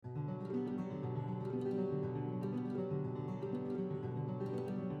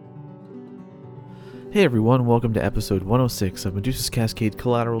Hey everyone, welcome to episode 106 of Medusa's Cascade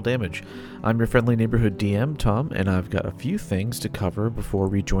Collateral Damage. I'm your friendly neighborhood DM, Tom, and I've got a few things to cover before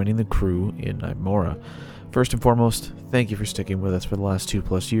rejoining the crew in Nymora. First and foremost, thank you for sticking with us for the last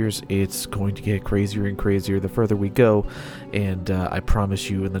 2+ years. It's going to get crazier and crazier the further we go, and I promise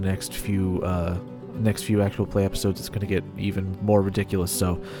you in the next few actual play episodes it's going to get even more ridiculous,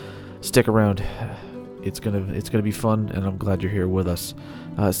 so stick around. It's gonna be fun, and I'm glad you're here with us.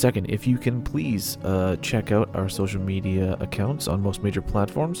 Second, if you can please check out our social media accounts on most major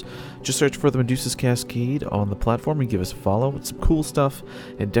platforms. Just search for the Medusa's Cascade on the platform and give us a follow. It's some cool stuff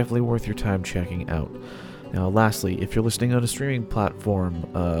and definitely worth your time checking out. Now, lastly, if you're listening on a streaming platform,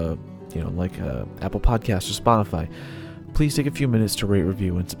 like Apple Podcasts or Spotify, please take a few minutes to rate,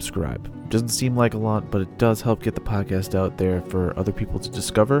 review, and subscribe. Doesn't seem like a lot, but it does help get the podcast out there for other people to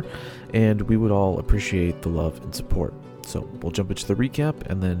discover, and we would all appreciate the love and support. So we'll jump into the recap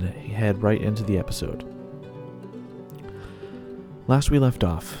and then head right into the episode. Last we left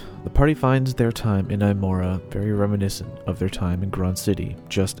off, the party finds their time in Nymora very reminiscent of their time in Granz City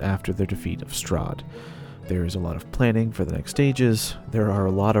just after their defeat of Strahd. There is a lot of planning for the next stages, there are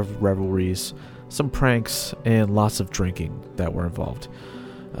a lot of revelries, some pranks, and lots of drinking that were involved.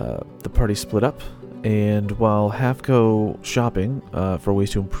 The party split up, and while half go shopping for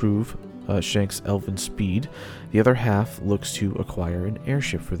ways to improve Shanks' elven speed, the other half looks to acquire an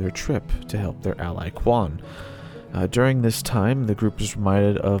airship for their trip to help their ally Quon. During this time, the group is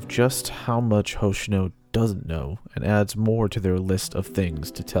reminded of just how much Hoshino doesn't know, and adds more to their list of things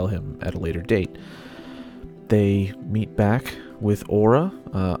to tell him at a later date. They meet back with Aura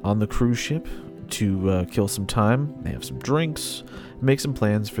on the cruise ship to kill some time. They have some drinks, make some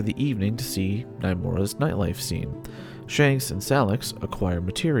plans for the evening to see Nymora's nightlife scene. Shanks and Salix acquire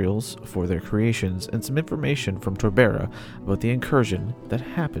materials for their creations and some information from Torbera about the incursion that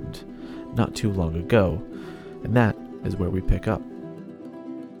happened not too long ago. And that is where we pick up.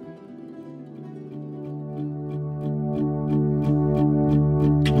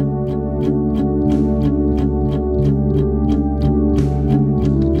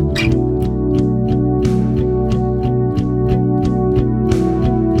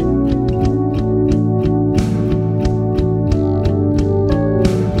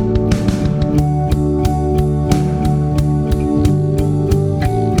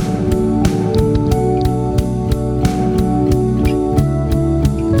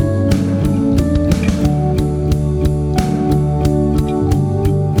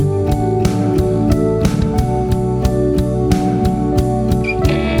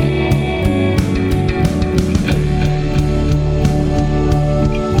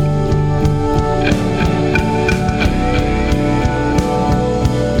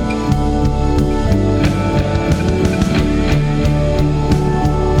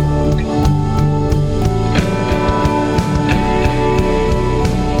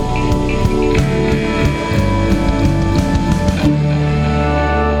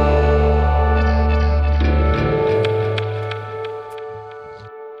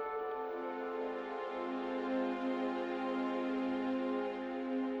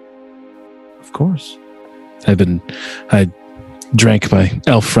 Of course. I drank my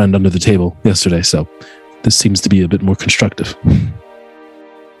elf friend under the table yesterday, so this seems to be a bit more constructive.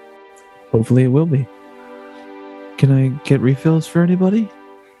 Hopefully it will be. Can I get refills for anybody?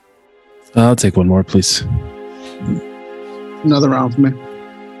 I'll take one more, please. Another round for me.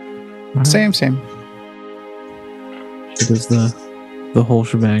 Right. Same. It is the whole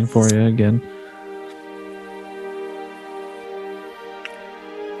shebang for you again.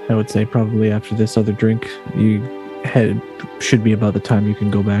 I would say probably after this other drink, should be about the time you can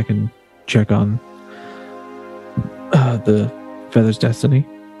go back and check on the Feather's Destiny.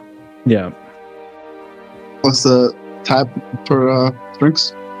 Yeah. What's the tab for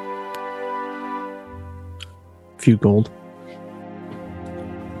drinks? Few gold.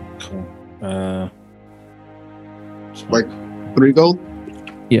 Cool. Like 3 gold?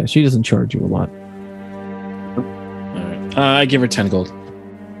 Yeah, she doesn't charge you a lot. All right. I give her 10 gold.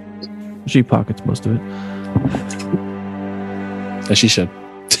 She pockets most of it. As she should.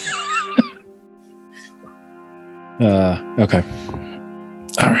 Okay.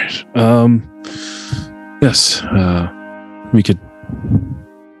 All right. Yes. We could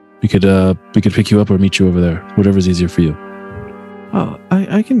pick you up or meet you over there. Whatever's easier for you. Oh,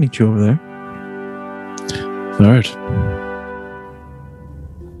 I can meet you over there. All right.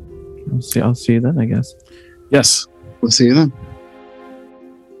 I'll see you then, I guess. Yes. We'll see you then.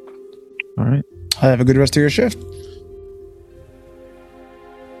 All right. Have a good rest of your shift.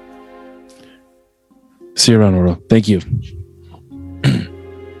 See you around, Oro. Thank you.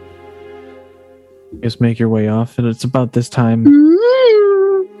 Just make your way off, and it's about this time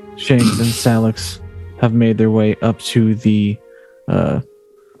Shanks and Salix have made their way up to the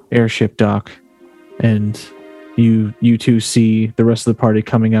airship dock, and you two see the rest of the party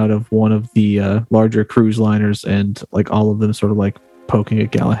coming out of one of the larger cruise liners, and like all of them sort of like poking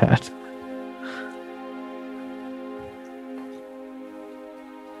at Galahad.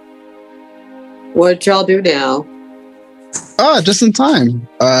 What'd y'all do now? Just in time.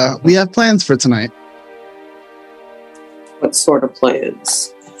 We have plans for tonight. What sort of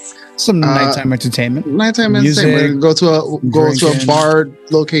plans? Some nighttime entertainment. Nighttime Music, entertainment. Go to a drinking. bard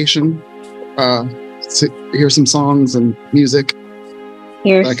location. Hear some songs and music.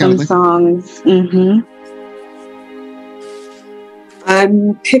 Here's That kind some of thing. songs. Mm-hmm.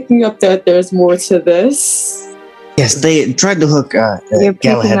 I'm picking up that there's more to this. Yes, they tried to hook You're picking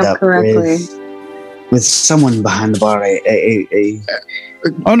Galahad up up correctly. with someone behind the bar.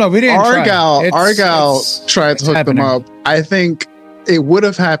 Oh no, we didn't. Argyle It's tried to hook happening. them up. I think it would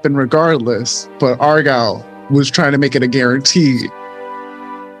have happened regardless, but Argyle was trying to make it a guarantee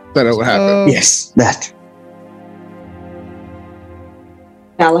that it would happen. Yes, that.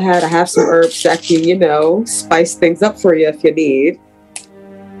 Galahad, I have some herbs that can, spice things up for you if you need.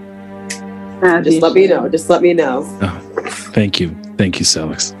 Just let me know. Just let me know. Oh, thank you. Thank you,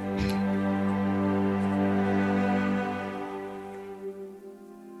 Salix.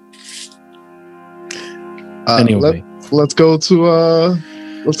 Anyway. Let's go to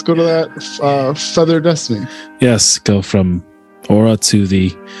that Feather Destiny. Yes, go from Aura to the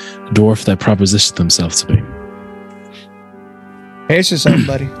dwarf that propositioned themselves to me. Pace yourself,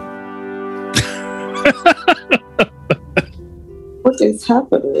 buddy. What is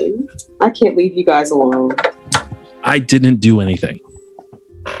happening? I can't leave you guys alone. I didn't do anything.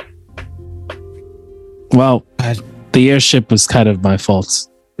 Well, the airship was kind of my fault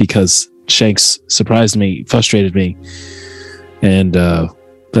because Shanks surprised me, frustrated me, and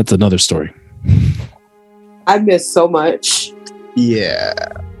that's another story. I missed so much. Yeah.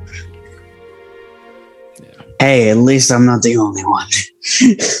 Hey, at least I'm not the only one.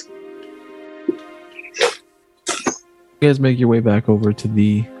 You guys make your way back over to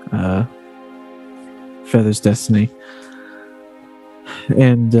the Feather's Destiny,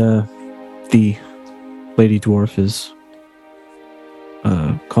 and the lady dwarf is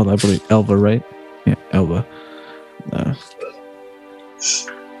called, I believe, Elva, right? Yeah, Elva.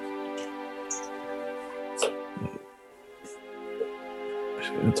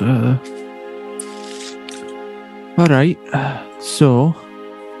 All right. So,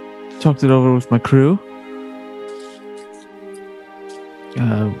 talked it over with my crew.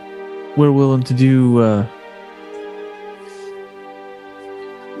 We're willing to do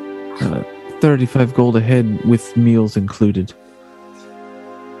 35 gold a head with meals included.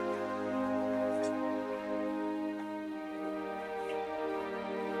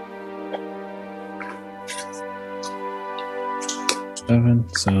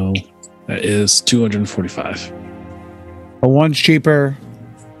 So that is 245. But one's cheaper,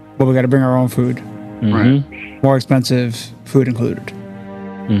 but we got to bring our own food. Mm-hmm. More expensive, food included.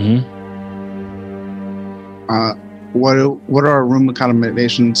 Mm-hmm. What do our room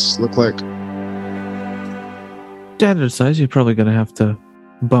accommodations look like? Standard size, you're probably going to have to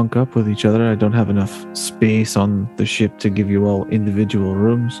bunk up with each other. I don't have enough space on the ship to give you all individual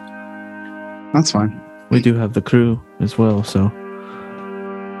rooms. That's fine. We do have the crew as well, so...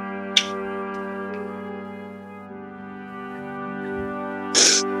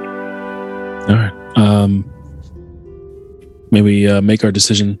 All right. May we make our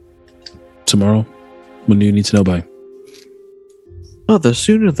decision tomorrow? When do you need to know by? Oh, the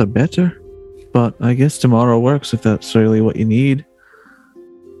sooner the better. But I guess tomorrow works if that's really what you need.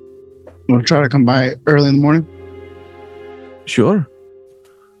 We'll try to come by early in the morning. Sure.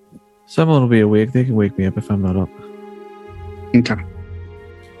 Someone will be awake. They can wake me up if I'm not up. Okay.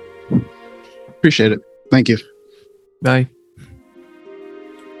 Appreciate it. Thank you. Bye.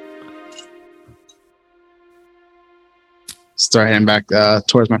 Start heading back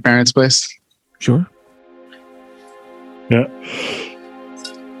towards my parents' place. Sure. Yeah.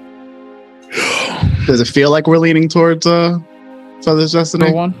 Does it feel like we're leaning towards Feather's Destiny?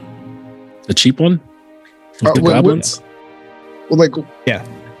 For one? The cheap one? With the what- goblins? Well, like, Yeah.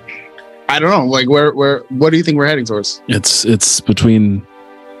 I don't know. Like, where? What do you think we're heading towards? It's between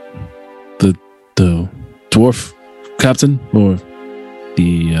the dwarf captain or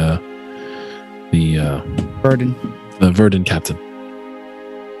the Burden. Verdant captain.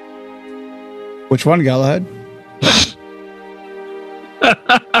 Which one, Galahad?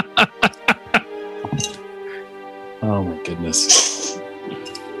 Oh my goodness.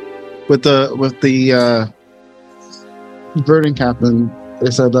 with the birding captain, they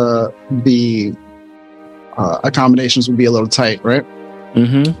said the accommodations would be a little tight, right?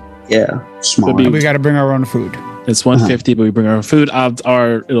 Mm-hmm. Yeah, small. Would be- We got to bring our own food. It's 150, but we bring our own food.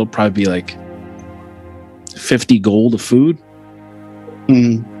 It'll probably be like 50 gold of food.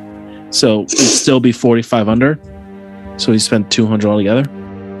 Mm. So it'd still be 45 under. So we spent 200 altogether.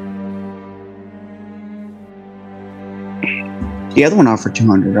 The other one offered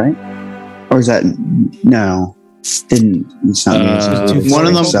 200, right? Or is that no? Didn't it's not One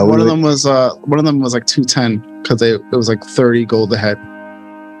of them So one we of would- them was like 210 because it was like 30 gold ahead.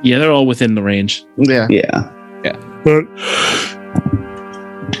 Yeah, they're all within the range. Yeah. Yeah. But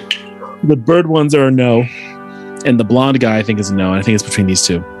the bird ones are a no. And the blonde guy, I think, is a no. I think it's between these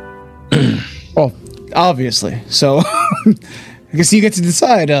two. Well, obviously. So I guess you get to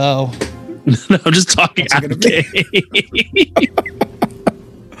decide. No, I'm just talking What's it out gonna of game.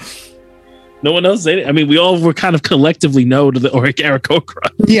 No one else said it. I mean, we all were kind of collectively no to the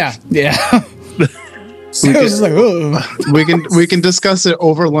Aarakocra. Yeah. So I was like, oh. We can discuss it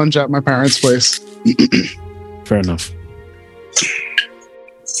over lunch at my parents' place. Fair enough.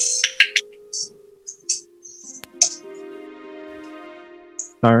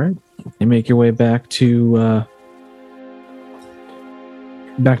 All right, you make your way back to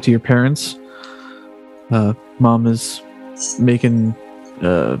your parents. Mom is making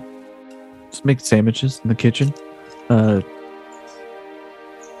sandwiches in the kitchen.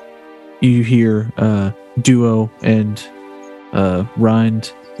 You hear Duo and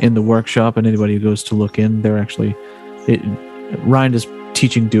Rind in the workshop, and anybody who goes to look in, they're actually Rind is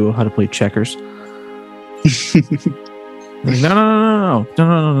teaching Duo how to play checkers. Like, no,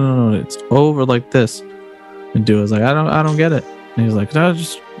 it's over like this. And Duo's like, I don't get it. And he's like, no,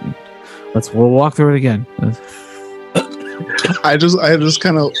 we'll walk through it again. I just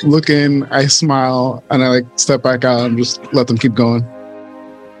kind of look in, I smile, and I like step back out and just let them keep going.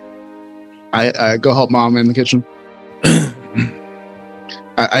 I go help Mom in the kitchen.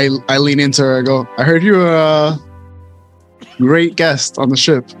 I lean into her. I go, I heard you were a great guest on the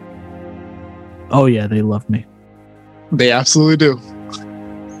ship. Oh yeah, they love me. They absolutely do.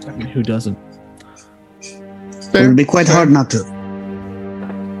 I mean, who doesn't? It would be quite hard not to.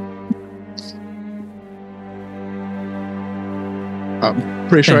 I'm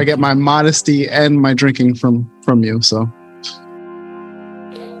pretty sure I get my modesty and my drinking from you. So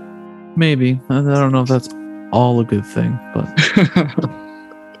Maybe. I don't know if that's all a good thing, but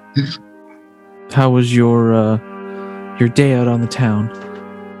how was your day out on the town?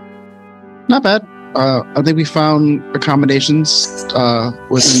 not bad. I think we found accommodations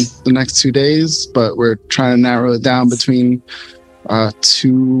within the next 2 days, but we're trying to narrow it down between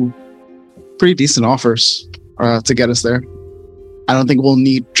two pretty decent offers to get us there. I don't think we'll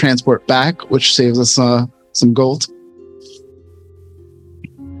need transport back, which saves us some gold.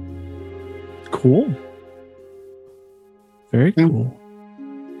 Cool. Very Yeah. cool.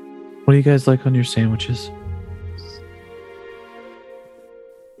 What do you guys like on your sandwiches?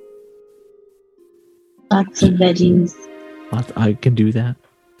 Lots of veggies. I can do that.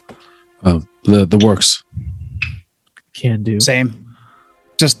 The works. Can do. Same.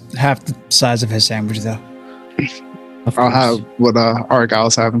 Just half the size of his sandwich, though. Of I'll course. have what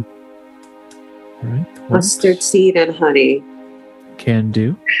Argyle's having. All right. Mustard seed and honey Can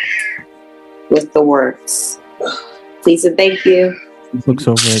do. with the works. Please and thank you. Looks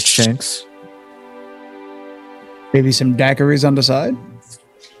over at Shanks. Maybe some daiquiris on the side.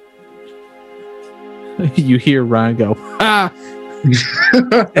 You hear Ryan go, ah!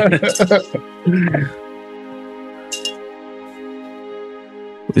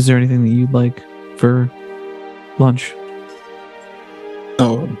 Is there anything that you'd like for lunch?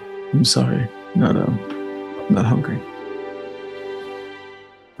 Oh, I'm sorry. Not hungry.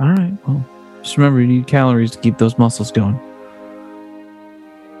 All right. Well, just remember you need calories to keep those muscles going.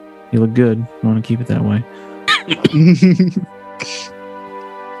 You look good. You want to keep it that way.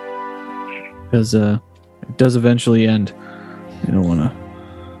 Because it does eventually end. You don't want to...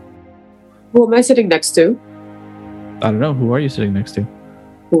 Who am I sitting next to? I don't know. Who are you sitting next to?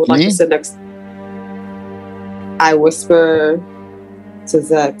 Who would like Me? to sit next? I whisper to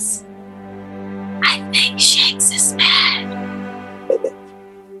Zex. I think Shanks is mad.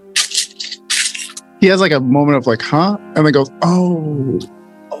 He has like a moment of like, huh? And then goes, oh.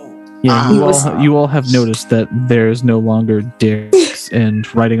 Yeah, Ah. you all have noticed that there's no longer dicks and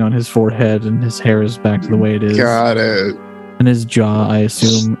writing on his forehead, and his hair is back to the way it is. Got it. And his jaw, I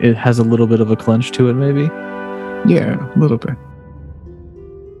assume, it has a little bit of a clench to it, maybe. Yeah, a little bit.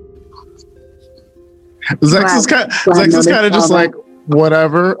 Zex is kind of just like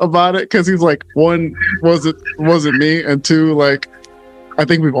whatever about it because he's like, one, wasn't me, and two, like, I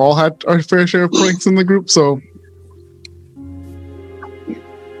think we've all had our fair share of pranks in the group, so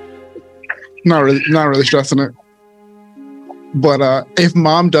not really stressing it. But if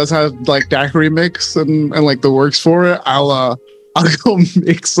Mom does have like daiquiri mix and like the works for it, I'll go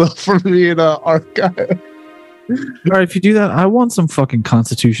mix up for me in archive. All right, if you do that, I want some fucking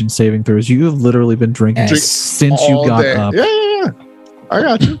Constitution saving throws. You have literally been drinking since you got up. Yeah. I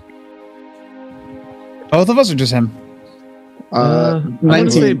got you. Both of us or just him?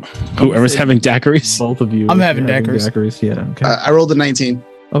 19. Whoever's having daiquiris. Both of you. I'm having daiquiris. Yeah. Okay. I rolled a 19.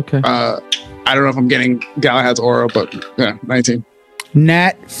 Okay. I don't know if I'm getting Galahad's aura, but yeah, 19.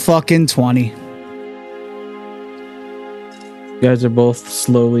 Nat fucking 20. You guys are both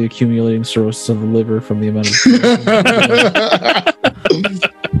slowly accumulating cirrhosis of the liver from the amount of.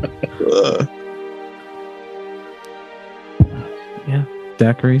 Yeah,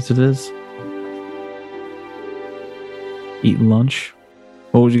 daiquiris it is. Eating lunch.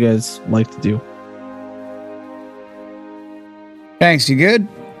 What would you guys like to do? Thanks, you good?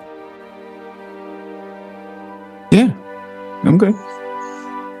 Yeah, I'm good.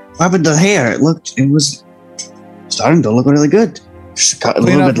 What happened to the hair? It was starting to look really good. Just cut a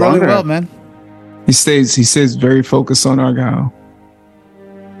Clean little up bit really longer. well, man. He stays very focused on Argyle.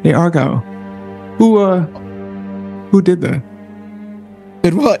 Hey, Argyle, who did that?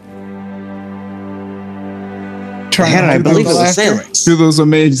 Did what? Hair, I believe it was laughter? Salix. Do those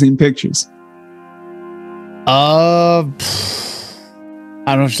amazing pictures. I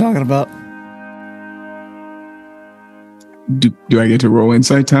don't know what you're talking about. Do I get to roll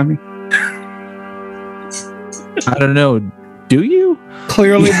insight, Tommy? I don't know. Do you?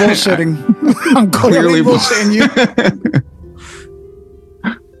 Clearly bullshitting. I'm clearly bullshitting you.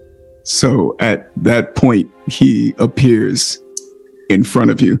 So at that point, he appears in front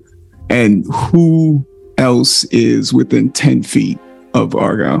of you. And who else is within 10 feet of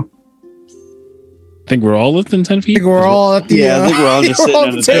Argyle? I think we're all within 10 feet. I think we're all at the. I think we're all just sitting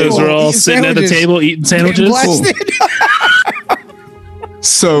at the table. We're all sitting at the table eating sandwiches.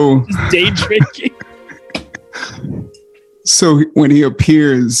 So Day drinking. So when he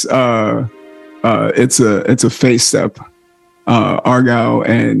appears, it's a face step. Argyle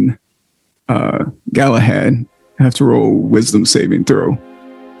and Galahad have to roll wisdom saving throw.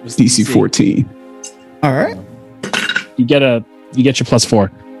 DC 14. All right. You get your +4.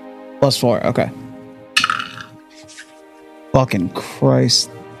 +4. Okay. Fucking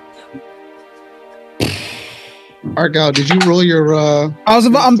Christ. Argyle, did you roll your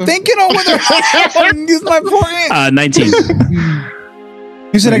I'm thinking on whether I use my point. 19.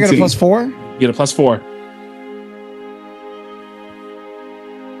 You said 19. I got a 19. +4? You get a +4.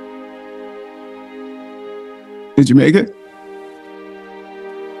 Did you make it?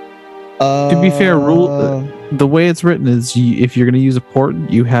 To be fair, the way it's written is if you're going to use a portent,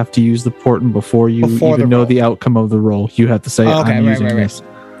 you have to use the portent before you even know the outcome of the roll. You have to say, I'm using this.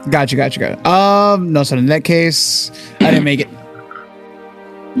 Got you. No, so in that case, I didn't make it.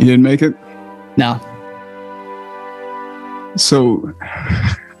 You didn't make it? No. So,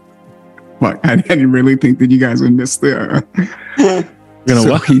 I didn't really think that you guys would miss there.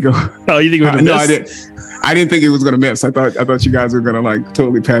 What? He go, oh, you think we're gonna miss? No, I didn't think it was gonna miss. I thought you guys were gonna like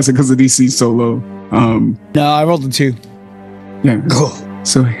totally pass it because the DC is so low. No, I rolled a 2. Yeah.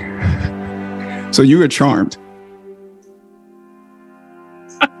 So you were charmed.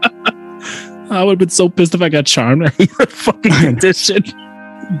 I would have been so pissed if I got charmed. I hate the fucking condition.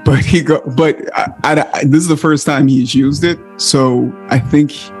 But this is the first time he's used it. So I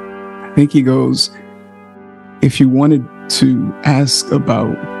think he goes, if you wanted to ask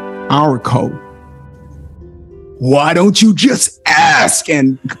about our cult, why don't you just ask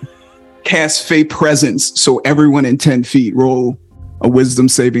and cast Fey Presence so everyone in 10 feet roll a wisdom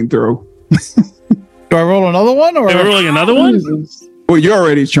saving throw? Do I roll another one? Or we're rolling another one? Well, you're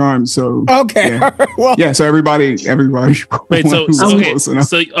already charmed, so okay. Yeah, well, yeah, so everybody. Wait, so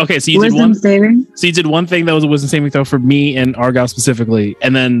you did one saving. So you did one thing that was a wisdom saving throw for me and Argyle specifically,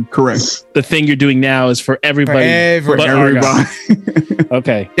 and then correct. The thing you're doing now is for everybody. For everybody.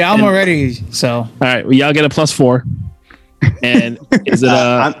 Okay. Yeah, I'm already. So all right, well, y'all get a +4. And is it?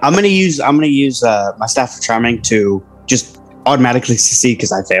 I'm gonna use my staff of charming to just automatically succeed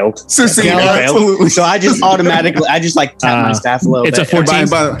because I failed. Absolutely. So I just tap my staff a little bit. It's a 14.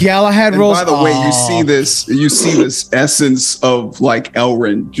 Galahad rolls. By the way, you see this essence of like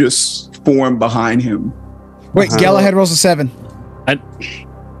Elrin just form behind him. Wait, Galahad rolls a 7.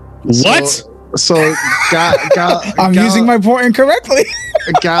 What? So I'm using my point incorrectly.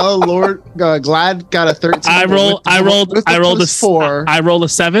 Lord Glad got a 13. I rolled a 4. I rolled a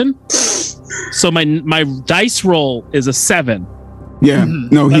 7. So my dice roll is a 7. Yeah.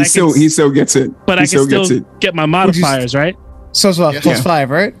 No, he still gets it. But I can still get my modifiers, right? So it's what, plus 5,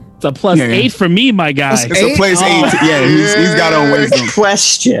 right? It's a plus 8 for me, my guy. It's a plus 8. Yeah, he's got on wisdom.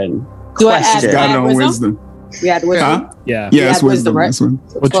 Question. Do I add He's got on wisdom. We had wisdom. Huh? Yeah. Yeah, it's wisdom. Right? This one.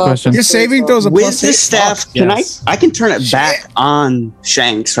 Which question? Your saving throws a With plus the 8. staff, I can turn it back on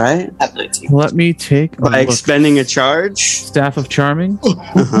Shanks, right? At 19. Let me take a By look. expending a charge. Staff of Charming. Oh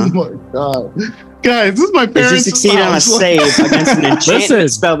my god. Guys, this is my If parents' you succeed on a house. save against an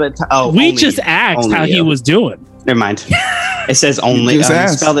enchantment spell that... we only just you. asked Only how he you. was doing. Never mind. It says only just a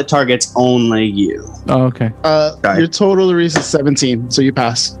asked. spell that targets only you. Oh, okay. Your total reach is 17, so you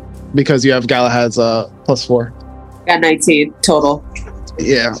pass. Because you have Galahad's plus 4. Got 19 total.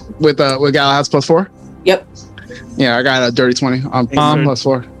 Yeah. With Galahad's plus 4? Yep. Yeah, I got a dirty 20 on plus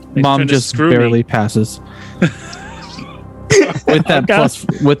 4. Mom just barely passes. with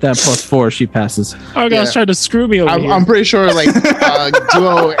that plus 4, she passes. Oh, guys, trying to screw me over here. I'm pretty sure like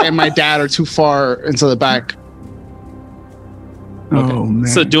Duo and my dad are too far into the back. Oh man.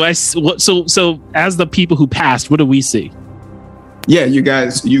 So do I? So as the people who passed, what do we see? Yeah, you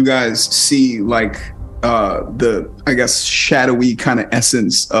guys see like the, I guess, shadowy kind of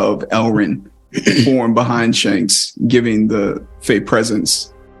essence of Elrin form behind Shanks, giving the Fey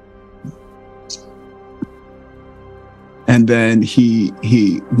presence. And then he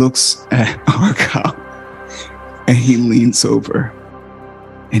looks at Argyle and he leans over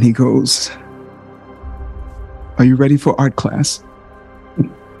and he goes, "Are you ready for art class?"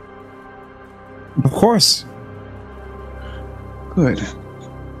 Of course. Good.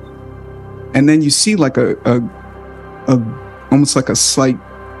 And then you see like a almost like a slight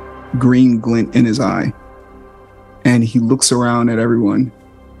green glint in his eye. And he looks around at everyone.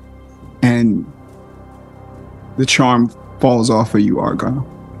 And the charm falls off of you, Argyle.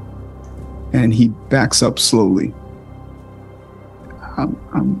 And he backs up slowly.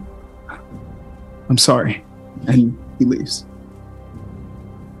 I'm sorry. And he leaves.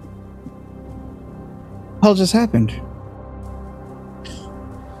 What the hell just happened?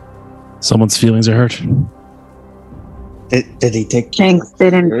 Someone's feelings are hurt. Did he take... Shanks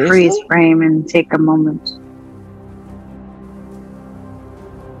didn't freeze frame and take a moment.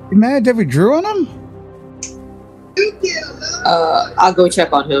 You mad that we drew on him? I'll go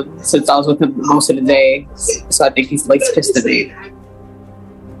check on him since I was with him most of the day. So I think he's like pissed at me.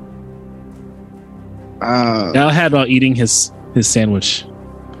 Galahad while eating his sandwich.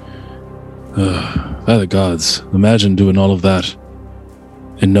 By the gods, imagine doing all of that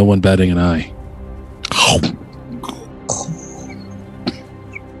and no one batting an eye.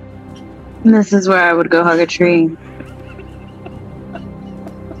 This is where I would go hug a tree.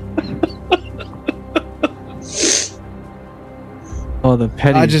 Oh, the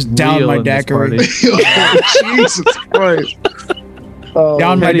petty. I just downed my daiquiri. Jesus Christ.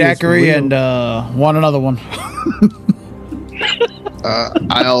 Down my daiquiri and want another one.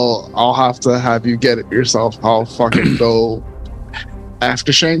 I'll have to have you get it yourself. I'll fucking go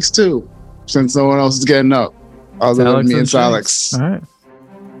after Shanks too, since no one else is getting up other than me and Salix. All right.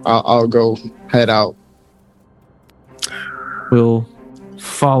 I'll go head out. We'll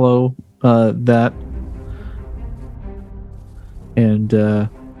follow that, and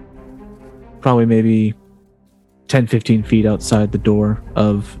probably maybe 10-15 feet outside the door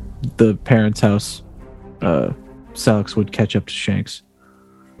of the parents' house, Salix would catch up to Shanks.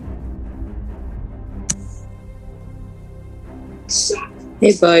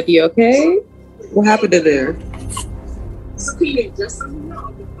 Hey, bud, you okay? What happened in there?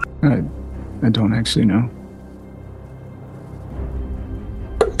 I don't actually know.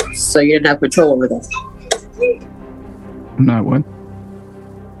 So you didn't have control over that? I'm not what?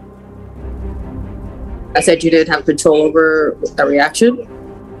 I said you didn't have control over a reaction?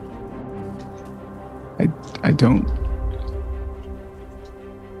 I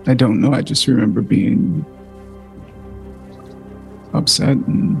don't know. I just remember being upset,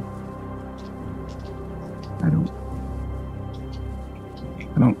 and I don't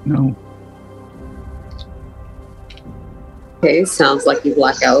know. Okay, sounds like you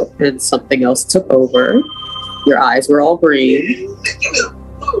black out and something else took over. Your eyes were all green.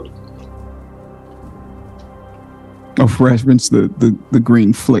 Oh, for reference, the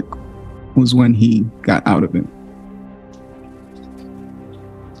green flick was when he got out of it.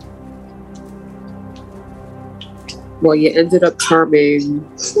 Well, you ended up charming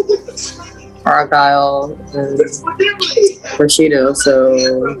Argyle and Hoshino,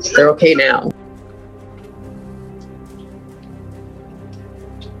 so they're okay now.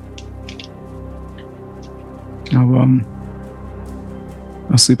 I'll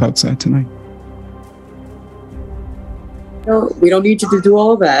sleep outside tonight. No, we don't need you to do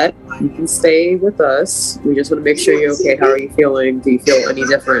all that. You can stay with us. We just want to make sure you're okay. How are you feeling? Do you feel any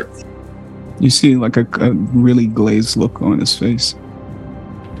different? You see like a really glazed look on his face.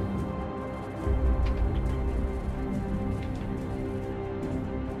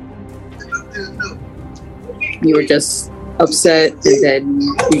 You were just upset and then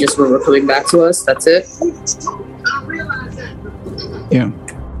you just were coming back to us. That's it? Yeah.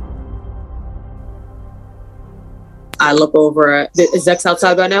 I look over at... Is Zex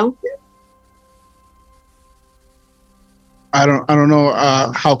outside by now? I don't know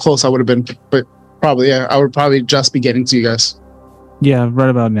how close I would have been, but probably, yeah. I would probably just be getting to you guys. Yeah, right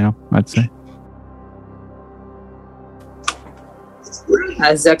about now, I'd say.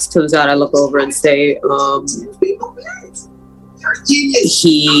 As Zex comes out, I look over and say,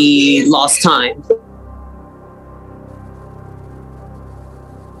 he lost time.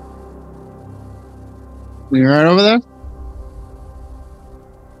 You right over there?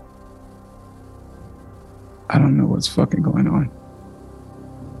 I don't know what's fucking going on.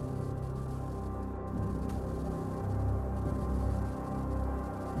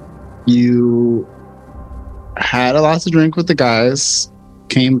 You had a lot to drink with the guys,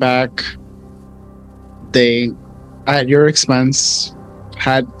 came back. They, at your expense,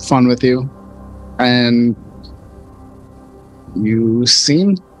 had fun with you, and you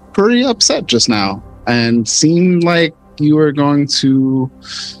seemed pretty upset just now, and seemed like you were going to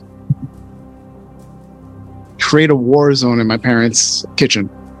create a war zone in my parents' kitchen.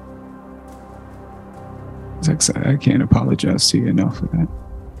 I can't apologize to you enough for that.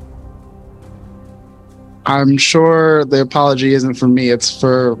 I'm sure the apology isn't for me, it's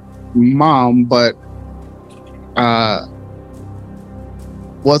for Mom, but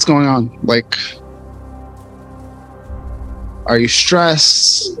what's going on? Like, are you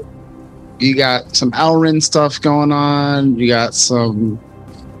stressed? You got some Elrin stuff going on? You got some,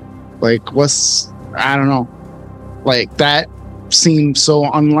 like, I don't know. Like, that seems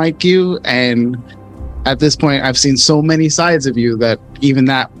so unlike you, and at this point, I've seen so many sides of you that even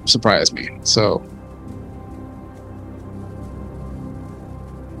that surprised me, so...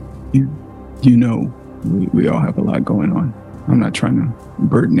 You know, we all have a lot going on. I'm not trying to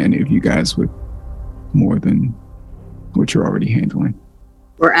burden any of you guys with more than what you're already handling.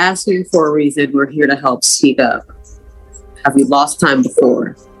 We're asking for a reason. We're here to help. Speak up. Have you lost time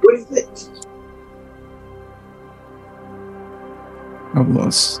before? I've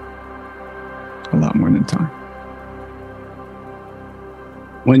lost a lot more than time.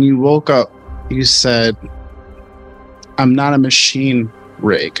 When you woke up, you said, I'm not a machine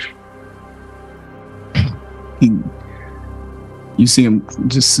rig. You see him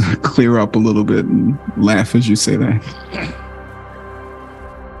just clear up a little bit and laugh as you say that.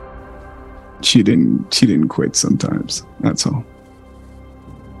 She didn't quit sometimes. That's all.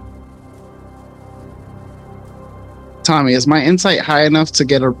 Tommy, is my insight high enough to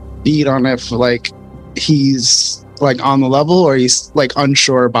get a beat on if like he's like on the level or he's like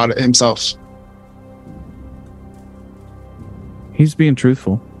unsure about it himself? He's being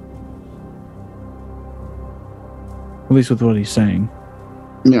truthful. At least with what he's saying.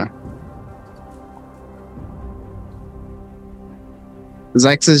 Yeah.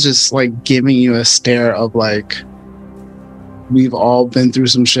 Zex is just like giving you a stare of like, we've all been through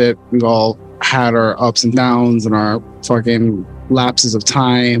some shit. We've all had our ups and downs and our fucking lapses of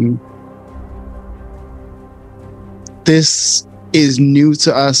time. This is new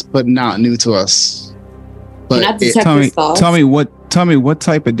to us, but not new to us. But tell me what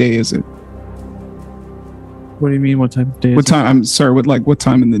type of day is it? What do you mean? What type of day? What time? I'm sorry. What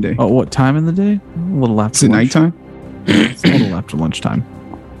time in the day? Oh, what time in the day? A little after. Is it nighttime? It's a little after lunchtime.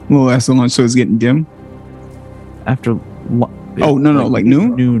 A little after lunch, so it's getting dim. After. Like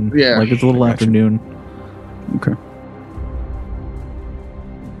noon. Noon. Yeah, like it's a little after noon. Okay.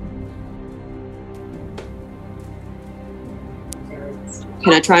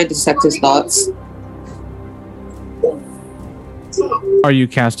 Can I try and dissect his thoughts? Are you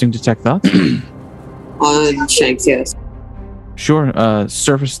casting Detect Thoughts? On Shanks, yes. Sure.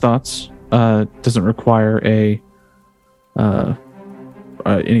 Surface thoughts doesn't require any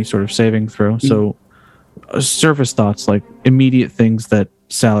sort of saving throw. So surface thoughts, like immediate things that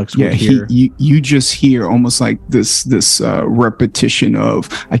Salix would hear. You just hear almost like this repetition of,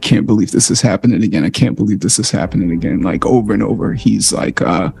 I can't believe this is happening again. I can't believe this is happening again. Like over and over. He's like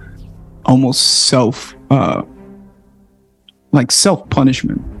almost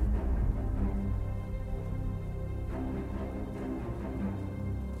self-punishment.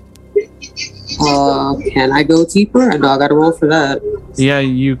 Can I go deeper? I know I gotta roll for that. Yeah,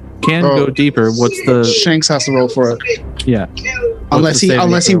 you can go deeper. What's the... Shanks has to roll for it. Yeah.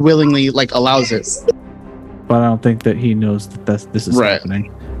 Unless he willingly like allows it. But I don't think that he knows that this is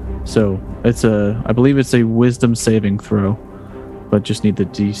happening. So it's I believe it's a wisdom saving throw, but just need the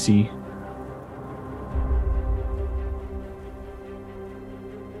DC.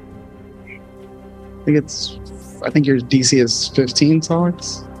 I think your DC is 15,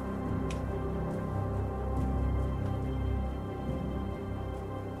 Salix.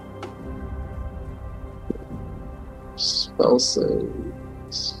 Spell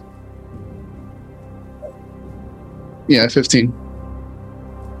saves. Yeah, 15.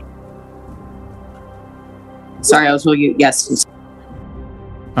 Sorry, I was rolling you. Yes.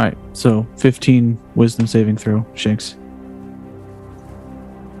 All right, so 15 wisdom saving throw, Shanks.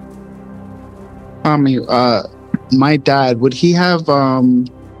 My dad, would he have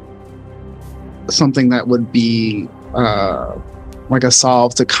something that would be like a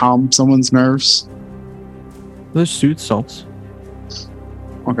salve to calm someone's nerves? There's sooth salts.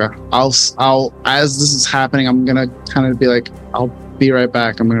 Okay. I'll as this is happening, I'm gonna kind of be like, I'll be right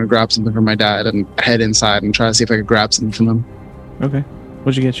back. I'm gonna grab something from my dad and head inside and try to see if I could grab something from him. Okay.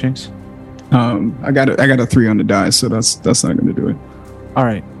 What'd you get, Shanks? I got a 3 on the die, so that's not gonna do it. All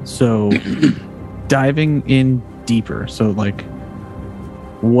right. So diving in deeper. So like,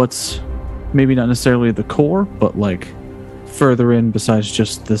 what's maybe not necessarily the core, but like further in besides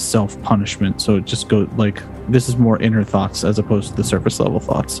just the self-punishment. So it just go like, this is more inner thoughts as opposed to the surface level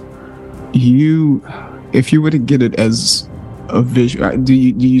thoughts. If you were to get it as a visual, do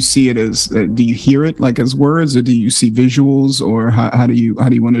you see it as, do you hear it like as words, or do you see visuals, or how do you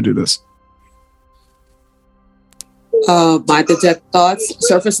want to do this? My detect thoughts.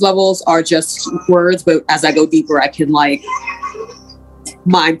 Surface levels are just words, but as I go deeper, I can like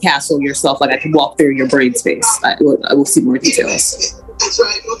mind castle yourself. Like I can walk through your brain space. I will see more details.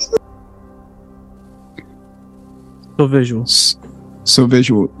 So visual. So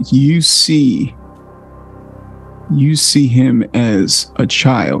visual. You see him as a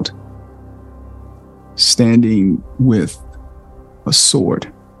child standing with a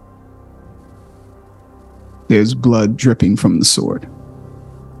sword. There's blood dripping from the sword.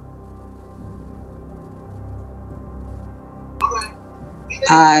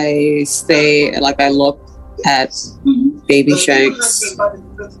 I stay, like I look at baby Shanks. I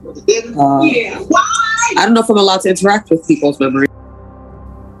don't know if I'm allowed to interact with people's memory.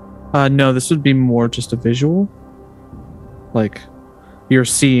 No, this would be more just a visual. Like, you're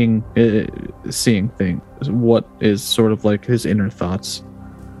seeing things. What is sort of like his inner thoughts.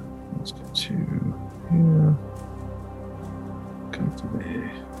 Let's get to here. Come to me.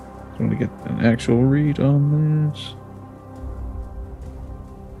 I want to get an actual read on this.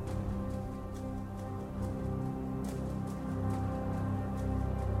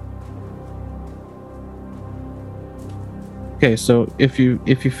 Okay, so if you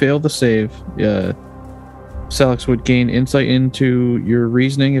fail the save, Salix would gain insight into your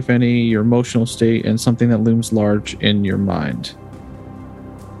reasoning, if any, your emotional state, and something that looms large in your mind.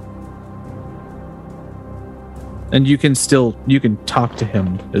 And you can talk to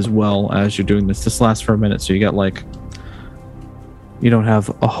him as well as you're doing this. This lasts for a minute, so you don't have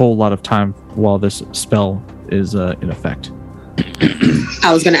a whole lot of time while this spell is in effect.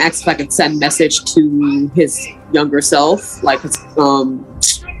 I was gonna ask if I could send message to his younger self, like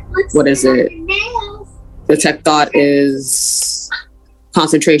what is it? The tech thought is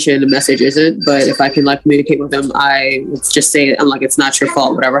concentration, the message isn't, but if I can like communicate with them, I would just say I'm like, it's not your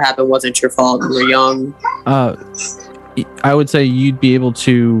fault, whatever happened wasn't your fault, you were young. I would say you'd be able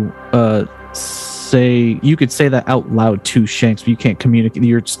to you could say that out loud to Shanks, but you can't communicate.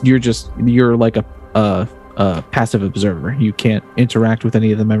 You're like a passive observer. You can't interact with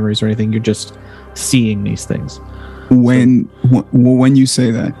any of the memories or anything. You're just seeing these things. When you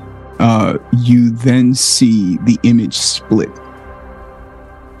say that, you then see the image split,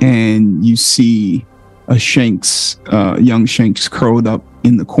 and you see a Shanks, young Shanks, curled up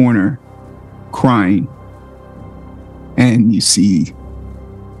in the corner, crying, and you see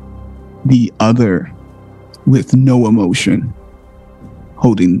the other with no emotion,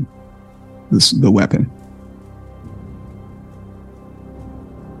 holding the weapon.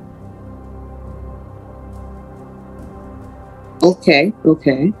 Okay.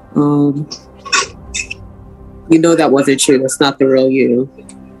 You know that wasn't you. That's not the real you.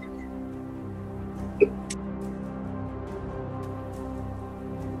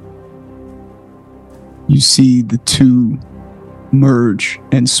 You see the two merge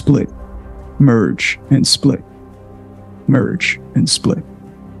and split, merge and split, merge and split.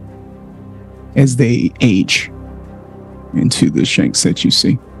 as they age into the Shanks that you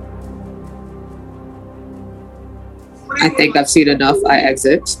see. I think I've seen enough. I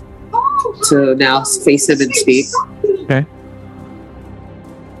exit to now face him and speak. Okay.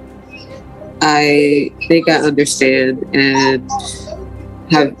 I think I understand. And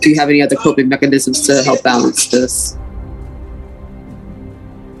do you have any other coping mechanisms to help balance this?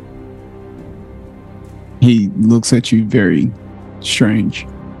 He looks at you very strange.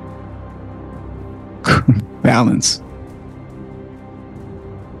 Balance.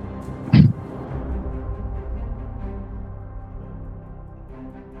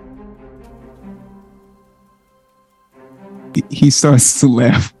 He starts to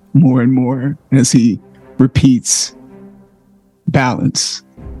laugh more and more as he repeats balance.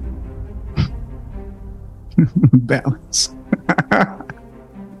 Balance.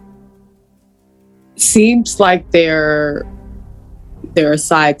 Seems like there are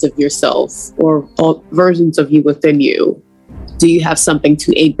sides of yourself or versions of you within you. Do you have something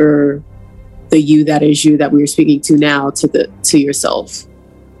to anchor the you that is you that we are speaking to now to yourself,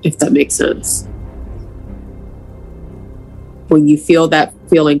 if that makes sense? When you feel that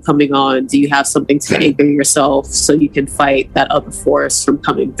feeling coming on, do you have something to anchor yourself so you can fight that other force from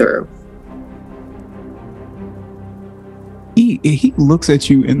coming through? He looks at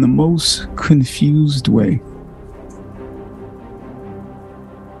you in the most confused way.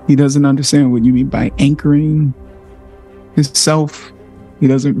 He doesn't understand what you mean by anchoring himself. He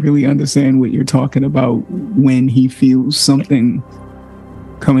doesn't really understand what you're talking about when he feels something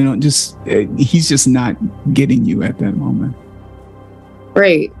coming on. He's just not getting you at that moment.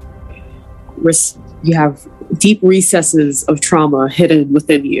 Right. You have deep recesses of trauma hidden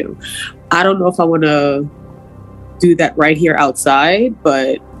within you. I don't know if I want to do that right here outside,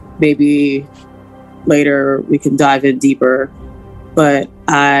 but maybe later we can dive in deeper. But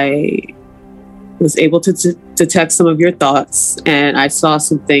I was able to detect some of your thoughts, and I saw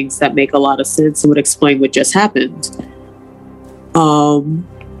some things that make a lot of sense and would explain what just happened.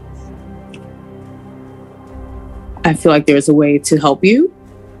 I feel like there's a way to help you.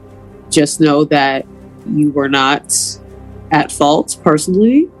 Just know that you were not at fault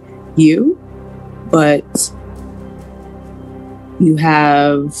personally, but you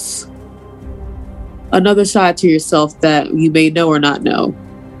have another side to yourself that you may know or not know.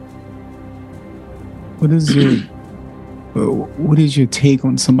 What is your take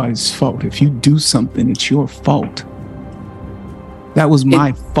on somebody's fault? If you do something, it's your fault. That was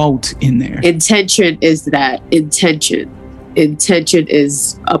my fault in there. Intention is that. Intention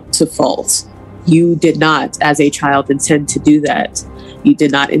is up to fault. You did not, as a child, intend to do that. You did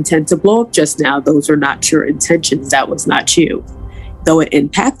not intend to blow up just now. Those are not your intentions. That was not you. Though it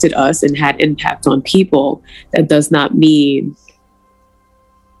impacted us and had impact on people, that does not mean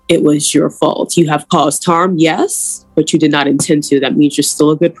it was your fault. You have caused harm, yes, but you did not intend to. That means you're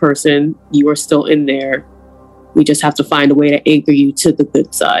still a good person. You are still in there. We just have to find a way to anchor you to the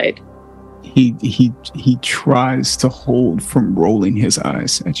good side. He tries to hold from rolling his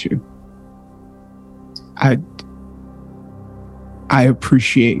eyes at you. I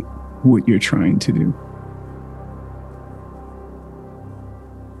appreciate what you're trying to do.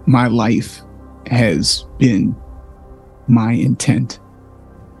 My life has been my intent.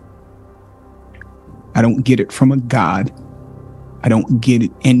 I don't get it from a god. I don't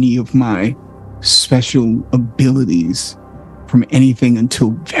get any of my special abilities from anything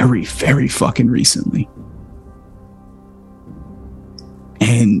until very, very fucking recently.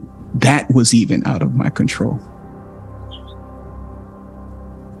 And that was even out of my control.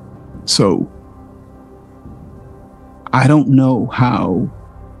 So I don't know how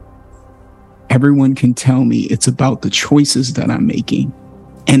everyone can tell me it's about the choices that I'm making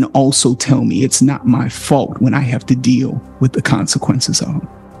and also tell me it's not my fault when I have to deal with the consequences of them.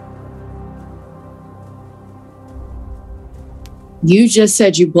 You just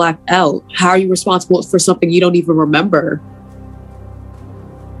said you blacked out. How are you responsible for something you don't even remember?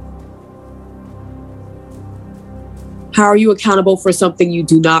 How are you accountable for something you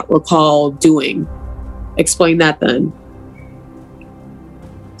do not recall doing? Explain that then.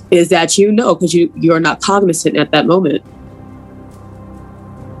 Is that you? No, because you're not cognizant at that moment.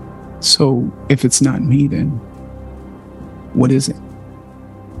 So if it's not me, then what is it?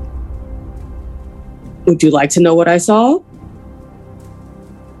 Would you like to know what I saw?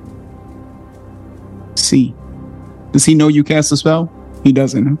 See. Does he know you cast a spell? He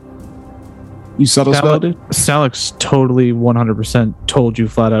doesn't. Huh? You subtle spelled it? Salix totally 100% told you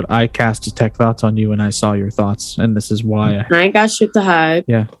flat out, I cast detect thoughts on you and I saw your thoughts. And this is why I ain't got shit to hide.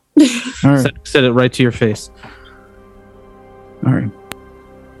 Yeah. All right. Said it right to your face. All right.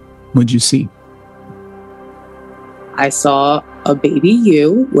 What'd you see? I saw a baby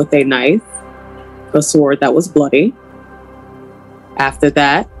you with a knife, a sword that was bloody. After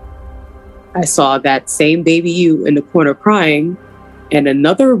that, I saw that same baby you in the corner crying, and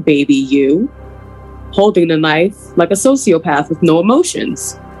another baby you holding the knife like a sociopath with no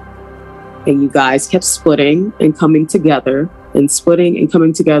emotions. And you guys kept splitting and coming together, and splitting and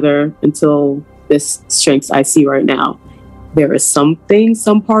coming together until this strength I see right now. There is something,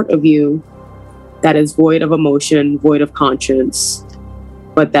 some part of you that is void of emotion, void of conscience.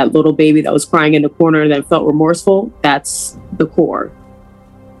 But that little baby that was crying in the corner that felt remorseful, that's the core.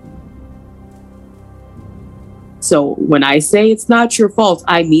 So when I say it's not your fault,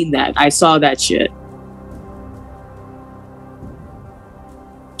 I mean that. I saw that shit.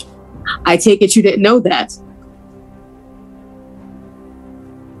 I take it you didn't know that.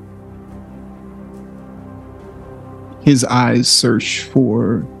 His eyes search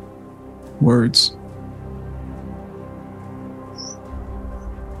for words.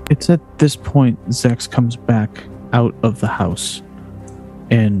 It's at this point Zex comes back out of the house,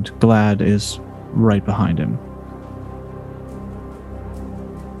 and Glad is right behind him.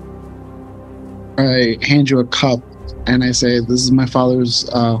 I hand you a cup and I say, this is my father's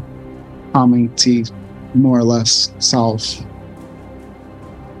calming tea, more or less, salve.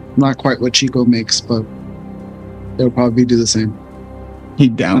 Not quite what Chico makes, but it'll probably do the same. He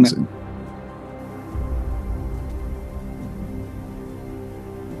downs it.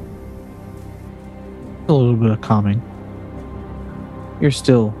 A little bit of calming. You're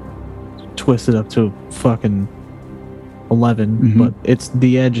still twisted up to fucking 11, but it's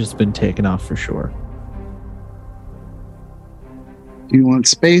the edge has been taken off for sure. Do you want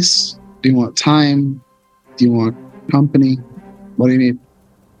space? Do you want time? Do you want company? What do you need?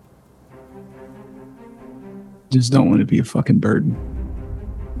 Just don't want to be a fucking burden.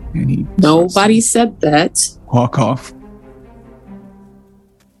 And he Nobody said that. walk off.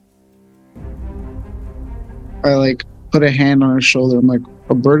 I put a hand on his shoulder. I'm like,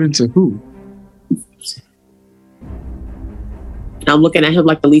 a burden to who? I'm looking at him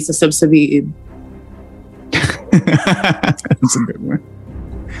like the Lisa Simpson. That's a good one.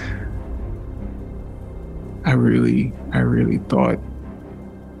 I really thought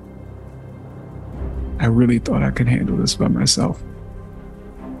I could handle this by myself.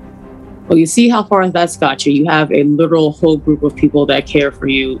 Well, you see how far that's got you. You have a literal whole group of people that care for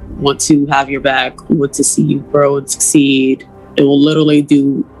you, want to have your back, want to see you grow and succeed, and will literally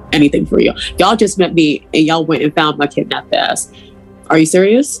do anything for you. Y'all just met me and y'all went and found my kidnapped ass. Are you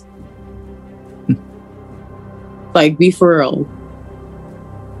serious? Be for real.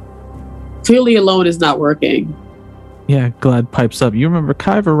 Clearly alone is not working. Yeah, Glad pipes up. You remember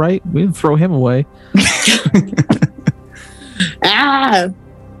Kyver, right? We didn't throw him away. Ah!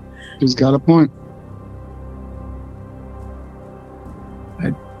 He's got a point.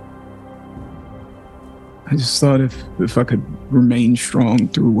 I just thought if I could remain strong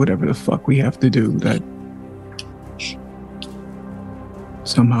through whatever the fuck we have to do, that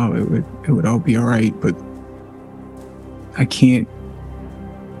somehow it would all be all right. But I can't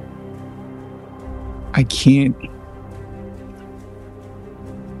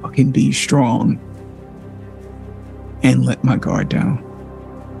fucking be strong and let my guard down.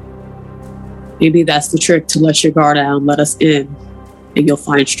 Maybe that's the trick, to let your guard down, let us in, and you'll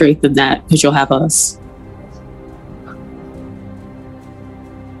find strength in that because you'll have us.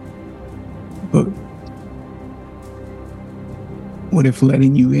 But what if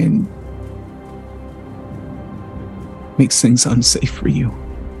letting you in makes things unsafe for you?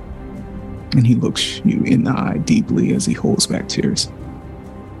 And he looks you in the eye deeply as he holds back tears.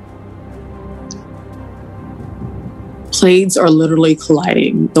 Planes are literally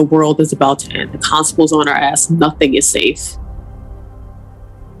colliding. The world is about to end. The constable's on our ass. Nothing is safe.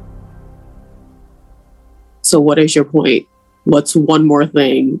 So what is your point? What's one more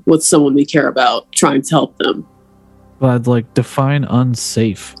thing? What's someone we care about? Trying to help them. Glad, define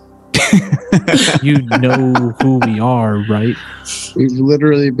unsafe. You know who we are, right? We've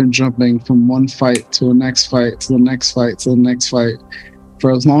literally been jumping from one fight to the next fight to the next fight to the next fight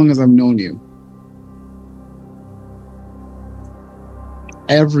for as long as I've known you.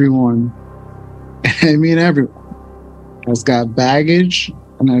 Everyone, I mean everyone, has got baggage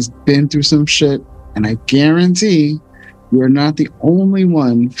and has been through some shit, and I guarantee you're not the only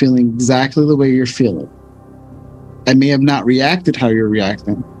one feeling exactly the way you're feeling. I may have not reacted how you're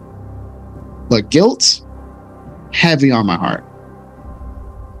reacting, but guilt, heavy on my heart.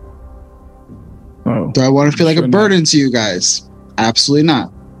 Oh, Do I want to feel like a burden to you guys? Absolutely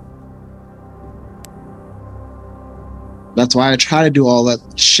not. That's why I try to do all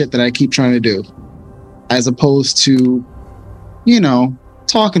that shit that I keep trying to do. as opposed to,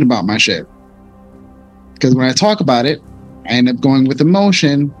 talking about my shit. Because when I talk about it, I end up going with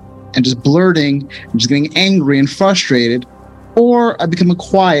emotion and just blurting and just getting angry and frustrated, or I become a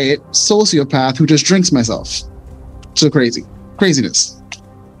quiet sociopath who just drinks myself. So craziness.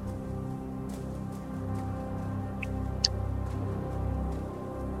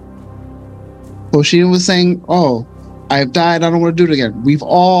 Hoshino was saying, oh, I've died, I don't want to do it again. We've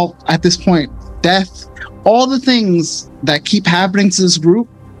all, at this point, death, all the things that keep happening to this group,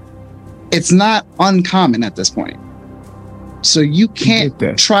 it's not uncommon at this point. So you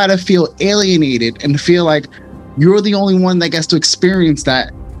can't try to feel alienated and feel like you're the only one that gets to experience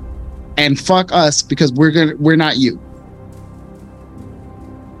that and fuck us because we're not you.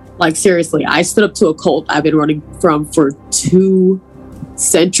 Like, seriously, I stood up to a cult I've been running from for 2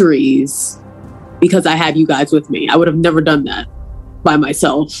 centuries because I had you guys with me. I would have never done that by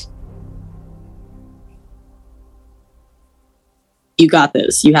myself. You got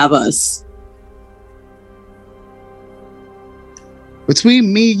this. You have us.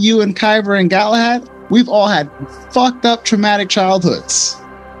 Between me, you, and Kyver and Galahad, we've all had fucked up traumatic childhoods.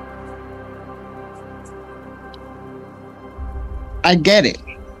 I get it.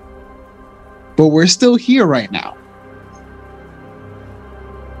 But we're still here right now.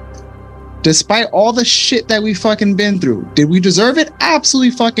 Despite all the shit that we fucking been through, did we deserve it?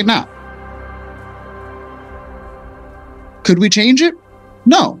 Absolutely fucking not. Could we change it?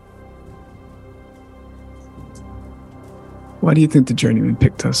 No. Why do you think the journeyman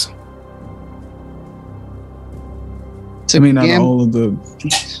picked us? I mean, out of all of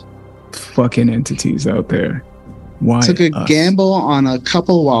the fucking entities out there, why took a us? Gamble on a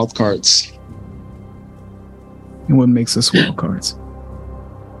couple wild cards. And what makes us wild cards?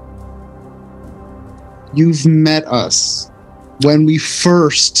 You've met us when we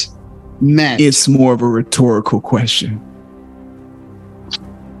first met. It's more of a rhetorical question.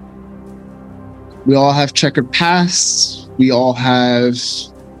 We all have checkered pasts. We all have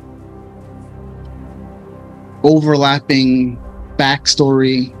overlapping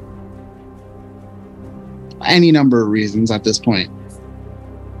backstory. Any number of reasons at this point.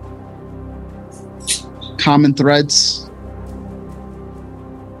 Common threads.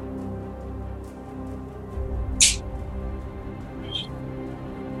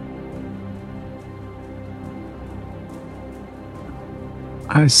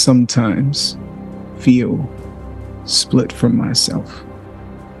 I sometimes feel split from myself.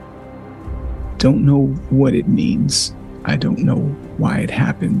 Don't know what it means. I don't know why it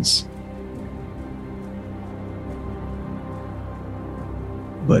happens.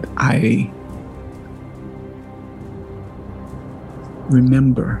 But I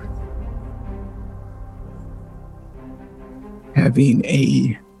remember having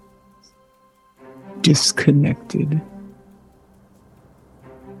a disconnected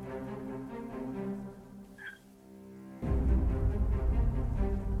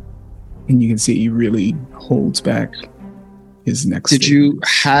and you can see he really holds back his next Did you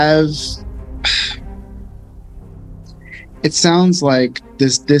have it sounds like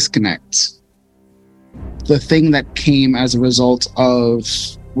this disconnect, the thing that came as a result of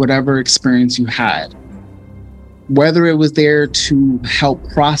whatever experience you had, whether it was there to help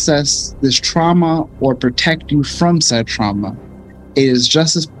process this trauma or protect you from said trauma, is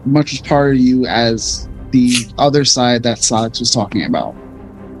just as much as part of you as the other side that Salix was talking about.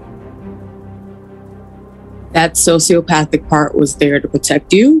 That sociopathic part was there to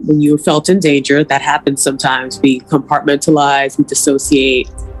protect you when you felt in danger. That happens sometimes. We compartmentalize, we dissociate,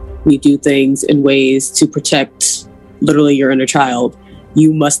 we do things in ways to protect literally your inner child.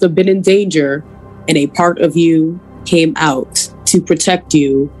 You must have been in danger, and a part of you came out to protect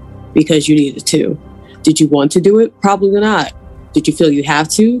you because you needed to. Did you want to do it? Probably not. Did you feel you have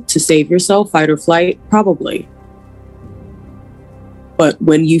to save yourself, fight or flight? Probably. But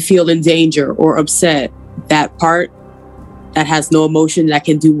when you feel in danger or upset, that part that has no emotion, that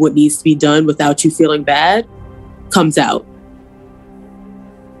can do what needs to be done without you feeling bad, comes out.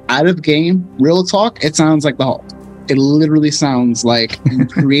 Out of game, real talk, it sounds like the Hulk. It literally sounds like you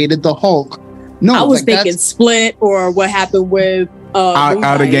created the Hulk. No, I was thinking Split or what happened with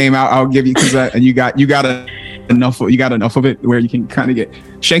out of game. I'll give you because you got enough of it where you can kind of get.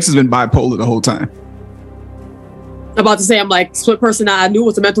 Shanks has been bipolar the whole time. I'm about to say, I'm like, split personality. I knew it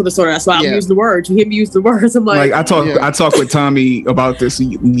was a mental disorder. That's why I'm using the words. You hear me use the words. I'm like I talked with Tommy about this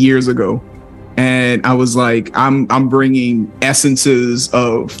years ago, and I was like, I'm bringing essences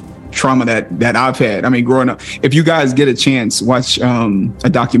of trauma that I've had. I mean, growing up. If you guys get a chance, watch a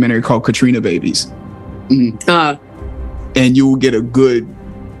documentary called Katrina Babies, and you will get a good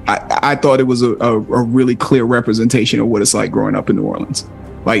I thought it was a really clear representation of what it's like growing up in New Orleans.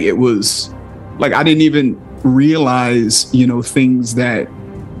 Like it was like I didn't even realize, things that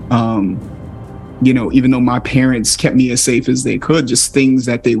even though my parents kept me as safe as they could, just things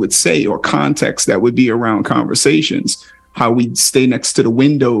that they would say or context that would be around conversations, how we'd stay next to the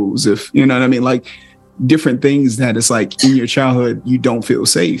windows, if you know what I mean, like different things that it's like in your childhood you don't feel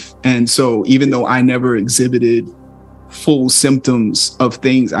safe. And so even though I never exhibited full symptoms of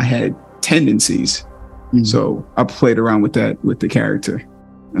things, I had tendencies. Mm-hmm. So I played around with that with the character,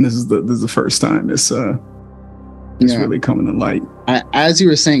 and this is the first time it's really coming to light. As you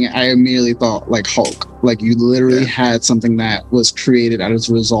were saying it, I immediately thought like Hulk, like you literally had something that was created as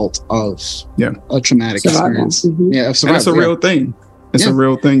a result of a traumatic experience. Mm-hmm. Yeah, and it's a real thing. It's a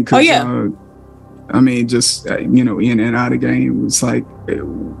real thing. I mean, just in and out of game, it's like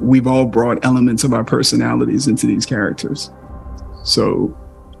we've all brought elements of our personalities into these characters. So,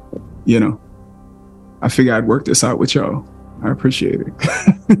 I figured I'd work this out with y'all. I appreciate it.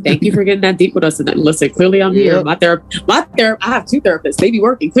 Thank you for getting that deep with us. And listen, clearly I'm here. My therapist, I have 2 therapists. They be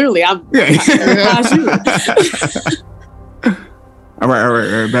working. Clearly I'm. All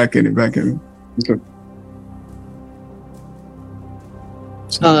right. Back in it.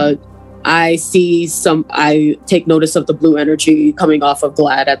 Okay. I take notice of the blue energy coming off of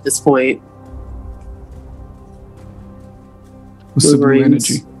Glad at this point. What's the blue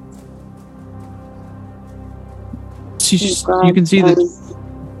energy? You can see that.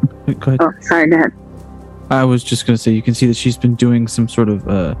 Go ahead. Oh, sorry, go ahead. I was just going to say, you can see that she's been doing some sort of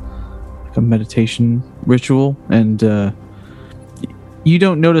like a meditation ritual, and you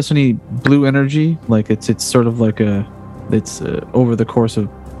don't notice any blue energy. Like it's sort of like it's over the course of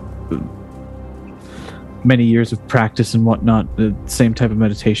many years of practice and whatnot, the same type of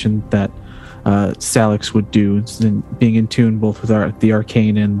meditation that Salix would do, being in tune both with the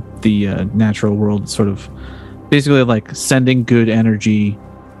arcane and the natural world, sort of basically like sending good energy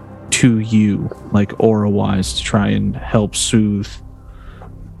to you, like aura wise, to try and help soothe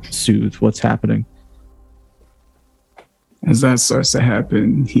what's happening. As that starts to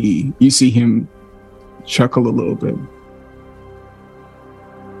happen, you see him chuckle a little bit.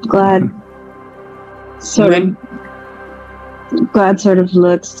 Glad sort of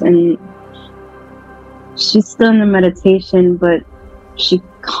looks, and she's still in the meditation, but she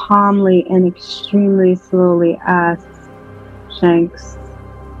calmly and extremely slowly asks Shanks,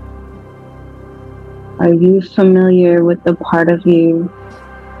 are you familiar with the part of you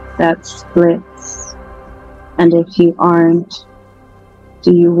that splits? And if you aren't,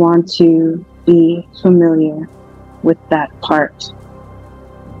 do you want to be familiar with that part?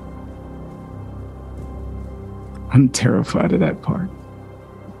 I'm terrified of that part.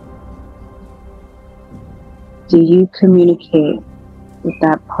 Do you communicate with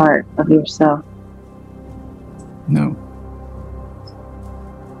that part of yourself? No.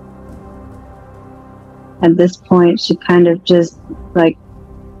 At this point, she kind of just like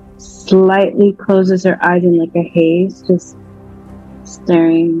slightly closes her eyes in like a haze, just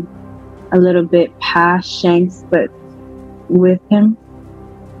staring a little bit past Shanks, but with him.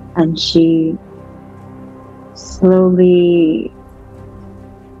 And she slowly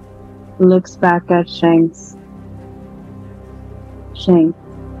looks back at Shanks. Shanks,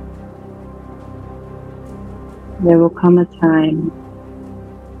 there will come a time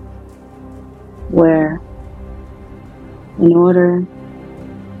where, in order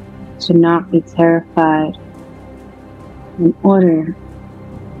to not be terrified, in order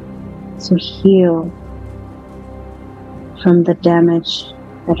to heal from the damage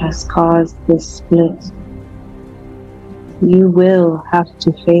that has caused this split, you will have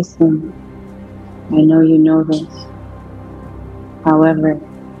to face him. I know you know this. However,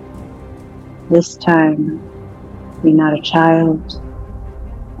 this time, you're not a child,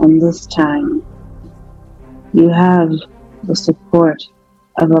 and this time, you have the support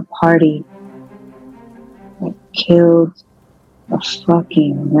of a party that killed a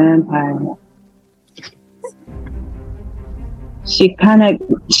fucking vampire. She kind of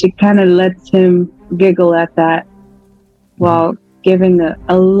lets him giggle at that while giving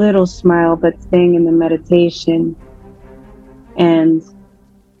a little smile, but staying in the meditation, and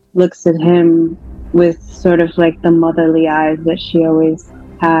looks at him with sort of like the motherly eyes that she always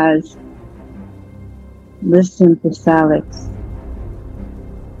has. Listen to Salix.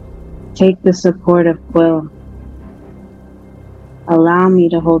 Take the support of Quill. Allow me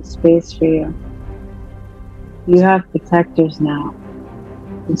to hold space for you. You have protectors now.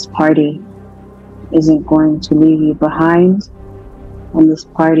 This party isn't going to leave you behind, and this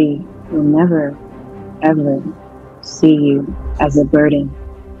party will never, ever see you as a burden.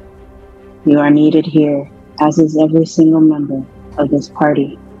 You are needed here, as is every single member of this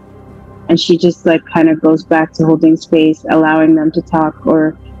party. And she just like kind of goes back to holding space, allowing them to talk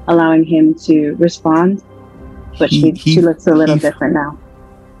or allowing him to respond. But she looks a little different now.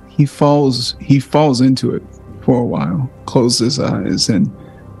 He falls into it for a while, closes his eyes, and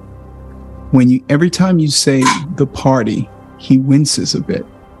every time you say the party, he winces a bit.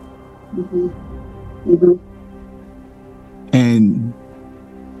 Mm-hmm. Mm-hmm. And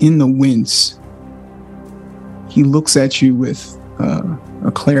in the wince, he looks at you with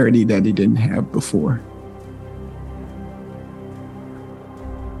a clarity that he didn't have before.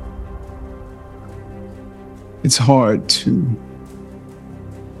 It's hard to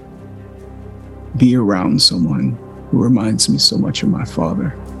be around someone who reminds me so much of my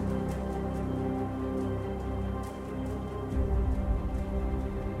father.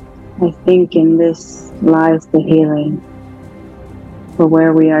 I think in this lies the healing. For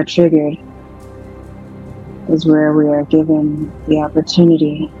where we are triggered is where we are given the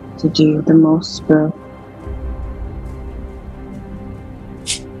opportunity to do the most growth.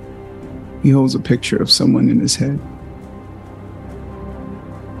 He holds a picture of someone in his head.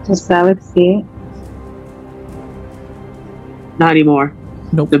 Does Salix see it? Not anymore.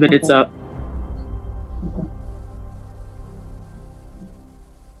 Nope. The minute's up.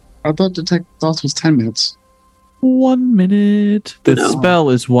 I thought detect thoughts was 10 minutes. 1 minute. The No. spell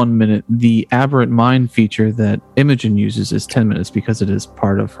is 1 minute. The aberrant mind feature that Imogen uses is 10 minutes because it is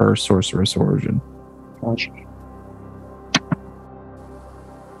part of her sorceress origin. Gotcha.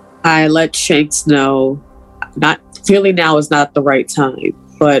 I let Shanks know, feeling now is not the right time,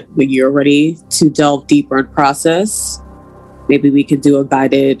 but when you're ready to delve deeper and process, maybe we could do a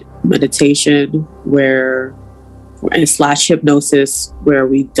guided meditation / hypnosis where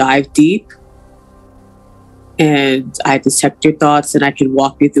we dive deep and I detect your thoughts and I can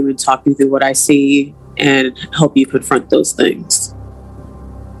walk you through and talk you through what I see and help you confront those things.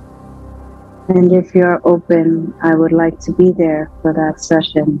 And if you're open, I would like to be there for that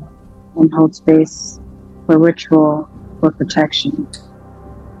session and hold space for ritual, for protection.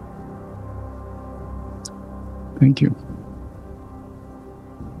 Thank you.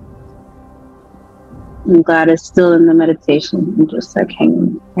 I'm glad it's still in the meditation and just like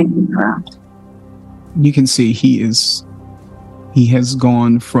hanging around. You can see he has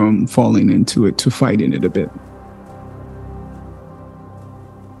gone from falling into it to fighting it a bit.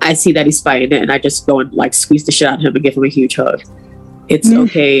 I see that he's fighting it and I just go and like squeeze the shit out of him and give him a huge hug. It's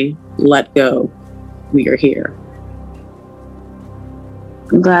okay. Let go. We are here.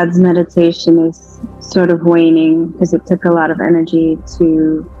 Glad's meditation is sort of waning because it took a lot of energy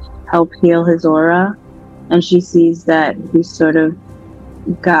to help heal his aura. And she sees that he sort of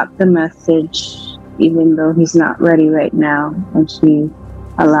got the message, even though he's not ready right now. And she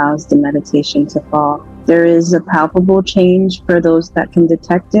allows the meditation to fall. There is a palpable change for those that can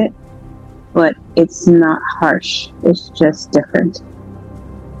detect it, but it's not harsh. It's just different.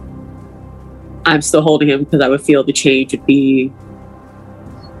 I'm still holding him because I would feel the change would be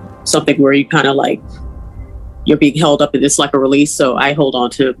something where you kind of like, you're being held up and it's like a release. So I hold on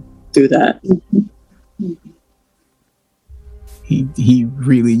to him through that. He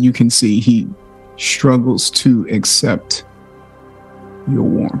really, you can see he struggles to accept your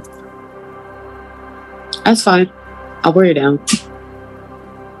warmth. That's fine. I'll wear you down.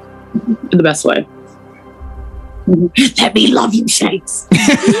 In the best way. Let me love you, Shanks.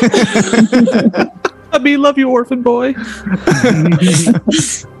 Let me love you, orphan boy.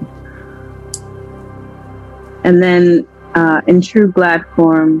 And then in true Glad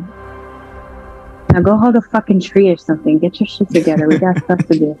form, now go hug a fucking tree or something. Get your shit together. We got stuff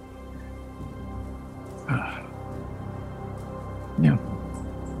to do. Yeah.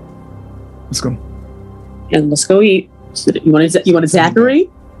 Let's go. And let's go eat. So you want a Zachary?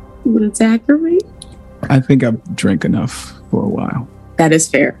 You want a Zachary? I think I've drank enough for a while. That is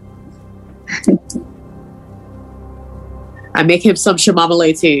fair. I make him some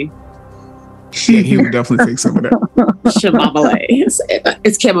chamomile tea. Yeah, he would definitely take some of that. Chamomile.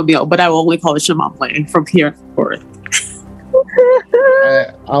 It's chamomile, but I will only call it chamomile from here forth.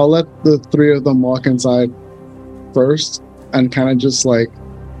 I'll let the three of them walk inside first and kind of just like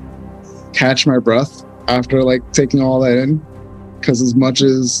catch my breath after like taking all that in. Because as much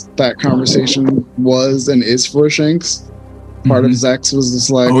as that conversation was and is for Shanks, part of Zex was just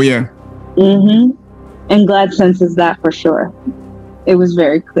like, oh yeah. Mm-hmm. And Glad senses that for sure. It was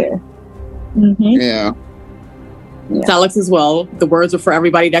very clear. Mm-hmm. Yeah. Salix as well. The words are for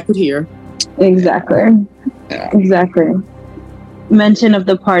everybody that could hear. Exactly. Yeah. Exactly. Mention of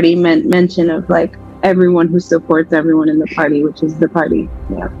the party meant mention of like everyone who supports everyone in the party, which is the party.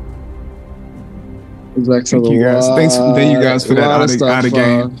 Yeah. Thank you guys. Thank you guys for that out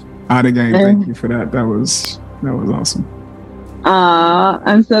of game. Thank you for that. That was awesome.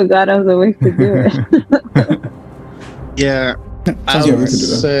 I'm so glad I was awake to do it. Yeah, I would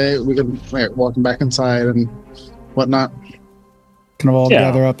say we can walk him back inside and whatnot. Can we all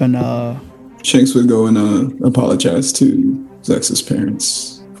gather up and Shanks would go and apologize to Zex's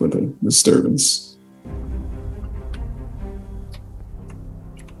parents for the disturbance.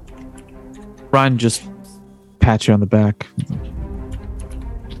 Ryan just pats you on the back.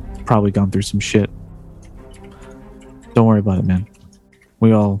 Probably gone through some shit. Don't worry about it, man.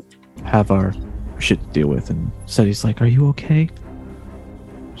 We all have our shit to deal with. And Seti's like, "Are you okay?"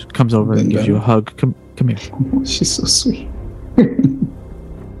 She comes over and gives you a hug. Come here. Oh, she's so sweet.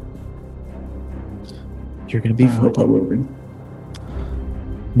 You're gonna be fine. Hope I will be.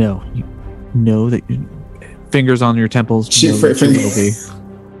 No, you know that fingers on your temples. She's afraid will be.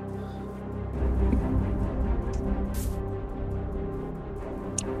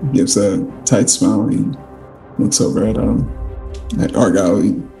 Gives a tight smile. He looks over at Argyle.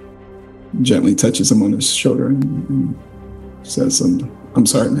 He gently touches him on his shoulder and says, "I'm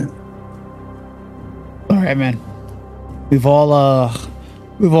sorry, man." All right, man. We've all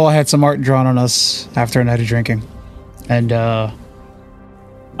had some art drawn on us after a night of drinking, and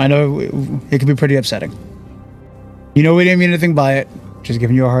I know it can be pretty upsetting. You know, we didn't mean anything by it. Just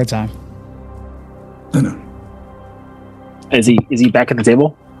giving you a hard time. I know. Is he back at the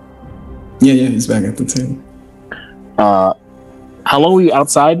table? Yeah, he's back at the table. How long were you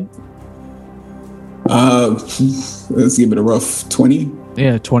outside? Let's give it a rough 20.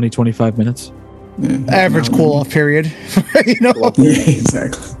 Yeah, 20, 25 minutes. Yeah, average cool-off period. You know? Yeah,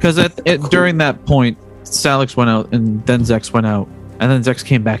 exactly. Because during that point, Salix went out, and then Zex went out, and then Zex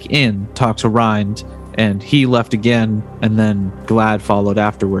came back in, talked to Rind, and he left again, and then Glad followed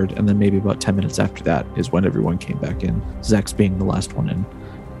afterward, and then maybe about 10 minutes after that is when everyone came back in, Zex being the last one in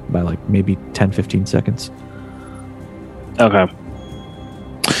by like maybe 10, 15 seconds. Okay.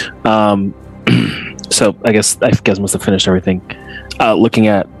 So I guess must have finished everything. Looking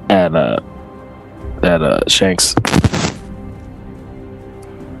at Shanks.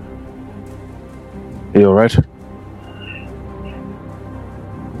 You all right?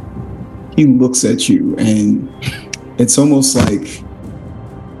 He looks at you, and it's almost like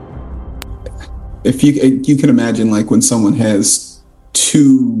if you can imagine, like when someone has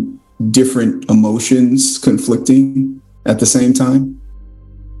two different emotions conflicting at the same time,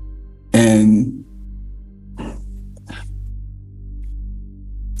 and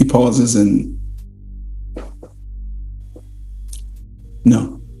he pauses and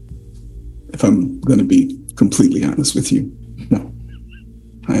no. If I'm going to be completely honest with you, no,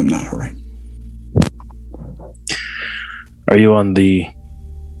 I am not all right. Are you on the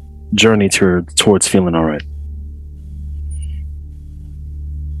journey towards feeling all right?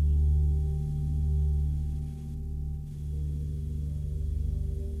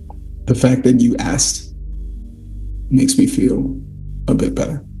 The fact that you asked makes me feel a bit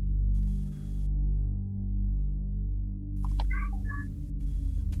better.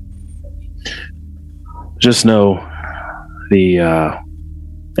 Just know the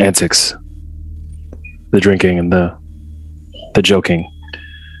antics, the drinking, and the joking.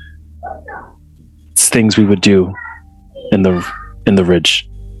 It's things we would do in the ridge,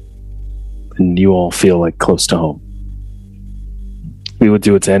 and you all feel like close to home. We would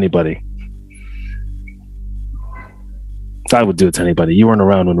do it to anybody. I would do it to anybody. You weren't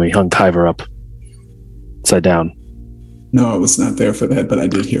around when we hung Kyver up upside down. No, I was not there for that, but I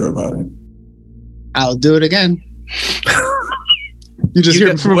did hear about it. I'll do it again. You just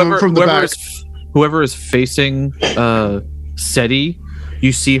hear from the back. Whoever is facing Seti,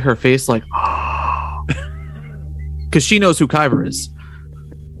 you see her face like, because she knows who Kyver is.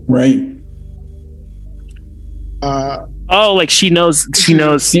 Right. Like she knows who he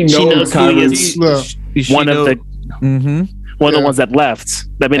is. One of the ones that left.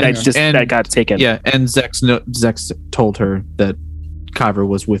 I mean, that got taken. Yeah, and Zex told her that Kyver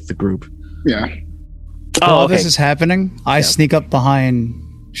was with the group. Yeah. While this is happening, I sneak up behind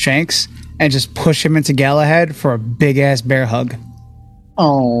Shanks and just push him into Galahad for a big ass bear hug.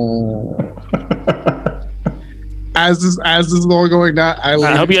 Oh. As this is all going down,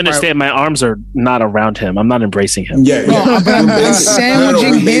 I hope you understand. My arms are not around him. I'm not embracing him. Yeah. But I'm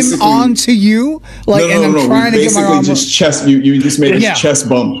sandwiching him onto you, and I'm trying to get my arm. Just chest. You just made his chest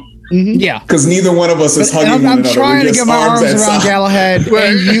bump. Mm-hmm. Yeah, because neither one of us is hugging one another. I'm trying to get my arms around Galahad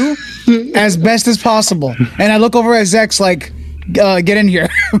and you as best as possible. And I look over at Zex like, get in here.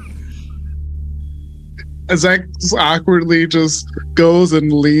 Zach awkwardly just goes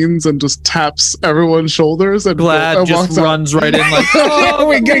and leans and just taps everyone's shoulders, and Glad just runs right in like, oh,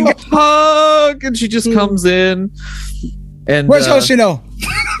 we get a hug, and she just comes in. And where's Hoshino?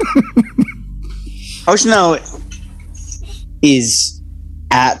 Hoshino is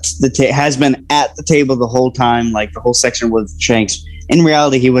has been at the table the whole time, like the whole section with Shanks. In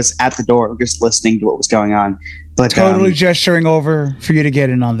reality, he was at the door just listening to what was going on. But totally gesturing over for you to get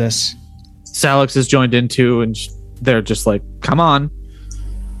in on this. Salix is joined in too, and they're just like, come on.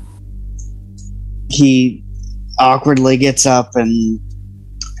 He awkwardly gets up and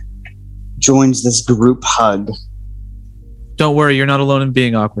joins this group hug. Don't worry, you're not alone in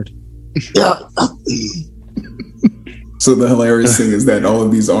being awkward. So the hilarious thing is that all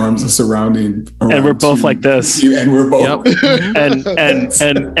of these arms are surrounding, and we're both like this. And we're both. Yep.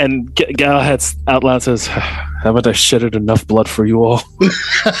 and Galahad out loud says, "Haven't I shedded enough blood for you all?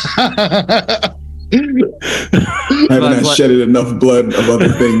 Haven't I shedded enough blood of other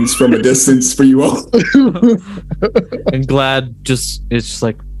things from a distance for you all?" And Glad it's just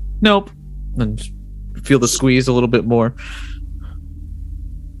like, nope, and feel the squeeze a little bit more.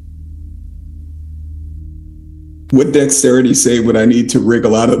 What dexterity save would I need to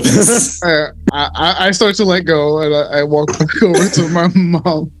wriggle out of this? I start to let go, and I walk back over to my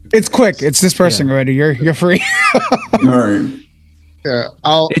mom. It's quick. It's this person already. You're free. All right. Yeah,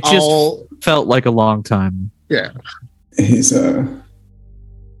 It just felt like a long time. Yeah. He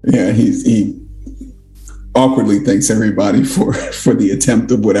awkwardly thanks everybody for the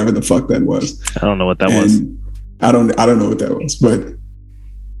attempt of whatever the fuck that was. I don't know what that was. I don't know what that was,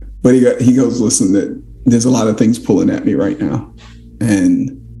 but he goes, listen, there's a lot of things pulling at me right now, and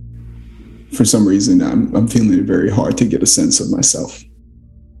for some reason I'm finding it very hard to get a sense of myself.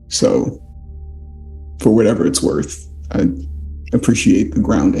 So for whatever it's worth, I appreciate the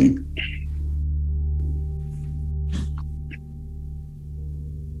grounding.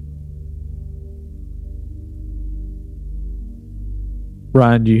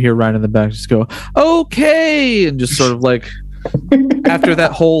 Ryan, you hear Ryan in the back just go, okay, and just sort of like, after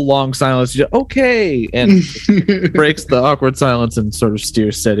that whole long silence, you just, okay, and breaks the awkward silence and sort of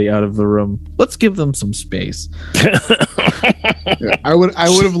steers steady out of the room. Let's give them some space. Yeah, I would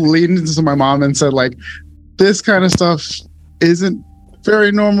have leaned into my mom and said, like, this kind of stuff isn't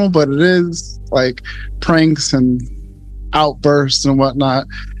very normal, but it is, like, pranks and outbursts and whatnot.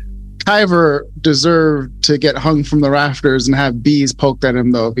 Kyver deserved to get hung from the rafters and have bees poked at him,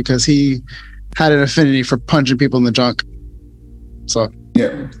 though, because he had an affinity for punching people in the junk. So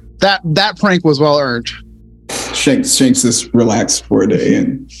yeah, that prank was well earned. Shanks just relaxed for a day.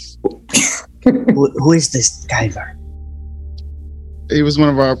 And who is this Kyver? He was one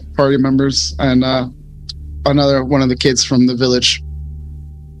of our party members, and another one of the kids from the village.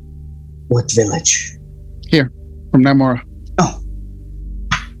 What village? Here, from Nymora. Oh,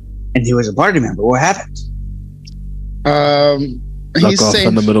 and he was a party member. What happened? Knock off safe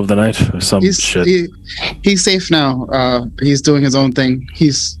in the middle of the night or some shit. He's safe now. He's doing his own thing.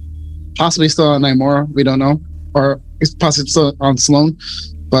 He's possibly still on Nymora. We don't know, or he's possibly still on Sloan,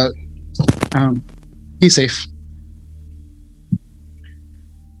 but he's safe.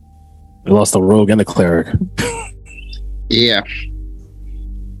 We lost a rogue and a cleric. Yeah.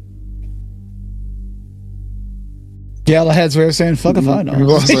 Galahad's way of saying "fuck if I know."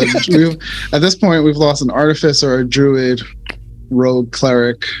 At this point, we've lost an artificer, a druid, rogue,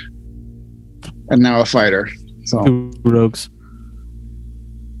 cleric, and now a fighter. So 2 rogues.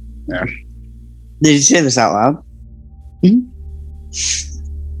 Yeah. Did you say this out loud?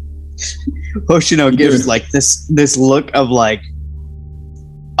 Hoshino gives like this look of like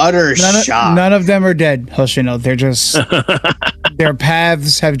utter shock. None of them are dead, Hoshino. They're just their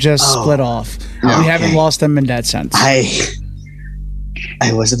paths have just split off. Okay. We haven't lost them in that sense.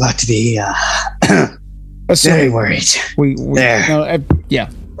 I was about to be very worried. We there. No, yeah.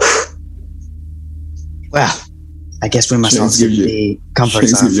 Well, I guess we must all see the comfort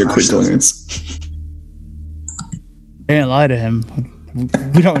zone. Gives you a quick glance. I didn't lie to him.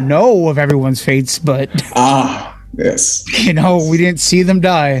 We don't know of everyone's fates, but yes, we didn't see them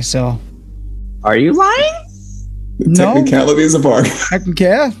die. So, are you lying? The technicalities of art. I can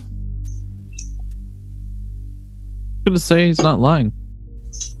care. I'm gonna say he's not lying.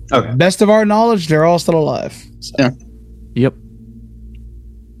 Okay. Best of our knowledge, they're all still alive. So. Yeah. Yep.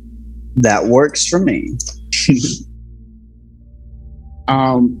 That works for me.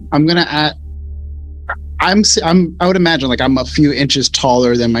 I'm gonna add. I would imagine like I'm a few inches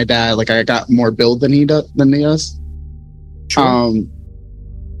taller than my dad. Like I got more build than he does. Sure. I'll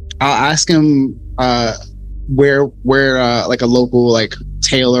ask him where like a local like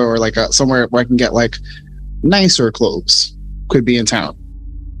tailor or like somewhere where I can get like nicer clothes could be in town.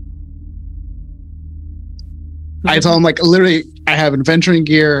 I told him, like, literally, I have adventuring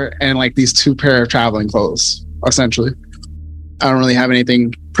gear and like these 2 pair of traveling clothes, essentially. I don't really have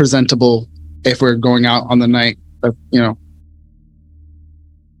anything presentable if we're going out on the night,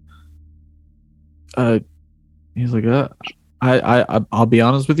 He's like, I'll be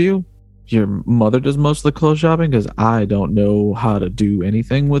honest with you. Your mother does most of the clothes shopping because I don't know how to do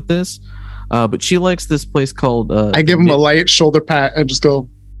anything with this. But she likes this place called. I give him a light shoulder pat and just go,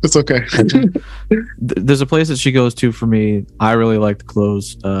 it's okay. There's a place that she goes to for me. I really like the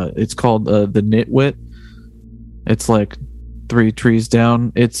clothes. It's called the Nitwit. It's like 3 trees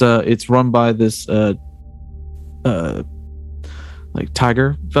down. It's run by this like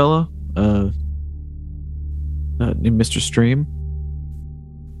tiger fella named Mr. Stream.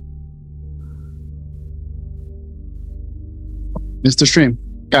 Mr. Stream,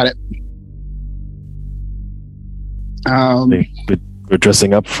 got it. We're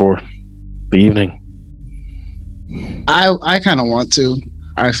dressing up for the evening. I kind of want to.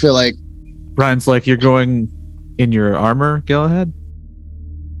 I feel like Ryan's like, you're going in your armor, Galahad?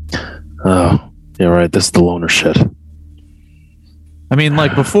 Oh, yeah, right. This is the loner shit. I mean,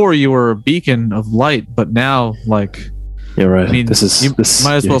 like, before you were a beacon of light, but now, like... Yeah, right. I mean, you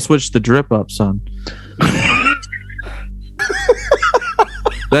might as well switch the drip up, son.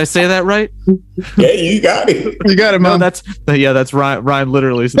 Did I say that right? Yeah, you got it. You got it, man. No, that's Ryan. Ryan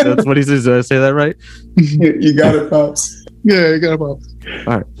literally said that's what he says. Did I say that right? You got it, Pops. Yeah, you got it, Pops.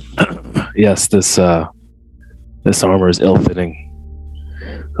 All right. Yes, this armor is ill-fitting.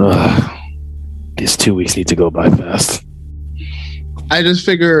 These 2 weeks need to go by fast. I just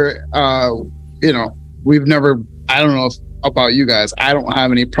figure, we've never, I don't know about you guys, I don't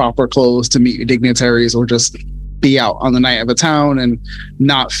have any proper clothes to meet dignitaries or just be out on the night of a town and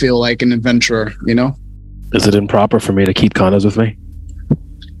not feel like an adventurer, you know? Is it improper for me to keep condos with me?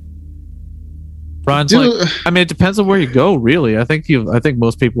 Ron's like, I mean, it depends on where you go, really. I think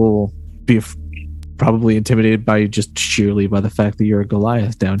most people will be probably intimidated by you just sheerly by the fact that you're a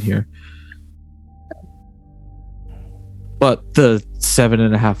Goliath down here. But the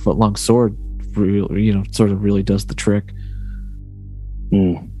 7.5 foot long sword, really, sort of really does the trick.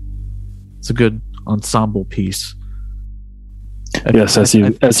 It's a good ensemble piece. Yes, as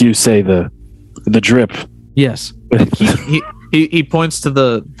you say, the drip. Yes, he points to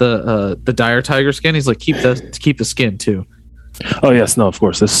the dire tiger skin. He's like, keep the skin too. Oh yes, no, of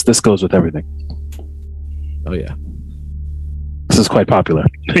course. This goes with everything. Oh yeah, this is quite popular.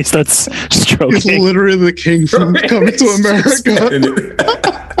 He starts stroking. He's literally the king from Coming to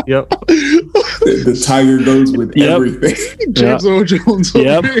America. Yep. The tiger goes with everything. James Earl Jones.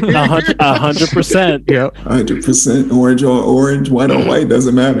 Yep. 100%. Yep. 100% orange on orange, white on white,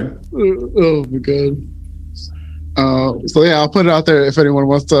 doesn't matter. Oh my god. So yeah, I'll put it out there if anyone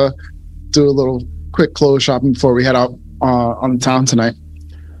wants to do a little quick clothes shopping before we head out on town tonight.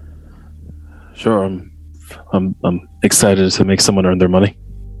 Sure, I'm excited to make someone earn their money.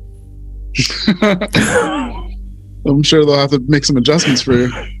 I'm sure they'll have to make some adjustments for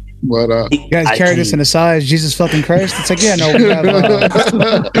you. But you guys carry this in a size, Jesus fucking Christ. It's like, yeah, no, we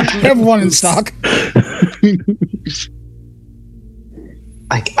have one in stock.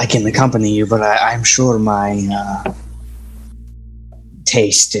 I can accompany you, but I'm sure my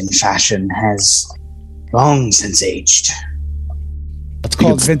taste in fashion has long since aged. It's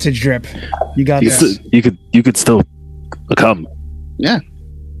called vintage drip. You got this. You could still come. Yeah.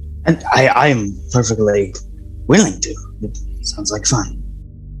 And I am perfectly willing to. It sounds like fun.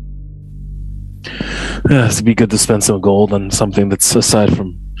 Yeah, it'd be good to spend some gold on something that's aside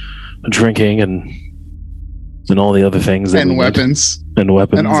from drinking and all the other things. And weapons. And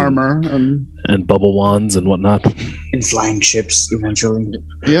weapons. And armor. And bubble wands and whatnot. And flying ships, eventually.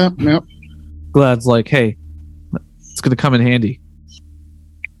 Yeah. Glad's like, hey, it's going to come in handy.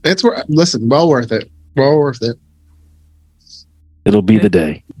 Listen, well worth it. Well worth it. It'll be the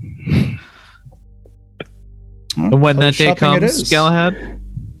day. And when that day comes, Galahad,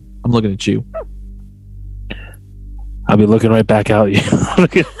 I'm looking at you. I'll be looking right back at you.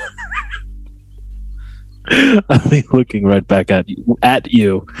 I'll be looking right back at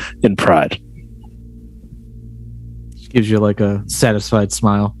you in pride. Gives you like a satisfied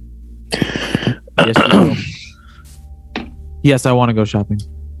smile. Yes, you will. Yes, I want to go shopping.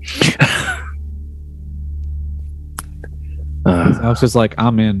 I was just like,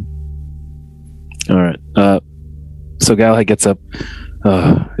 I'm in. All right. So Galahad gets up.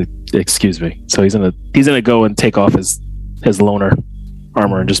 Excuse me. So he's gonna go and take off his loner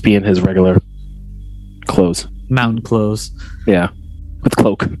armor and just be in his regular clothes. Mountain clothes. Yeah, with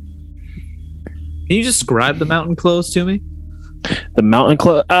cloak. Can you describe the mountain clothes to me? The mountain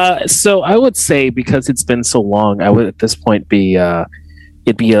clothes. So I would say, because it's been so long, I would at this point be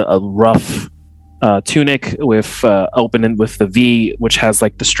it'd be a rough tunic with open with the V, which has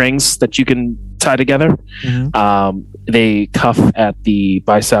like the strings that you can tie together. Mm-hmm. They cuff at the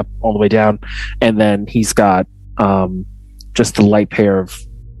bicep all the way down, and then he's got just a light pair of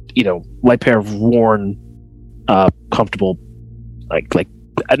worn, comfortable, like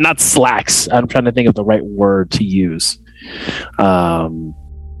not slacks. I'm trying to think of the right word to use.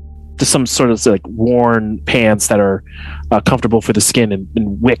 Just some sort of like worn pants that are comfortable for the skin and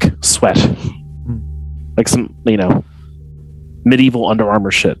wick sweat, like some medieval Under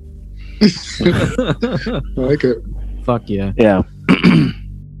Armour shit. I like it. Fuck yeah. Yeah.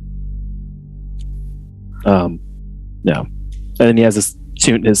 Yeah. And then he has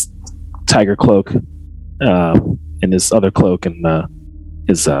his tiger cloak, and his other cloak, and the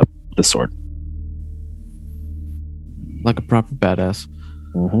sword. Like a proper badass.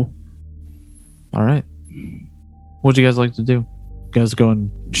 Mm-hmm. All right. What'd you guys like to do? You guys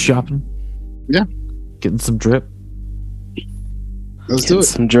going shopping? Yeah. Getting some drip? Let's do it.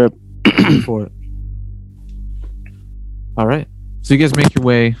 Some drip. For it. All right. So you guys make your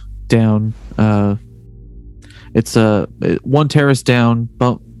way down. It's one terrace down,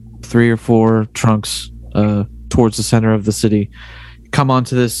 about 3 or 4 trunks towards the center of the city. You come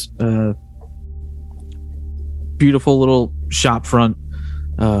onto this beautiful little shop front.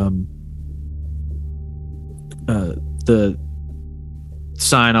 The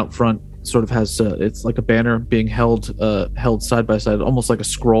sign out front sort of has it's like a banner being held side by side, almost like a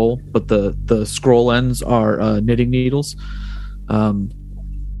scroll, but the scroll ends are knitting needles.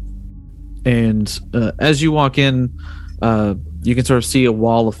 And as you walk in, you can sort of see a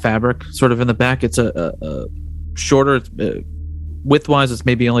wall of fabric sort of in the back. It's a shorter, widthwise, it's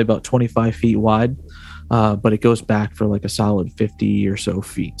maybe only about 25 feet wide, but it goes back for like a solid 50 or so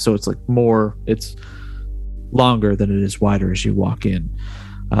feet. So it's like it's longer than it is wider as you walk in.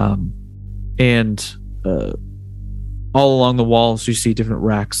 And all along the walls, you see different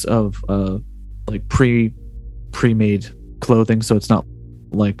racks of like pre-made clothing. So it's not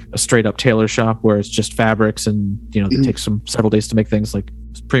like a straight up tailor shop where it's just fabrics and it takes several days to make things, like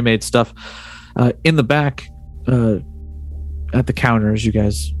pre-made stuff. In the back, at the counter, as you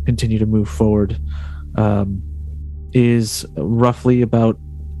guys continue to move forward, is roughly about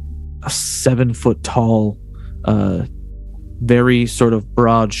a 7-foot tall, very sort of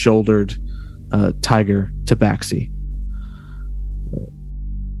broad-shouldered tiger tabaxi.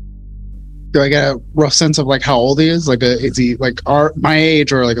 Do I get a rough sense of like how old he is? Like, is he like my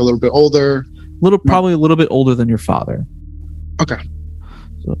age or like a little bit older? Probably a little bit older than your father. Okay.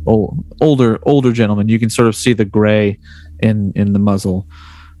 So older gentleman. You can sort of see the gray in the muzzle.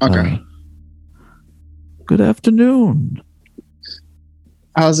 Okay. Good afternoon.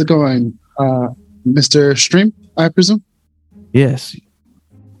 How's it going, Mr. Stream? I presume. Yes.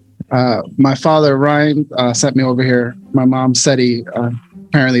 My father Ryan sent me over here. My mom said he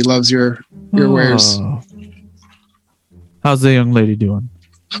apparently loves your wares. How's the young lady doing?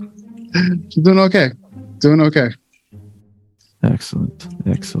 She's doing okay. Excellent.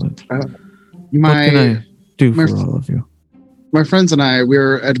 What can My I do for all of you? my friends and I,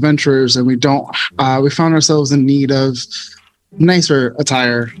 we're adventurers, and we found ourselves in need of nicer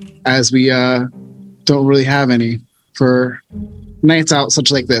attire, as we don't really have any for nights out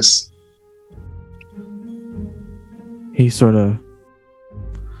such like this. He sort of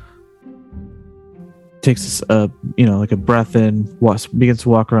takes like a breath in, begins to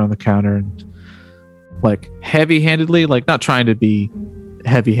walk around the counter, and like heavy-handedly, like not trying to be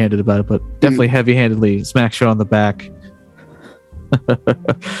heavy-handed about it, but definitely heavy-handedly smacks you on the back.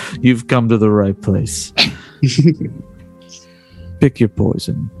 You've come to the right place. Pick your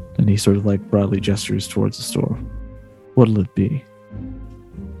poison. And he sort of like broadly gestures towards the store. What'll it be?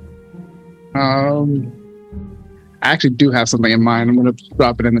 I actually do have something in mind. I'm going to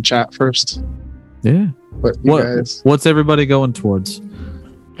drop it in the chat first. Yeah. But you guys, what's everybody going towards?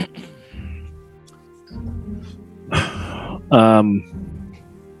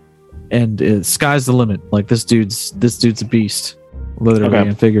 And sky's the limit. Like this dude's a beast, literally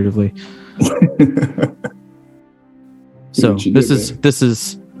and figuratively. So this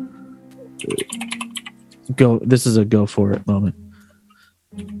is a go for it moment.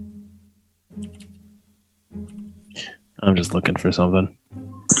 I'm just looking for something.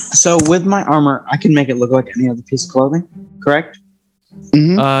 So with my armor, I can make it look like any other piece of clothing, correct?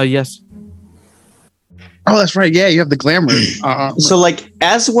 Mm-hmm. Yes. Oh, that's right. Yeah, you have the glamour. So, like,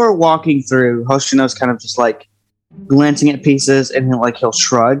 as we're walking through, Hoshino's kind of just like glancing at pieces, and he'll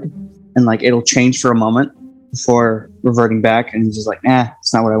shrug, and like it'll change for a moment before reverting back, and he's just like, nah,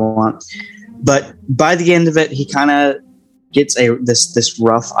 it's not what I want. But by the end of it, he kind of gets this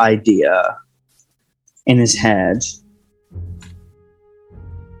rough idea in his head,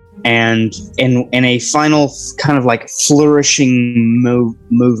 and in a final kind of like flourishing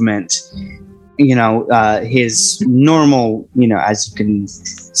movement, his normal, as you can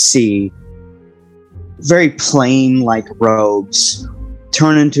see, very plain like robes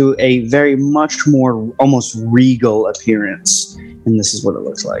turn into a very much more almost regal appearance, and this is what it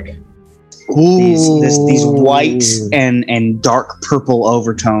looks like. These white and dark purple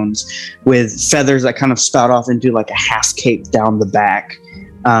overtones with feathers that kind of spout off into like a half cape down the back,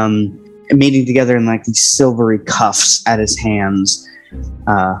 meeting together in like these silvery cuffs at his hands.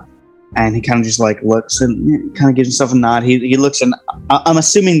 And he kind of just like looks and kind of gives himself a nod. He looks, and I'm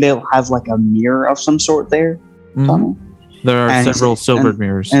assuming they'll have like a mirror of some sort there. There are several silvered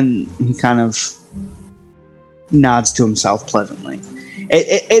mirrors, and he kind of nods to himself pleasantly.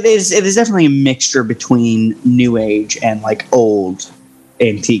 It is definitely a mixture between new age and like old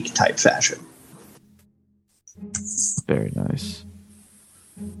antique type fashion. Very nice.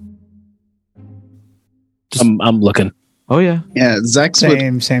 I'm looking. Oh yeah. Zex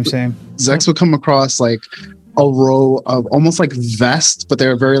Same. Zex would come across like a row of almost like vests, but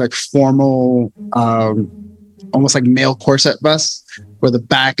they're very like formal, almost like male corset vests, where the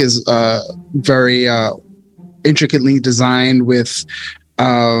back is very intricately designed with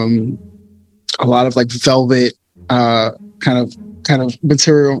a lot of like velvet kind of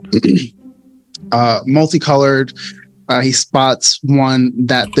material, multicolored. He spots one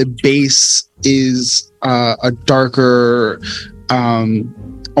that the base is a darker,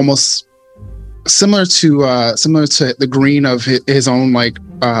 almost similar to the green of his own like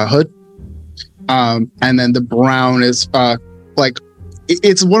hood, and then the brown is like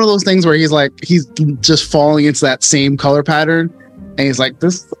it's one of those things where he's just falling into that same color pattern, and he's like,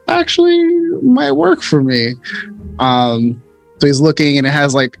 this actually might work for me. So he's looking, and it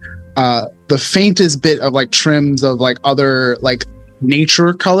has like the faintest bit of like trims of like other like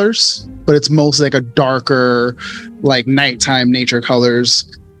nature colors, but it's mostly like a darker like nighttime nature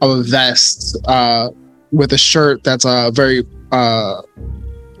colors of a vest with a shirt that's a very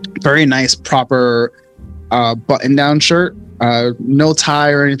very nice proper button down shirt, no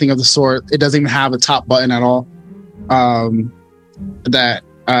tie or anything of the sort. It doesn't even have a top button at all, that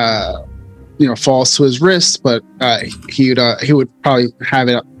falls to his wrist, but he would probably have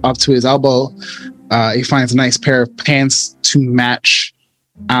it up to his elbow. He finds a nice pair of pants to match,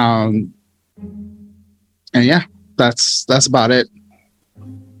 and yeah, that's about it.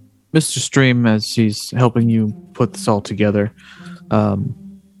 Mr. Stream, as he's helping you put this all together,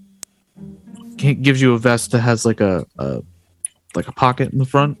 he gives you a vest that has like a pocket in the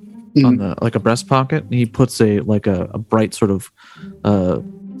front, on the like a breast pocket. And he puts a bright sort of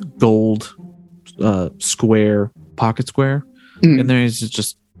gold square pocket square, and then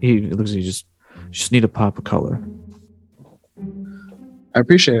he looks at you, just need a pop of color. I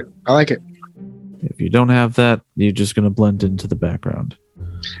appreciate it. I like it. If you don't have that, you're just going to blend into the background.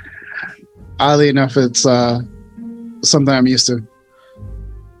 Oddly enough, it's something I'm used to.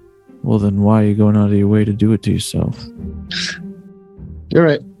 Well, then why are you going out of your way to do it to yourself? You're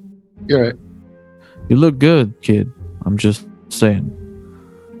right. You look good, kid. I'm just saying.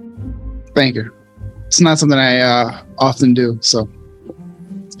 Thank you. It's not something I often do, so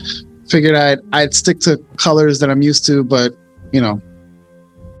figured I'd stick to colors that I'm used to, but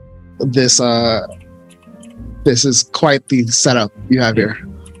this is quite the setup you have here.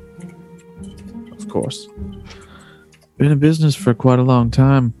 Of course. Been in business for quite a long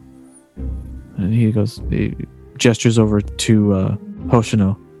time. And he gestures over to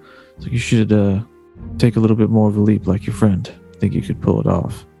Hoshino. So you should take a little bit more of a leap like your friend. I think you could pull it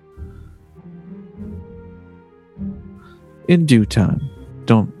off. In due time.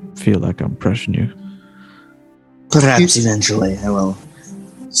 Don't feel like I'm pressuring you. Perhaps eventually I will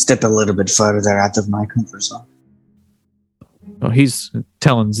step a little bit further out of my comfort zone. Oh, he's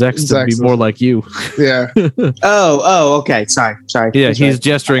telling Zex to be more like you. Yeah. Oh, okay. Sorry. Yeah, he's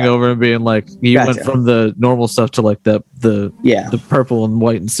gesturing over and being like, you went from the normal stuff to like the purple and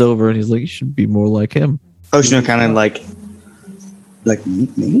white and silver, and he's like, you should be more like him. Hoshino kind of like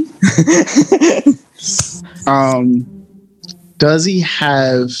me? Does he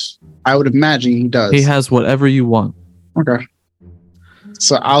have? I would imagine he does. He has whatever you want. Okay.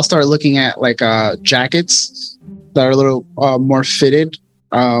 So I'll start looking at like jackets that are a little more fitted.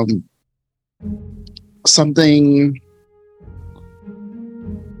 Something.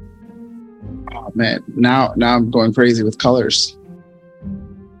 Oh man! Now I'm going crazy with colors.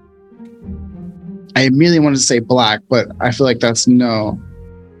 I immediately wanted to say black, but I feel like that's no.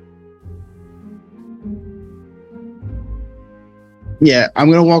 Yeah, I'm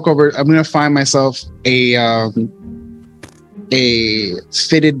gonna walk over. I'm gonna find myself a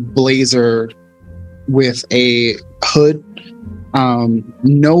fitted blazer with a hood,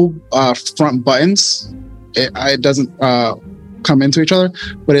 no front buttons. It doesn't come into each other,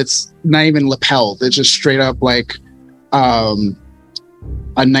 but it's not even lapelled. It's just straight up like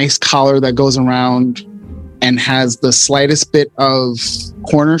a nice collar that goes around and has the slightest bit of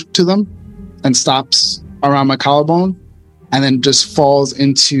corner to them and stops around my collarbone, and then just falls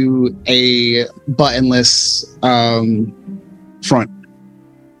into a buttonless front.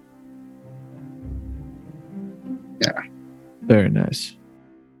 Yeah. Very nice.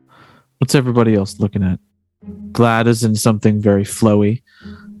 What's everybody else looking at? Glad is in something very flowy.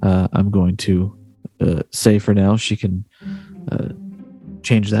 I'm going to say for now she can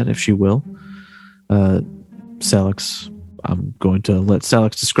change that if she will. Salix, I'm going to let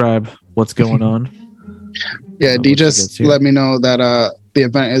Salix describe what's going on. Yeah, D just let me know that the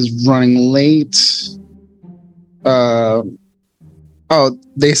event is running late.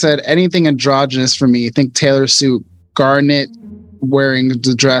 They said anything androgynous for me. Think tailor suit, Garnet wearing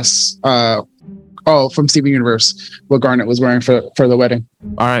the dress. From Steven Universe, what Garnet was wearing for the wedding.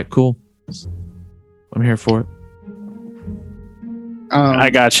 All right, cool. I'm here for it. I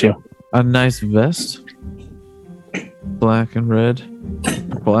got you. A nice vest, black and red,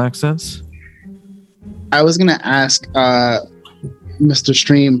 purple accents. I was gonna ask Mr.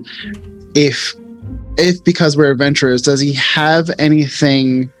 Stream if because we're adventurers, does he have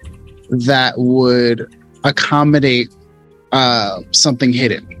anything that would accommodate something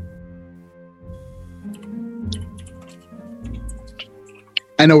hidden?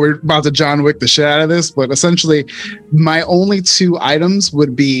 I know we're about to John Wick the shit out of this, but essentially my only two items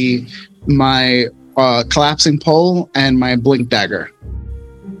would be my collapsing pole and my blink dagger.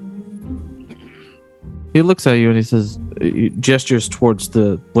 He looks at you and he says, he gestures towards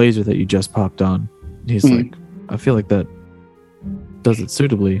the blazer that you just popped on. He's like, I feel like that does it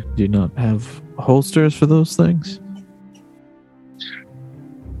suitably. Do you not have holsters for those things?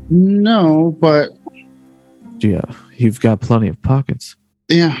 No, but yeah, you've got plenty of pockets.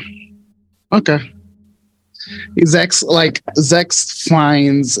 Yeah. Okay. Zex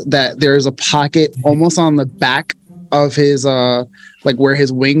finds that there's a pocket almost on the back of his like where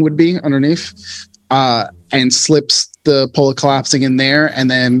his wing would be underneath, and slips the pole collapsing in there, and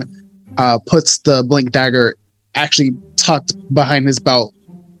then puts the blink dagger actually tucked behind his belt.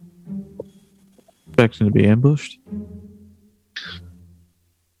 Expecting to be ambushed?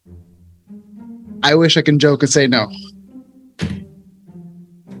 I wish I could joke and say no.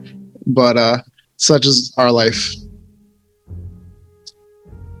 But such is our life.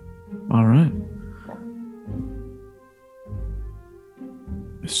 All right.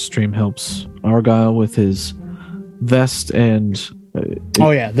 Stream helps Argyle with his vest and...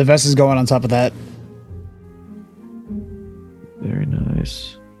 the vest is going on top of that. Very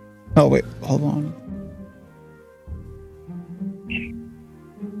nice. Oh, wait. Hold on.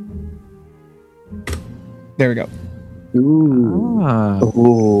 There we go. Ooh.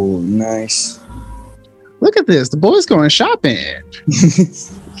 Ooh, nice. Look at this. The boy's going shopping.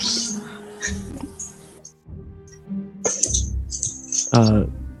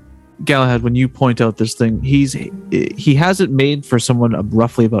 Galahad, when you point out this thing, he has it made for someone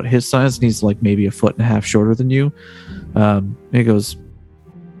roughly about his size, and he's like maybe a foot and a half shorter than you. He goes,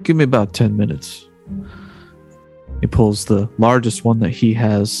 give me about 10 minutes. He pulls the largest one that he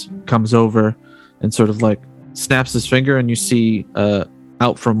has, comes over, and sort of like snaps his finger, and you see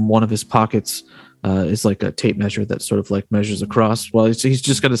out from one of his pockets is like a tape measure that sort of like measures across. Well, he's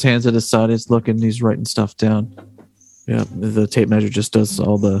just got his hands at his side. He's looking. He's writing stuff down. Yeah, the tape measure just does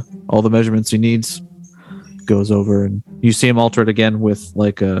all the measurements he needs. Goes over, and you see him alter it again with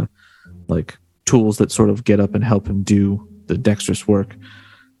like tools that sort of get up and help him do the dexterous work.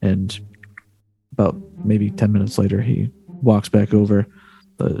 And about maybe 10 minutes later, he walks back over.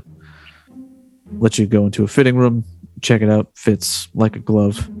 Let you go into a fitting room, check it out. Fits like a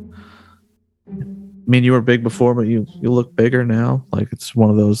glove. I mean, you were big before, but you look bigger now. Like it's one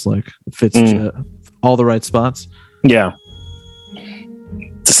of those like it fits all the right spots. Yeah,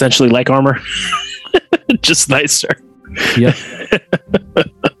 it's essentially like armor, just nicer. Yep.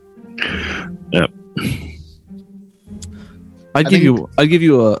 Yep. I'd give you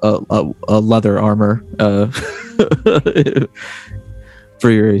a leather armor for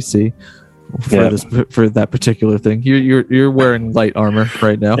your AC for that particular thing. You're wearing light armor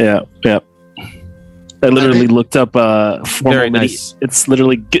right now. Yeah. I literally looked up formal Very nice. It's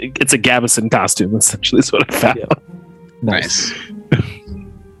literally it's a Gabison costume. Essentially, is what I found. Yeah. Nice.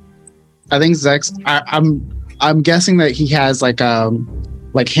 I think Zex. I'm guessing that he has like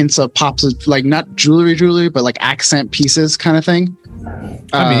hints of pops of like not jewelry, but like accent pieces kind of thing.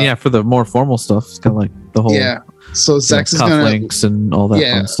 I mean, yeah, for the more formal stuff, it's kind of like the whole So Zex is gonna cufflinks and all that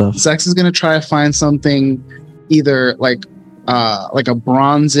fun stuff. Zex is gonna try to find something either like a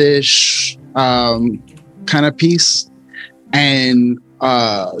bronzish kind of piece and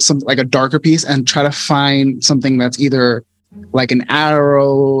something like a darker piece, and try to find something that's either like an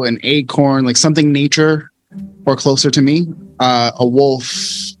arrow, an acorn, like something nature or closer to me, a wolf,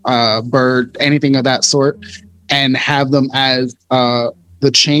 bird, anything of that sort, and have them as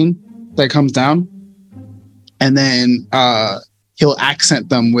the chain that comes down, and then he'll accent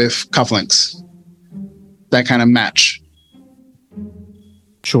them with cufflinks that kind of match.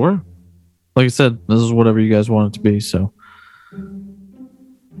 Sure. Like I said, this is whatever you guys want it to be. So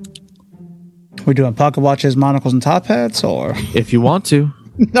We doing pocket watches, monocles, and top hats, or if you want to,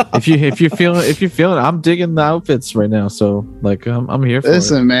 no. if you're feeling, I'm digging the outfits right now. So like I'm here for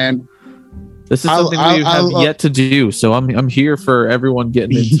Listen, man. This is something we have yet to do. So I'm here for everyone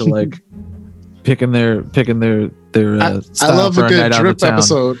getting into like picking their style I love for a a good night out of drip town.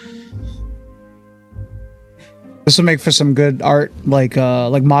 episode. This will make for some good art, like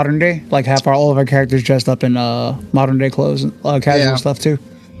modern day, like have all of our characters dressed up in modern day clothes, and casual stuff too.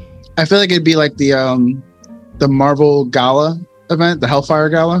 I feel like it'd be like the Marvel Gala event, the Hellfire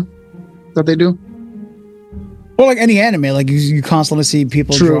Gala that they do. Well, like any anime, like you constantly see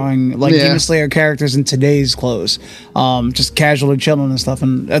people drawing like Demon Slayer characters in today's clothes, just casually chilling and stuff,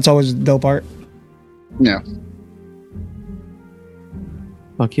 and that's always dope art. Yeah.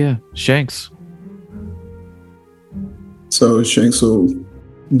 Fuck yeah, Shanks. So Shanks will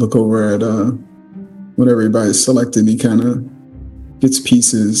look over at what everybody's selected. He kind of gets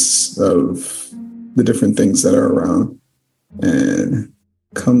pieces of the different things that are around and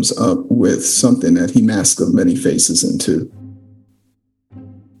comes up with something that he masks of many faces into,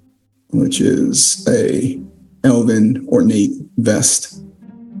 which is a elven ornate vest,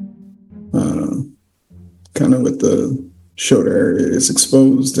 kind of with the shoulder area is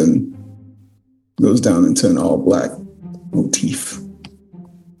exposed and goes down into an all black motif.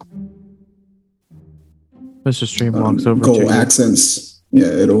 Mr. Stream walks over gold to you. accents. Yeah,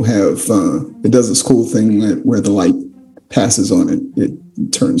 it'll have it does this cool thing that where the light passes on it,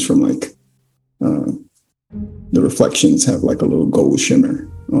 it turns from like the reflections have like a little gold shimmer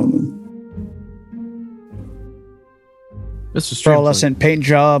on them. Mr. Stream, Pearlescent paint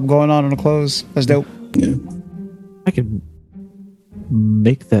job going on the clothes. That's dope. Yeah. I can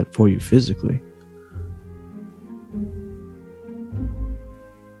make that for you physically.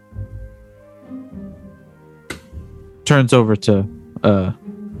 Turns over to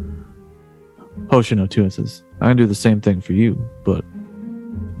Hoshino too and says, I can do the same thing for you, but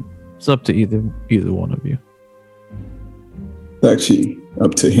it's up to either one of you. It's actually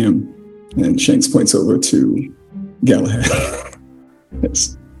up to him. And Shanks points over to Galahad.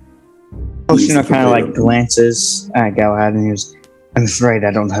 Yes. Hoshino kind of like glances at Galahad and he goes, I'm afraid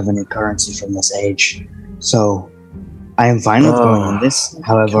I don't have any currency from this age. So I am fine with going on this.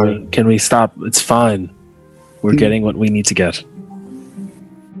 However, can we stop? It's fine. We're getting what we need to get.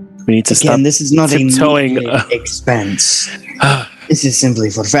 We need to stop. This is not tiptoeing expense. This is simply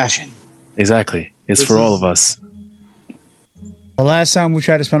for fashion. Exactly. It's for all of us. The last time we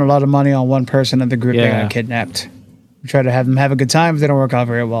tried to spend a lot of money on one person in the group, they got kidnapped. We tried to have them have a good time, but they don't work out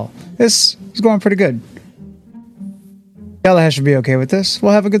very well. This is going pretty good. Galahad should be okay with this.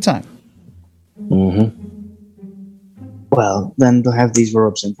 We'll have a good time. Mm-hmm. Well, then to have these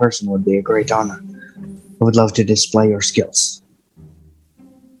robes in person would be a great honor. I would love to display your skills.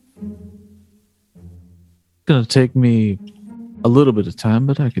 It's gonna take me a little bit of time,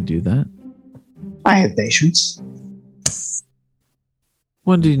 but I could do that. I have patience.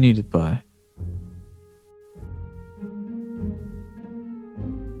 When do you need it by?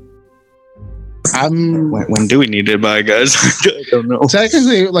 When do we need it by, guys? I don't know.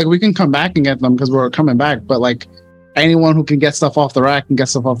 Technically, like we can come back and get them because we're coming back, but like anyone who can get stuff off the rack can get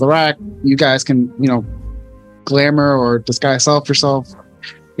stuff off the rack. You guys can, glamour or disguise yourself.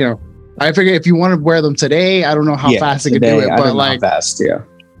 I figure if you want to wear them today, I don't know how fast they could do it, but like fast, yeah.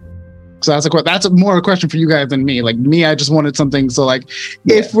 So that's more a question for you guys than me. Like me, I just wanted something so like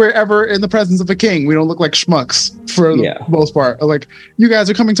if we're ever in the presence of a king, we don't look like schmucks for the most part. Like you guys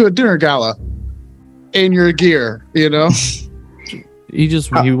are coming to a dinner gala in your gear, Yeah, He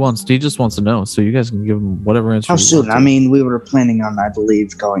just wants to know, so you guys can give him whatever answer. How soon? I mean, we were planning on, I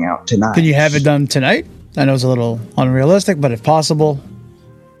believe, going out tonight. Can you have it done tonight? I know it's a little unrealistic, but if possible,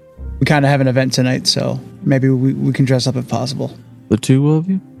 we kind of have an event tonight, so maybe we can dress up if possible. The two of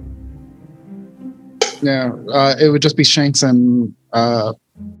you? Yeah, it would just be Shanks and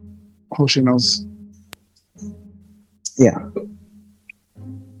Hoshino's. Yeah.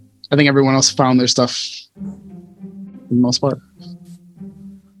 I think everyone else found their stuff for the most part.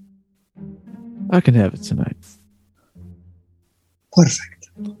 I can have it tonight. Perfect.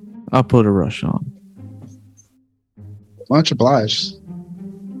 I'll put a rush on. Much obliged.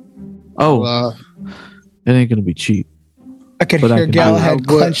 Oh, it ain't gonna be cheap. I could hear Galahad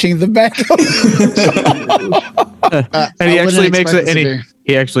clenching the back. And he actually makes it. And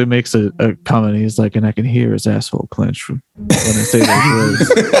he actually makes a comment. He's like, and I can hear his asshole clench from when I say those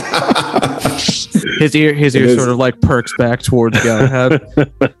words. His ear sort of like perks back towards Galahad.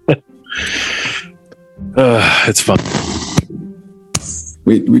 It's fun.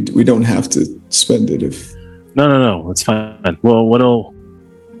 We don't have to spend it if. No, it's fine. Well,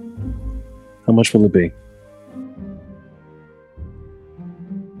 how much will it be?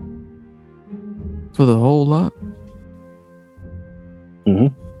 For the whole lot?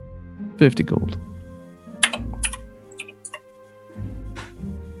 50 gold.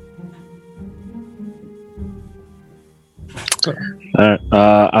 All right.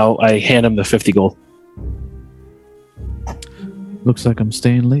 I hand him the 50 gold. Looks like I'm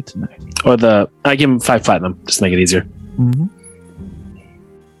staying late tonight. Or I give him 5 platinum, just to make it easier. Mm-hmm.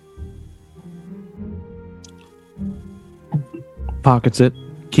 Pockets it,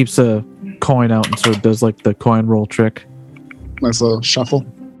 keeps a coin out, and sort of does like the coin roll trick. Nice little shuffle.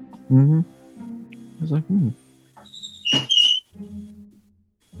 Mm-hmm. I was like,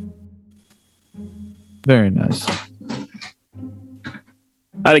 Very nice.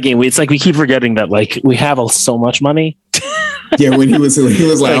 Out of game, it's like we keep forgetting that like we have so much money. Yeah, when he was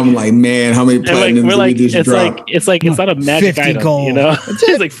like, I'm like, man, how many platinums we're like, did we just drop? It's not a magic 50 item, gold. you know?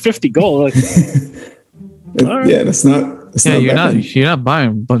 It's like 50 gold. Like, right. Yeah, that's not. You're not buying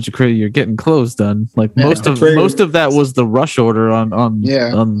a bunch of credit. You're getting clothes done. Like most of that was the rush order on.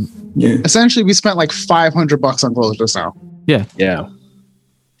 Essentially, we spent like $500 on clothes just now. Yeah.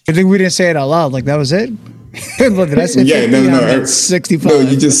 I think we didn't say it out loud. Like that was it. What did I say? Yeah, 50? no. 65. No,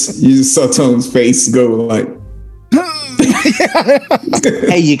 you just saw Tone's face go like.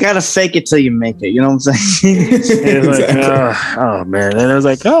 Hey, you gotta fake it till you make it. You know what I'm saying? It was like, oh man, and I was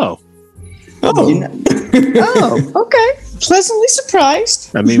like, oh, okay. Pleasantly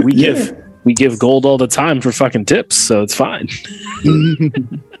surprised. I mean, we give gold all the time for fucking tips, so it's fine.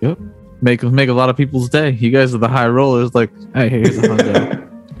 Yep, make a lot of people's day. You guys are the high rollers. Like, hey, here's $100.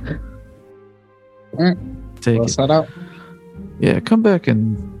 Take it. That out. Yeah, come back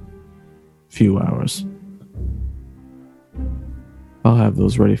in a few hours. I'll have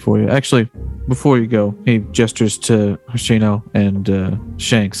those ready for you. Actually, before you go, he gestures to Hoshino and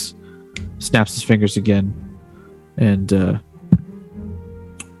Shanks, snaps his fingers again, and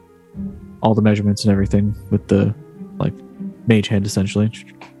all the measurements and everything with the like mage hand, essentially.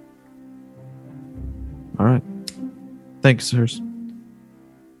 All right. Thanks, sirs.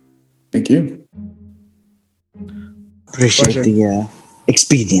 Thank you. Appreciate the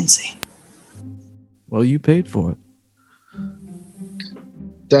expediency. Well, you paid for it.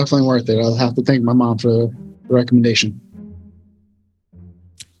 Definitely worth it. I'll have to thank my mom for the recommendation.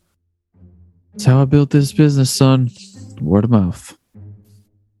 That's how I built this business, son. Word of mouth.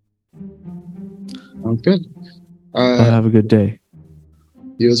 Sounds good. Have a good day.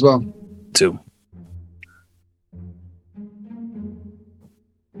 You as well. Too.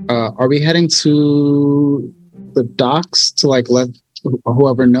 Are we heading to the docks to like let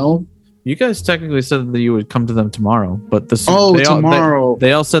whoever know? You guys technically said that you would come to them tomorrow, but tomorrow.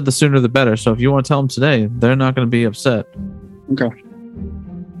 They all said the sooner the better. So if you want to tell them today, they're not going to be upset. Okay.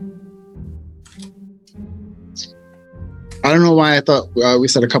 I don't know why I thought we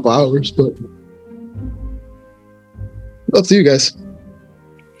said a couple hours, but up to you guys.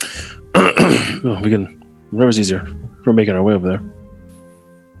 We can. Whatever's easier. We're making our way over there.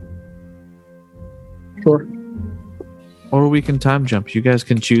 Sure. Or we can time jump. You guys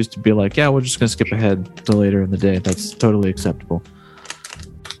can choose to be like, yeah, we're just going to skip ahead to later in the day. That's totally acceptable.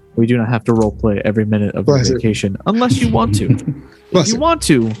 We do not have to role play every minute of the vacation unless you want to. If you want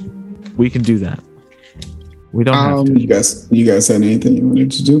to, we can do that. We don't have to. You guys had anything you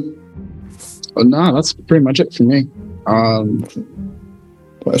wanted to do? No, that's pretty much it for me.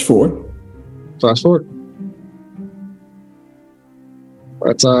 Flash forward.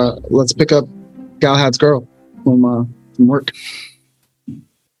 Let's pick up Galahad's girl from work.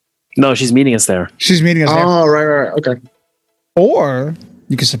 No, she's meeting us there. She's meeting us there. Oh, right. Okay. Or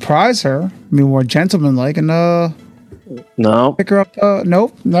you can surprise her, be more gentlemanlike, and No, pick her up.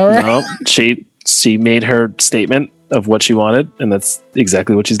 Nope. All right. no. She made her statement of what she wanted, and that's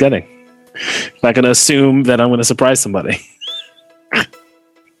exactly what she's getting. I'm not going to assume that I'm going to surprise somebody.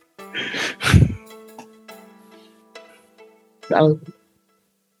 All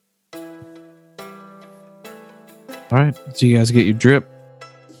right, so you guys get your drip.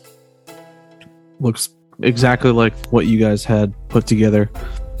 Looks exactly like what you guys had put together.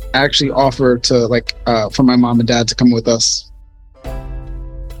 I actually offer to for my mom and dad to come with us.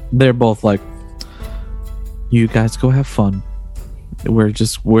 They're both like, you guys go have fun.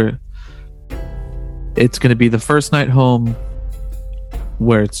 It's gonna be the first night home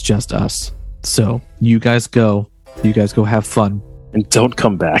where it's just us. So you guys go have fun. And don't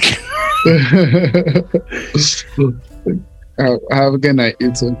come back. Have a good night,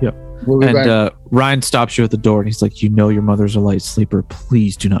 you two. Yep. We'll be back. Ryan stops you at the door and he's like, you know your mother's a light sleeper.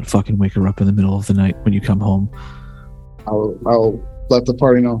 Please do not fucking wake her up in the middle of the night when you come home. I'll let the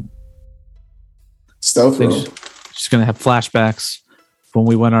party know. Stealth roll. She's gonna have flashbacks when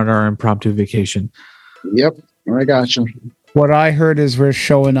we went on our impromptu vacation. Yep, I got you. What I heard is we're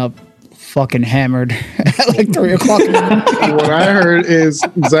showing up fucking hammered at like 3 o'clock. What I heard is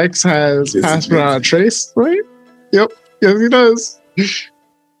Zex has passed without a trace, right? Yep. Yes, he does.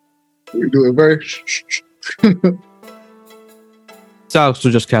 We do it very Salix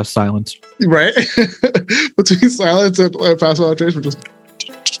will just cast silence. right. Between silence and pass without a trace, we're just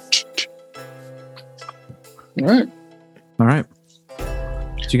all right.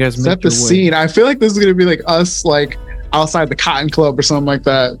 So you guys Set the scene. I feel like this is gonna be like us, like outside the Cotton Club or something like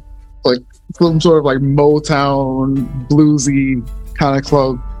that, like some sort of like Motown bluesy kind of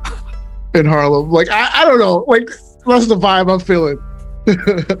club in Harlem. Like I don't know. Like that's the vibe I'm feeling.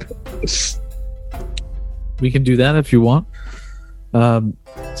 We can do that if you want. So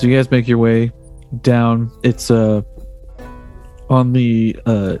you guys make your way down. It's on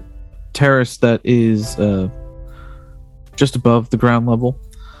the terrace that is just above the ground level.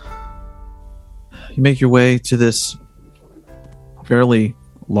 You make your way to this fairly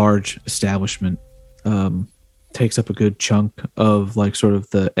large establishment. Takes up a good chunk of like sort of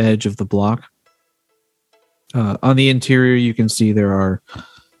the edge of the block. On the interior, you can see there are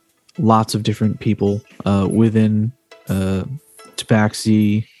lots of different people within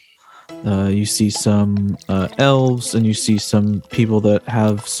Tabaxi. You see some elves, and you see some people that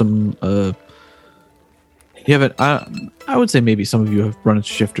have some. You haven't. I would say maybe some of you have run into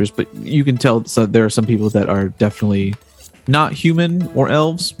shifters, but you can tell there are some people that are definitely not human or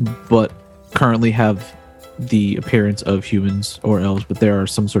elves, but currently have the appearance of humans or elves. But there are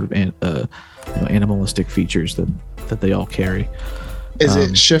some sort of animalistic features that they all carry. Is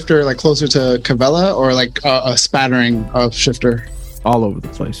it shifter like closer to Cavella or like a spattering of shifter? All over the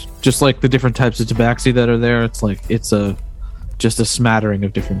place, just like the different types of tabaxi that are there. It's like just a smattering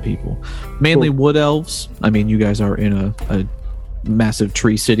of different people, mainly wood elves. I mean, you guys are in a massive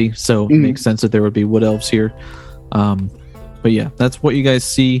tree city, so it makes sense that there would be wood elves here. But yeah, that's what you guys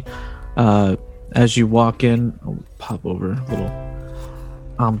see as you walk in. I'll pop over a little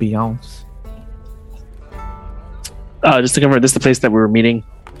ambiance. Just to confirm, this is the place that we were meeting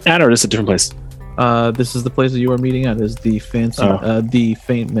at, or is this a different place? This is the place that you are meeting at. Is the fancy, the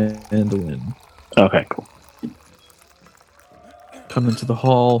faint mandolin. Okay, cool. Come into the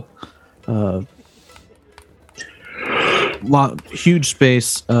hall. Huge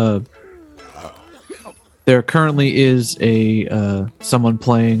space. There currently is someone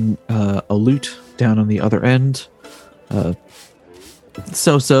playing a lute down on the other end.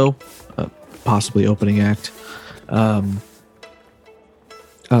 Possibly opening act.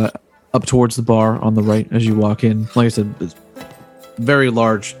 Up towards the bar on the right as you walk in. Like I said, it's very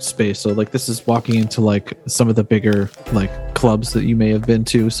large space. So like this is walking into like some of the bigger like clubs that you may have been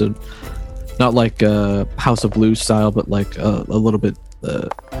to. So not like House of Blues style, but like a little bit.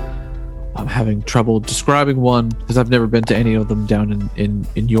 I'm having trouble describing one because I've never been to any of them down in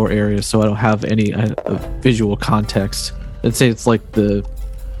your area, so I don't have any visual context. I'd say it's like the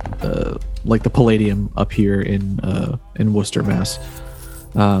Palladium up here in Worcester, Mass.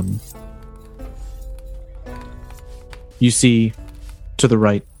 You see to the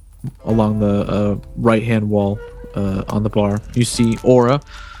right, along the right-hand wall on the bar, you see Aura.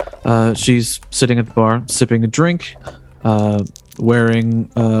 She's sitting at the bar, sipping a drink,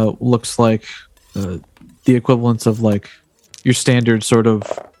 wearing looks like the equivalence of like your standard sort of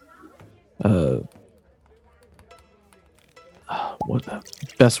what the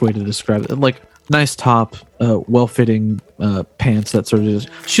best way to describe it, like nice top, well-fitting pants. That sort of.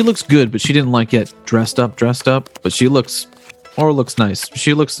 She looks good, but she didn't like get dressed up. But she looks nice.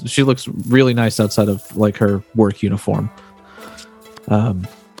 She looks really nice outside of like her work uniform.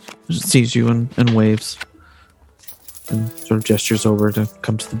 Sees you and waves, and sort of gestures over to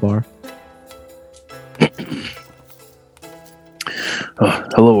come to the bar.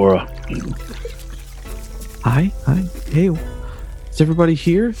 Hello, Aura. Hi. Hey, is everybody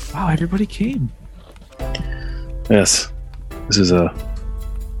here? Wow, everybody came. Yes, this is a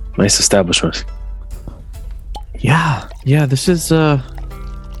nice establishment. Yeah. This is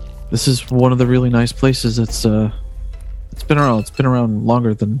one of the really nice places. It's been around. It's been around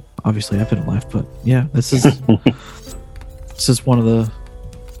longer than obviously I've been alive, but yeah, this is this is one of the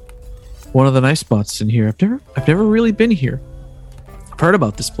nice spots in here. I've never really been here. I've heard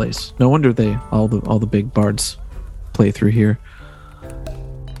about this place. No wonder all the big bards play through here.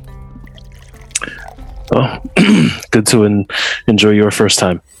 Oh, good to enjoy your first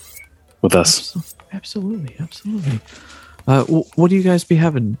time with us. Absolutely. What do you guys be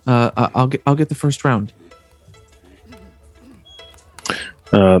having? I'll get the first round.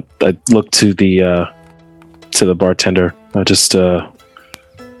 I look to the bartender. What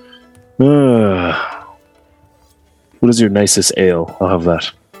is your nicest ale? I'll have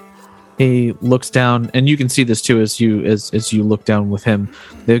that. He looks down, and you can see this too as you look down with him.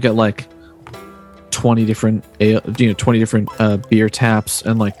 They've got like 20 different beer taps,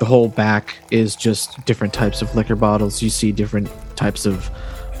 and like the whole back is just different types of liquor bottles. You see different types of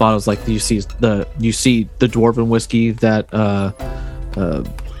bottles, like you see the dwarven whiskey that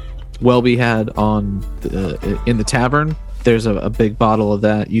Welby had on in the tavern. There's a big bottle of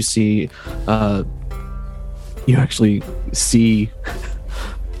that. You see, you actually see,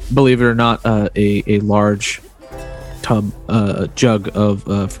 believe it or not, a large jug of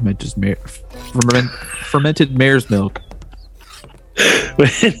fermented mare's milk.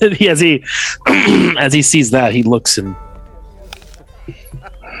 as he sees that, he looks and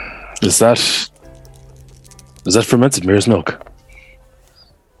is that fermented mare's milk?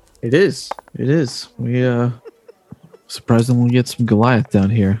 It is. We surprisingly get some Goliath down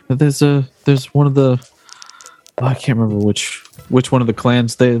here. There's one of the I can't remember which one of the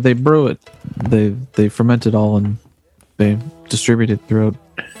clans they brew it. They ferment it all and they distribute it throughout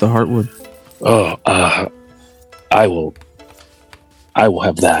the Heartwood. Oh, I will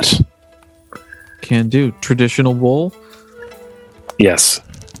have that. Can do. Traditional bowl? Yes.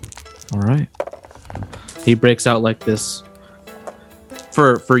 All right. He breaks out like this.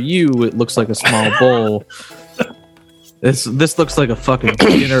 For you, it looks like a small bowl. This looks like a fucking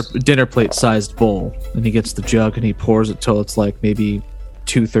dinner plate sized bowl. And he gets the jug and he pours it till it's like maybe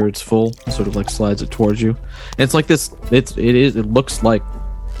 2/3 full. And sort of like slides it towards you. And it's like this. It looks like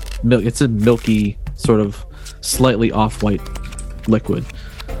milk. It's a milky sort of slightly off-white liquid.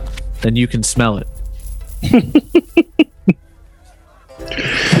 And you can smell it.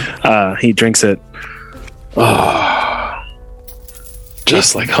 He drinks it. Oh,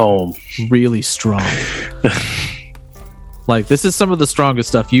 just like home. Really strong. Like, this is some of the strongest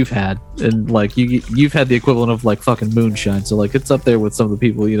stuff you've had, and like you've had the equivalent of like fucking moonshine. So like, it's up there with some of the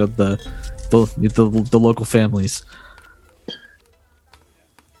people, the local families.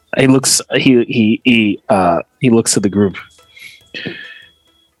 He looks to the group.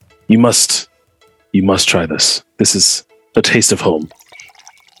 You must try this. This is a taste of home.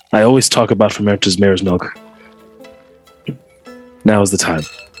 I always talk about fermenter's mare's milk. Now is the time.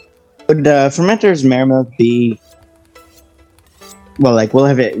 Would fermenter's mare milk be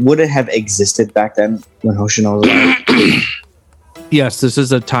would it have existed back then when Hoshino was alive? Yes, this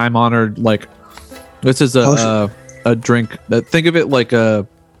is a time-honored, like, this is a drink. Think of it like I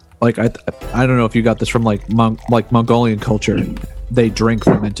don't know if you got this from like Mongolian culture. They drink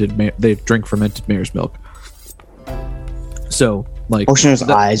fermented mare's milk. So like Hoshino's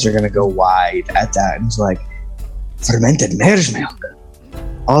eyes are gonna go wide at that, and he's like, fermented mare's milk,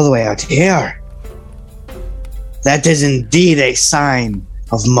 all the way out here. That is indeed a sign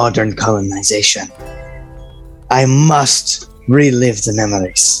of modern colonization. I must relive the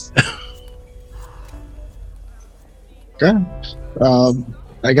memories. Okay.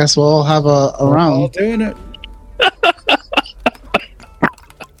 I guess we'll all have a round. All doing it.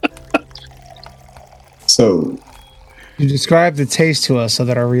 So, You describe the taste to us so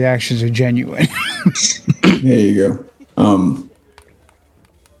that our reactions are genuine. there you go.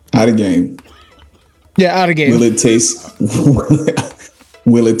 Out of game. Yeah, out of game. Will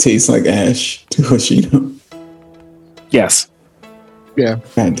it taste like ash to Hoshino? Yes. Yeah.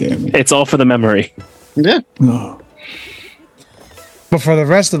 God damn it. It's all for the memory. Yeah. Oh. But for the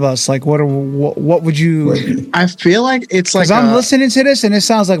rest of us, like, what would you? I feel like it's like I'm listening to this, and it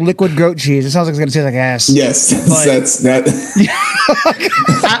sounds like liquid goat cheese. It sounds like it's gonna taste like ass. Yes, that's that.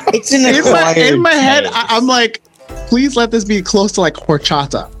 It's in my head. I'm like, please let this be close to like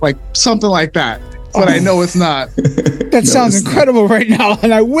horchata, like something like that. But I know it's not. That sounds incredible right now,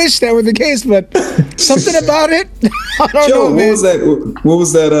 and I wish that were the case. But something about it, I don't know. What was that? What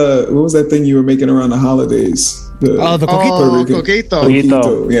was that? What was that thing you were making around the holidays? The coquito.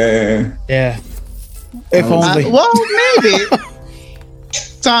 Coquito. Yeah. If only. Well, maybe.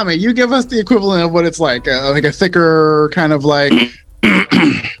 Tommy, you give us the equivalent of what it's like a thicker kind of like.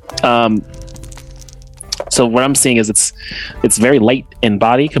 So what I'm seeing is it's very light in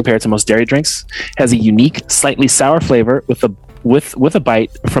body compared to most dairy drinks. Has a unique, slightly sour flavor with a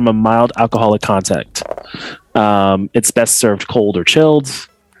bite from a mild alcoholic content. It's best served cold or chilled.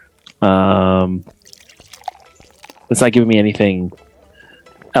 It's not giving me anything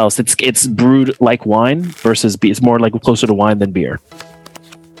else. It's brewed like wine versus beer. It's more like closer to wine than beer,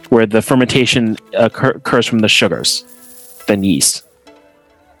 where the fermentation occurs from the sugars than yeast.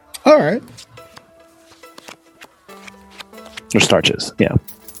 All right. Or starches, yeah.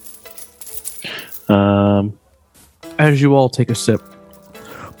 As you all take a sip,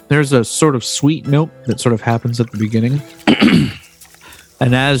 there's a sort of sweet note that sort of happens at the beginning.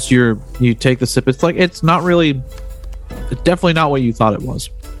 And as you take the sip, it's not really, it's definitely not what you thought it was.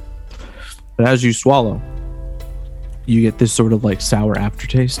 But as you swallow, you get this sort of like sour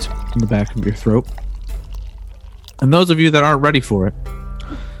aftertaste in the back of your throat. And those of you that aren't ready for it,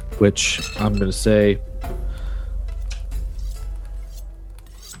 which I'm going to say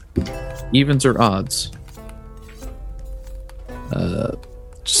evens or odds.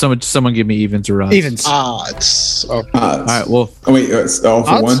 Someone give me evens or odds. Evens. Odds. Okay. Odds. All right. Well. Oh wait. All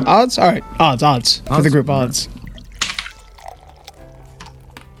for one. Odds. All right. Odds for the group. Odds.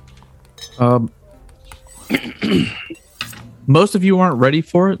 Most of you aren't ready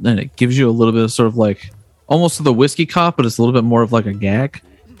for it, and it gives you a little bit of sort of like almost to the whiskey cop, but it's a little bit more of like a gag.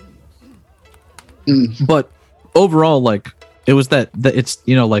 But overall, like it was that it's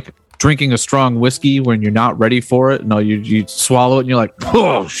like drinking a strong whiskey when you're not ready for it. No, you swallow it and you're like,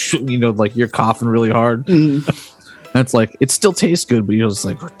 oh shit, like you're coughing really hard. And it's like it still tastes good, but you're just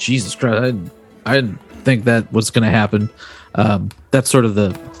like, oh, Jesus Christ, I didn't think that was gonna happen. That's sort of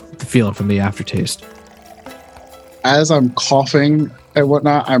the feeling from the aftertaste. As I'm coughing and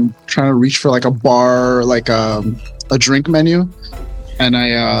whatnot, I'm trying to reach for like a bar, like a drink menu, and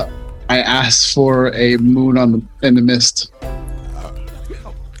I asked for a moon in the mist.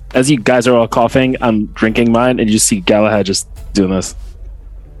 As you guys are all coughing, I'm drinking mine, and you just see Galahad just doing this.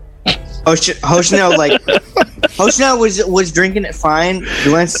 Hoshino was drinking it fine.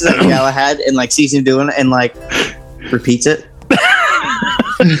 Glances at Galahad and like sees him doing it and like repeats it.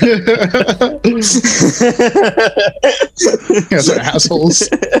 Guys are assholes.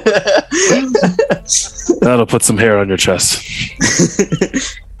 That'll put some hair on your chest.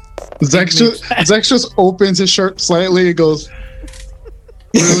 Zex just opens his shirt slightly and goes,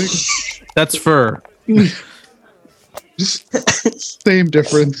 really? That's fur. Just same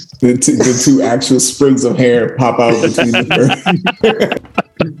difference. The two actual sprigs of hair pop out between the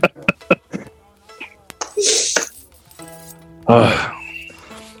fur.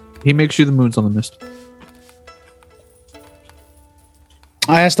 He makes you the moons on the mist.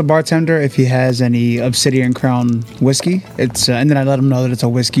 I asked the bartender if he has any Obsidian Crown whiskey. It's and then I let him know that it's a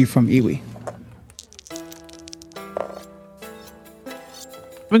whiskey from Iwi.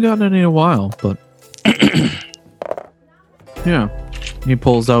 Haven't gotten any in a while, but yeah. He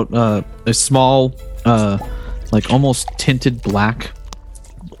pulls out a small, like almost tinted black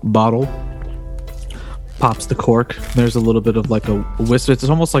bottle. Pops the cork. There's a little bit of like a whisper. It's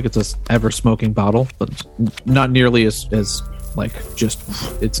almost like it's a ever smoking bottle, but not nearly as like just.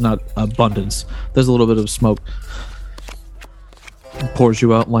 It's not abundance. There's a little bit of smoke. Pours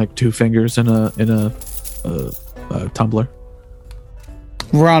you out like 2 fingers in a tumbler.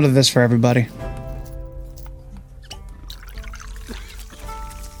 We're onto this for everybody.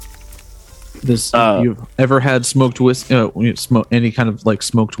 This you've ever had smoked whiskey? When you smoke any kind of like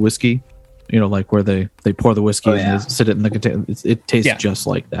smoked whiskey, like where they pour the whiskey and they sit it in the container. It tastes just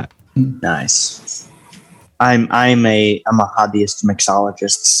like that. Nice. I'm a hobbyist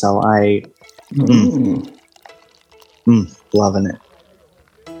mixologist, so I loving it.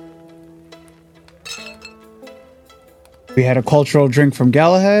 We had a cultural drink from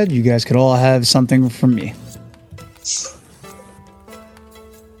Galahad. You guys could all have something from me.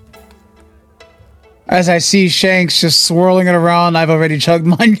 As I see Shanks just swirling it around, I've already chugged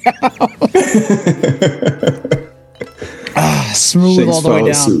mine down. smooth Shanks all the way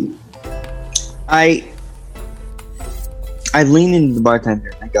follows down. suit. I lean into the bartender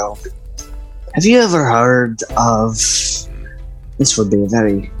and I go, have you ever heard of, this would be a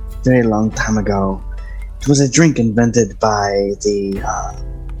very, very long time ago. It was a drink invented by the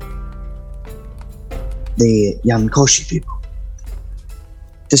Yankoshi people.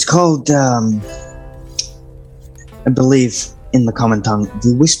 It's called, I believe in the common tongue,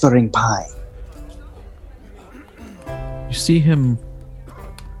 the Whispering Pie. You see him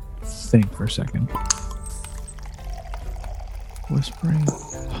think for a second. Whispering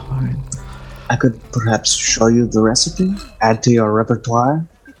Pine. I could perhaps show you the recipe, add to your repertoire.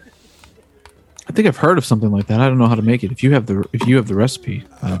 I think I've heard of something like that. I don't know how to make it. If you have the recipe,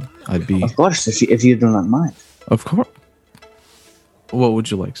 I'd be. Of course, if you do not mind. Of course. What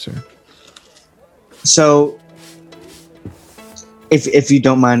would you like, sir? So, if you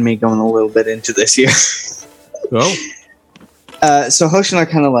don't mind me going a little bit into this here. Go. So Hoshino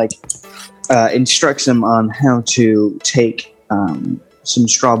kind of like instructs him on how to take some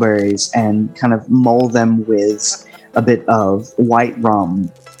strawberries and kind of mold them with a bit of white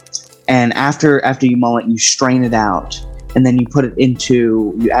rum. And after you mull it, you strain it out, and then you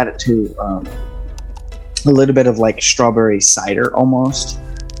add it to a little bit of like strawberry cider almost,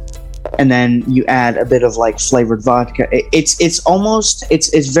 and then you add a bit of like flavored vodka.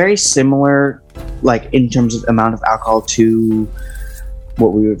 It's very similar, like in terms of amount of alcohol, to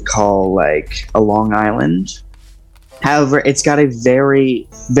what we would call like a Long Island. However, it's got a very,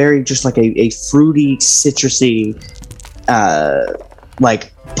 very just like a fruity, citrusy,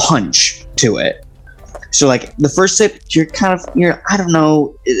 like punch to it. So like the first sip, you're I don't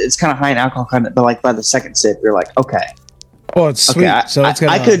know, it's kind of high in alcohol content, but like by the second sip, you're like, okay. Oh, it's sweet. Okay, So it's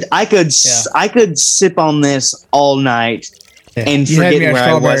gonna, I could sip on this all night and You had me forget at where I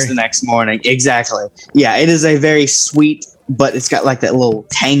strawberry. was the next morning. Exactly. Yeah, it is a very sweet, but it's got like that little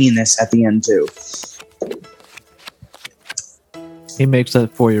tanginess at the end too. He makes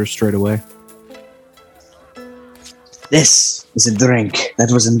that for you straight away. This is a drink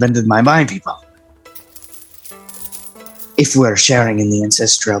that was invented by my people. If we're sharing in the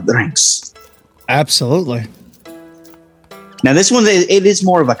ancestral drinks. Absolutely. Now this one, it is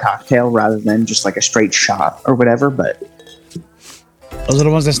more of a cocktail rather than just like a straight shot or whatever, but... Those are the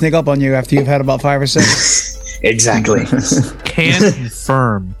ones that sneak up on you after you've had about 5 or 6. Exactly. Can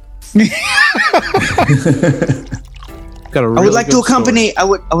confirm. Got a I would like to accompany. I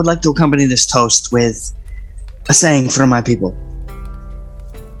would like to accompany this toast with a saying from my people.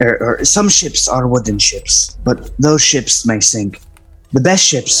 Or some ships are wooden ships, but those ships may sink. The best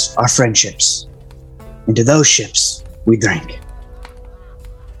ships are friendships, and to those ships we drink.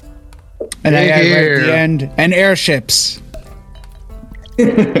 And I add right at the end, and airships.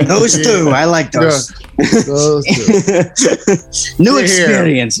 Those two, I like those. Those two. New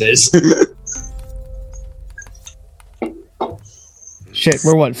experiences. Shit,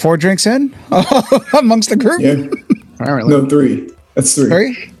 we're what, 4 drinks in? Amongst the group? Yeah. Apparently. No, 3. That's 3.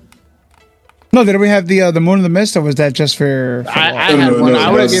 3? No, did we have the Moon of the Mist, or was that just for I No, had no, one. no,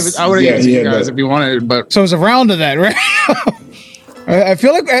 I would have that's- given it to you guys but- if you wanted, but So it was a round of that, right? I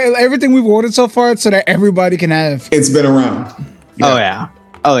feel like everything we've ordered so far, it's so that everybody can have. It's been around. Oh yeah.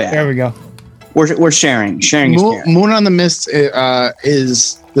 There we go. We're sharing. Sharing is caring. Moon on the Mist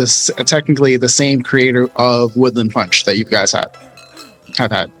is this technically the same creator of Woodland Punch that you guys have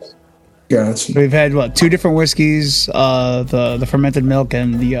had. Gotcha. We've had what, 2 different whiskeys, the fermented milk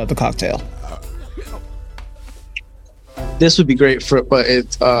and the cocktail. This would be great for, but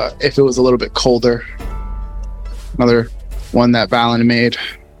if it was a little bit colder. Another one that Valen made.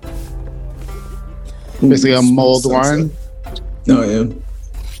 Basically a mulled wine. No, yeah.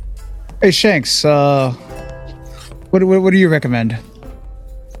 Hey Shanks, what do you recommend?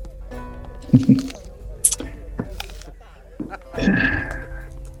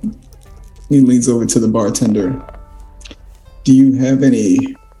 He leans over to the bartender. Do you have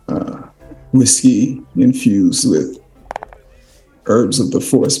any whiskey infused with herbs of the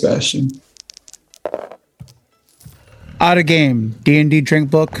forest bastion? Out of game D&D drink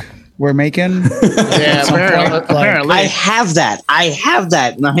book we're making. Yeah, apparently. I have that,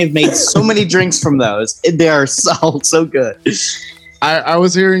 and I have made so many drinks from those. They are so good. I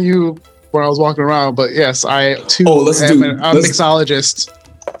was hearing you when I was walking around, but yes, I too let's am do- a let's- mixologist.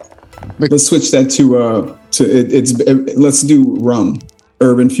 Let's switch that to let's do rum,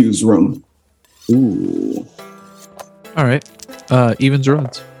 herb infused rum. Ooh. All right. Evens or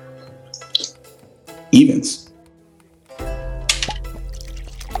odds? Evens.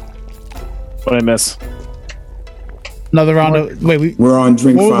 What I miss? Another round of wait. We're on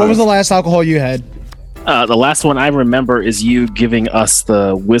drink 5. What was the last alcohol you had? The last one I remember is you giving us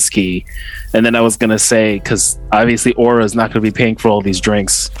the whiskey, and then I was gonna say, because obviously Aura is not gonna be paying for all these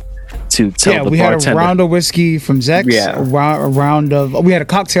drinks. To tell the we bartender. had a round of whiskey from Zex. Yeah. A round of we had a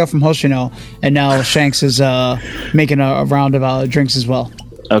cocktail from Hoshino, and now Shanks is making a round of drinks as well.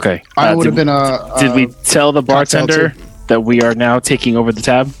 Okay. I would have been a. Did we tell the bartender that we are now taking over the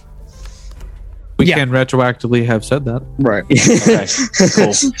tab? We can retroactively have said that. Right. Okay. Cool.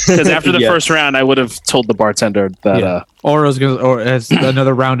 Because after the first round, I would have told the bartender that. Aura's gonna, or as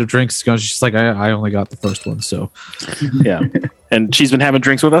another round of drinks goes, she's like, I only got the first one, so. Yeah. And she's been having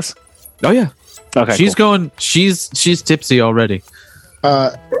drinks with us? Oh yeah. Okay. She's going. She's tipsy already.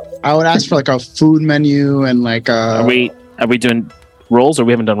 I would ask for like a food menu and like. Are we doing rolls or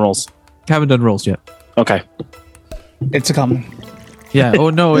we haven't done rolls? Haven't done rolls yet. Okay. It's a coming. Yeah. Oh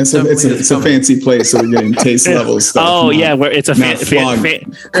no. It's a fancy place, so we're getting taste levels. Stuff. Oh yeah, where it's a Not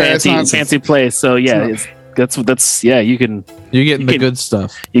fancy place. So yeah, that's you can. You're getting the good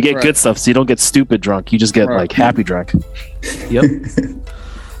stuff. You get good stuff, so you don't get stupid drunk. You just get like happy drunk. Yep.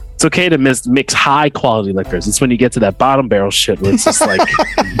 It's okay to mix high quality liquors. It's when you get to that bottom barrel shit where it's just like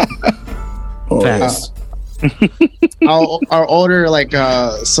fast. I'll order like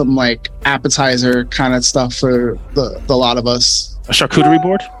some like appetizer kind of stuff for the lot of us. A charcuterie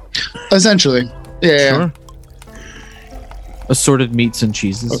board? Essentially. Yeah. Sure. Assorted meats and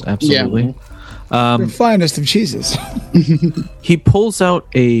cheeses, absolutely. The finest of cheeses. He pulls out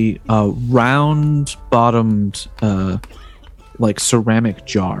a round bottomed like ceramic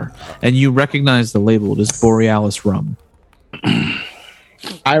jar, and you recognize the label. It is Borealis rum.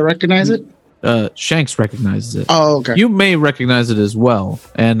 I recognize it. Shanks recognizes it. Oh, okay. You may recognize it as well,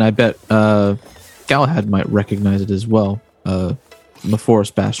 and I bet Galahad might recognize it as well. The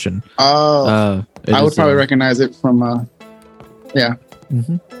Forest Bastion. Oh, I would probably recognize it from. Yeah.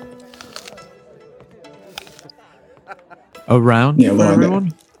 Mm-hmm. Around for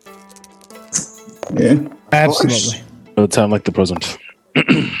everyone. Yeah, absolutely. It would sound like the present.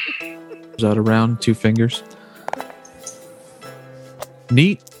 Is that around 2 fingers?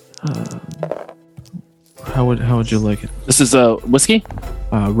 Neat. How would you like it? This is a whiskey?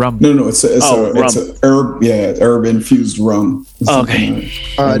 Rum. No, it's a herb. Yeah, herb infused rum. Okay.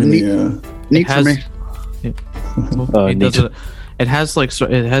 Neat for me. It has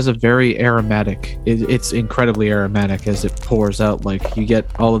it has a very aromatic. It's incredibly aromatic as it pours out. Like you get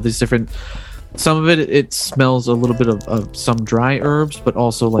all of these different. Some of it smells a little bit of some dry herbs, but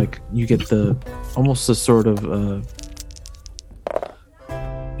also like you get almost the sort of.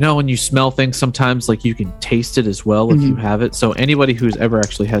 When you smell things, sometimes like you can taste it as well if you have it. So anybody who's ever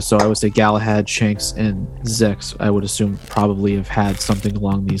actually has, so I would say Galahad, Shanks, and Zex, I would assume probably have had something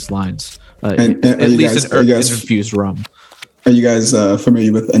along these lines. And at least an infused rum. Are you guys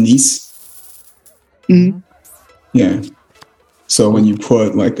familiar with anise? Mm-hmm. Yeah. So when you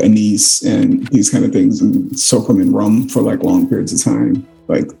put like anise and these kind of things and soak them in rum for like long periods of time,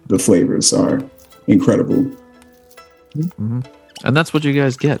 like the flavors are incredible. Mm-hmm. And that's what you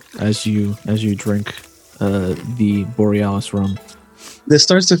guys get as you drink the Borealis rum. This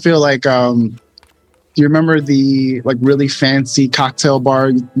starts to feel like do you remember the like really fancy cocktail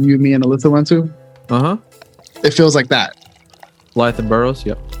bar you, me, and Alyssa went to? Uh-huh. It feels like that. Blythe and Burroughs,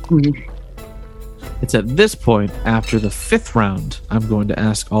 yep. Mm-hmm. It's at this point, after the 5th round, I'm going to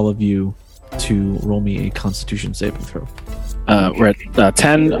ask all of you to roll me a Constitution saving throw. We're at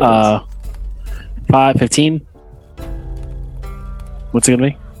 10, 5, 15. What's it gonna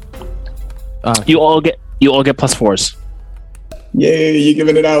be? You all get +4s. Yay, you're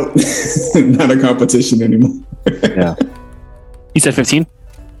giving it out. Not a competition anymore. Yeah. You said 15?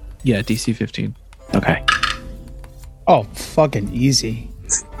 Yeah, DC 15. Okay. Oh, fucking easy.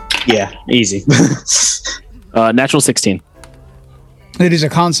 Yeah, easy. Natural 16. It is a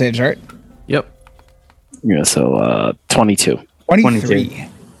con save, right? Yep. Yeah, so 22. 23.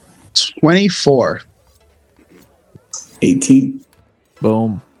 24. 18.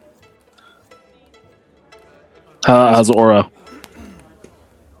 Boom. How's Aura?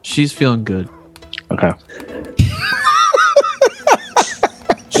 She's feeling good. Okay.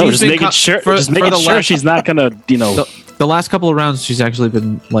 Just making sure she's not gonna, The last couple of rounds, she's actually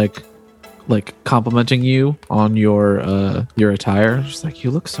been like complimenting you on your attire. She's like,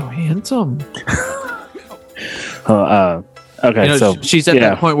 "You look so handsome." Okay, so she's at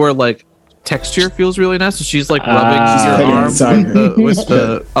that point where like texture feels really nice, so she's like rubbing your arm with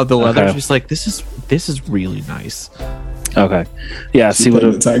the leather. Okay. She's like, "This is really nice." Okay, yeah. So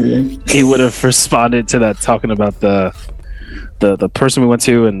he would have responded to that, talking about the person we went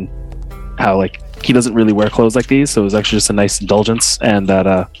to and how like he doesn't really wear clothes like these, so it was actually just a nice indulgence, and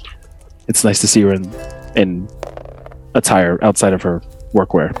that It's nice to see her in attire outside of her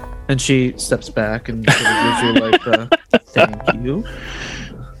workwear. And she steps back and sort of gives you like thank you.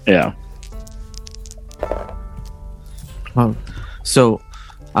 Yeah. So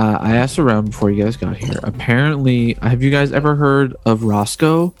I asked around before you guys got here. Apparently, have you guys ever heard of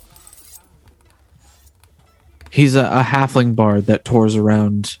Roscoe? He's a halfling bard that tours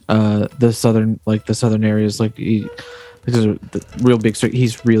around the southern areas. Like he's a real big.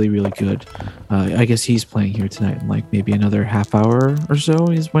 He's really good. I guess he's playing here tonight. In like maybe another half hour or so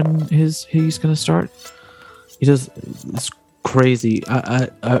is when he's gonna start. He does. It's crazy.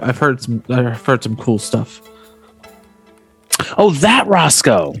 I've heard some cool stuff. Oh, that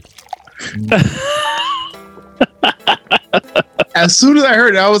Roscoe. As soon as I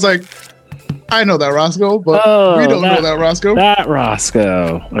heard it, I was like, I know that Roscoe, but we don't know that Roscoe. That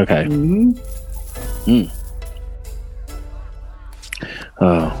Roscoe. Okay. Mm-hmm.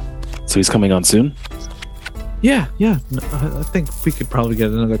 So he's coming on soon? Yeah. I think we could probably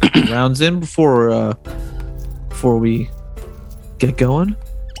get another couple rounds in before we get going.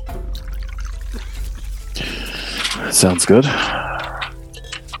 Sounds good. I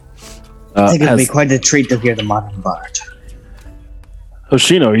think it'd be quite a treat to hear the modern bard.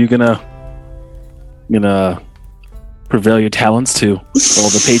 Hoshino, are you gonna prevail your talents to all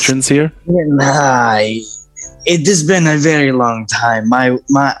the patrons here? It has been a very long time.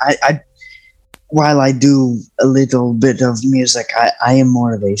 While I do a little bit of music, I am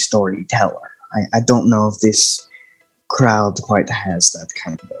more of a storyteller. I don't know if this crowd quite has that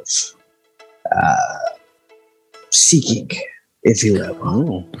kind of seeking, if you will.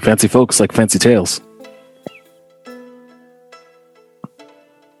 Oh, fancy folks like fancy tales.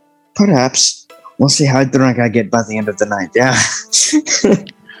 Perhaps. We'll see how drunk I get by the end of the night, yeah.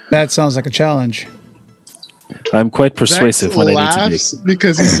 That sounds like a challenge. I'm quite persuasive when I need to be.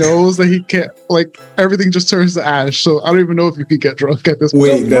 Because he knows that he can't, like, everything just turns to ash, so I don't even know if you could get drunk at this point.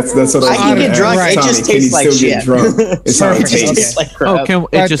 Wait, that's what I can get drunk, it just tastes like shit. It's how it tastes. Like crap.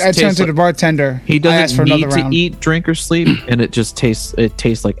 I turned to the bartender. He doesn't for need another to round. eat, drink, or sleep, and it tastes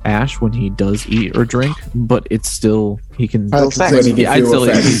like ash when he does eat or drink. But it's still he can. I'd still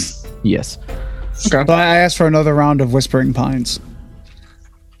Yes. Okay. So I asked for another round of Whispering Pines.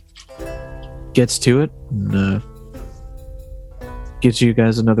 Gets to it. And, gets you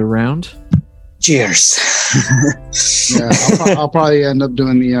guys another round. Cheers. Yeah, I'll probably end up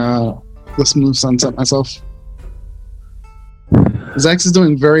doing the smooth sunset myself. Zex is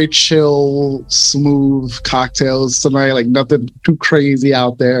doing very chill, smooth cocktails tonight, like nothing too crazy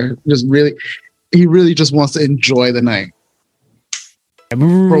out there. He really just wants to enjoy the night.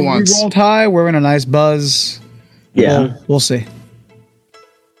 For once. We rolled high. We're in a nice buzz. Yeah. We'll see.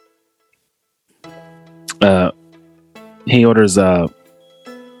 He orders.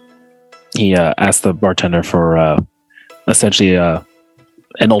 He asks the bartender for essentially an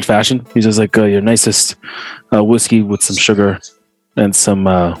old fashioned. He's just like your nicest whiskey with some sugar and some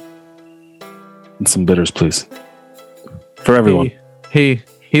bitters, please, for everyone. He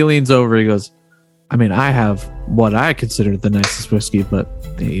leans over. He goes, I mean, I have what I consider the nicest whiskey, but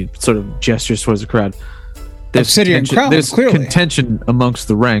he sort of gestures towards the crowd. Obsidian Crown, there's clearly. contention amongst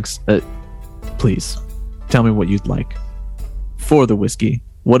the ranks. Please, tell me what you'd like for the whiskey.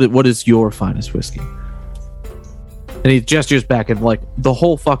 What is your finest whiskey? And he gestures back at like the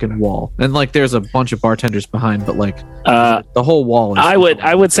whole fucking wall, and like there's a bunch of bartenders behind, but like the whole wall. I would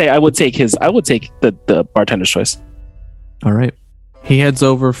take the bartender's choice. All right. He heads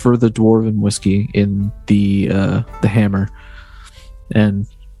over for the dwarven whiskey in the hammer, and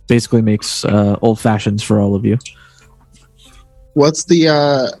basically makes old fashions for all of you. What's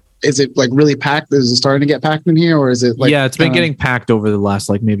the? Is it like really packed? Is it starting to get packed in here, or is it like? Yeah, it's been getting packed over the last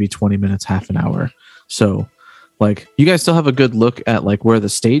like maybe 20 minutes, half an hour. So, like, you guys still have a good look at like where the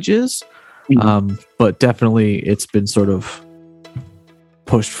stage is, but definitely it's been sort of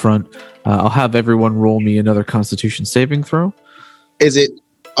pushed front. I'll have everyone roll me another Constitution saving throw. Is it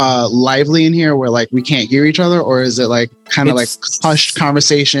lively in here where like we can't hear each other, or is it like kind of like hushed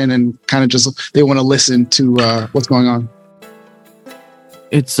conversation and kind of just they want to listen to what's going on?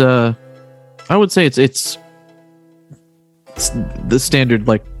 It's I would say it's the standard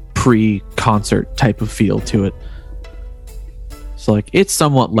like pre-concert type of feel to it. So like it's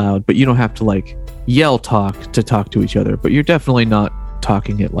somewhat loud, but you don't have to like yell talk to each other, but you're definitely not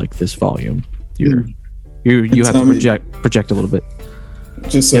talking at like this volume. You have to project a little bit.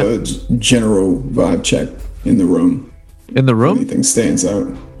 Just a general vibe check in the room. In the room? Anything stands out?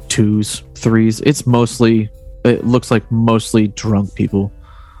 2s, 3s. It looks like mostly drunk people.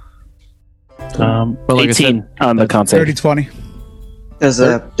 But like 18 on the concert. 30-20. Does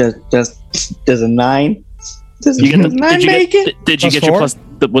a 9? Does You get the, 9 make it? Did you Plus get four? your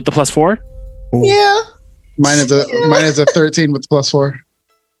with the +4? Yeah. Mine is a 13 with the +4.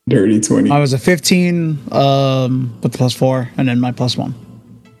 Dirty 20. I was a 15 with +4, and then my +1.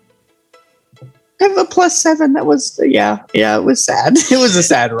 I have a +7. That was yeah. It was sad. It was a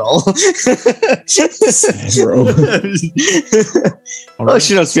sad roll.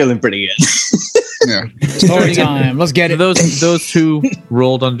 Hoshino's feeling pretty good. Yeah. Story time. Let's get it. Those two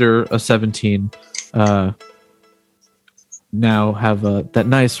rolled under a 17. Now have that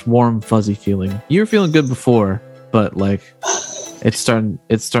nice warm fuzzy feeling. You were feeling good before, but like it's starting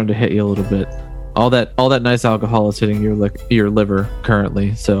to hit you a little bit. All that nice alcohol is hitting your liver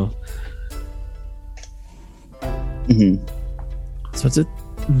currently. So so it's at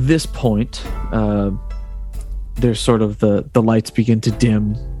this point there's sort of the lights begin to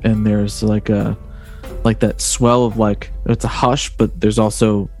dim, and there's like that swell of like it's a hush, but there's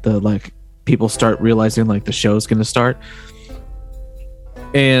also the like people start realizing like the show's gonna start.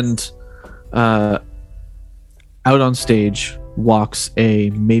 And out on stage walks a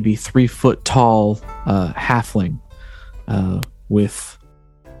maybe 3 foot tall halfling with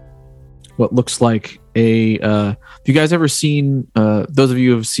what looks like a have you guys ever seen those of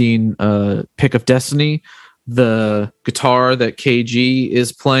you who have seen Pick of Destiny, the guitar that KG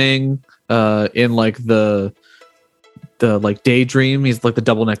is playing in like the like Daydream? He's like the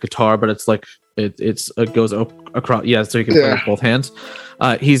double neck guitar, but it's like it goes across, so you can play with both hands.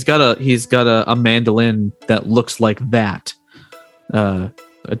 He's got a mandolin that looks like that, a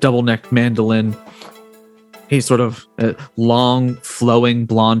double neck mandolin. He's sort of long, flowing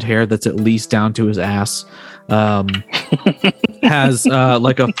blonde hair that's at least down to his ass. Has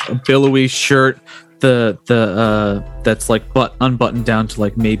like a billowy shirt, that's like unbuttoned down to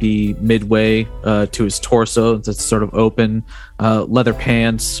like maybe midway to his torso. That's sort of open. Leather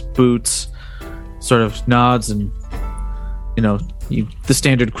pants, boots. Sort of nods, and the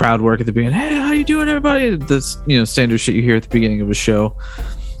standard crowd work at the beginning. Hey, how you doing, everybody? This standard shit you hear at the beginning of a show.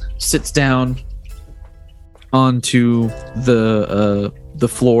 Sits down onto the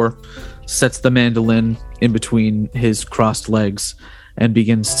floor, sets the mandolin in between his crossed legs, and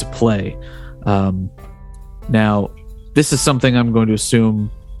begins to play. Now, this is something I'm going to assume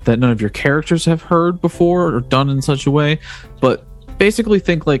that none of your characters have heard before or done in such a way, but basically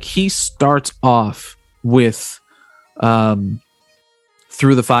think like he starts off with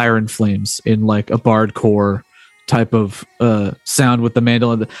Through the Fire and Flames in like a bardcore type of sound with the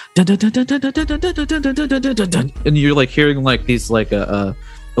mandolin, and you're like hearing like these like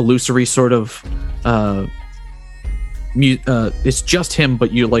illusory sort of it's just him,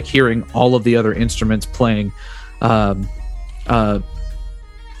 but you're like hearing all of the other instruments playing. I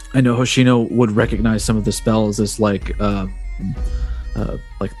know Hoshino would recognize some of the spells as like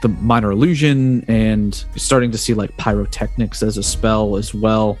the minor illusion, and starting to see like pyrotechnics as a spell as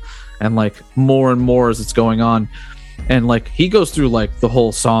well, and like more and more as it's going on. And like he goes through like the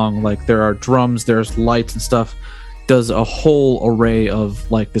whole song, like there are drums, there's lights and stuff, does a whole array of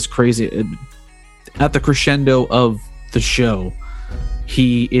like this crazy. At the crescendo of the show,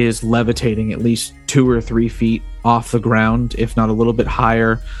 he is levitating at least 2 or 3 feet off the ground, if not a little bit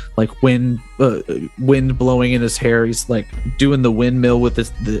higher, like wind blowing in his hair. He's like doing the windmill with the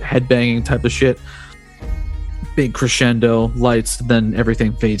headbanging type of shit. Big crescendo, lights, then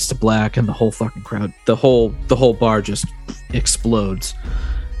everything fades to black, and the whole fucking crowd, the whole bar just explodes.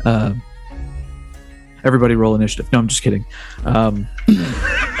 Everybody roll initiative. No, I'm just kidding.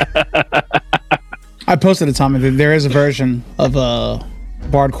 I posted it, Tommy. There is a version of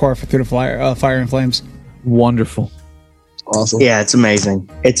Bardcore for Through the Fire and Flames. Wonderful. Awesome. Yeah, it's amazing.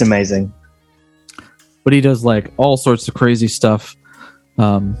 It's amazing. But he does like all sorts of crazy stuff.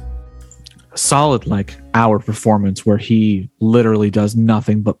 Solid like hour performance where he literally does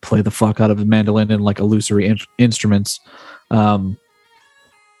nothing but play the fuck out of a mandolin and like illusory instruments.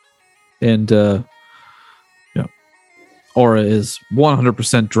 Aura is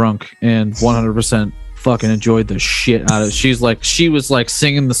 100% drunk and 100% fucking enjoyed the shit out of it. She was like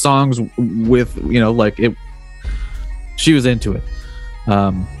singing the songs with, like it. She was into it.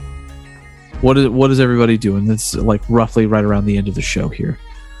 What is everybody doing? It's like roughly right around the end of the show here.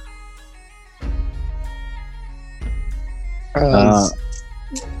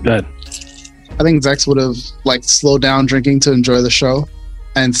 Good. I think Zex would have like slowed down drinking to enjoy the show,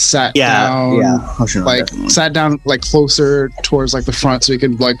 and sat down, sat down like closer towards like the front so he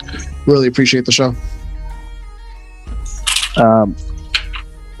could like really appreciate the show.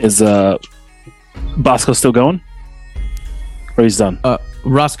 Is Bosco still going, or he's done?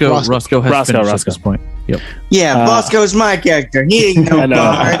 Roscoe has finished at this point. Yep. Yeah, Bosco's my character. He ain't no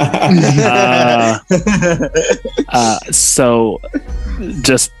bard. So,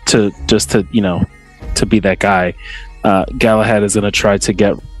 just to to be that guy, Galahad is going to try to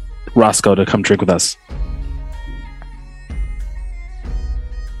get Roscoe to come drink with us.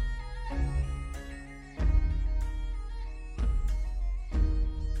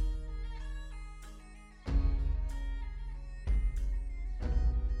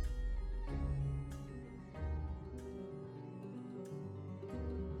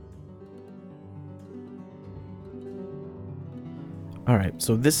 Alright,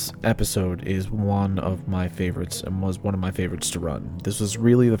 so this episode is one of my favorites and was one of my favorites to run. This was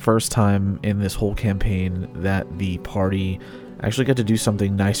really the first time in this whole campaign that the party actually got to do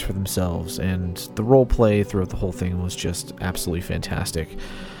something nice for themselves, and the role play throughout the whole thing was just absolutely fantastic.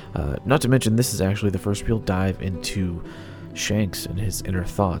 Not to mention, this is actually the first real dive into Shanks and his inner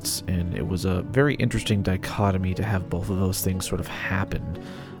thoughts, and it was a very interesting dichotomy to have both of those things sort of happen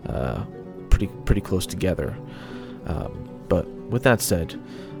pretty close together. But with that said,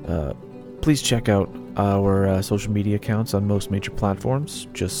 please check out our social media accounts on most major platforms.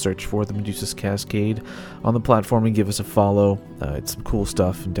 Just search for the Medusa's Cascade on the platform and give us a follow. It's some cool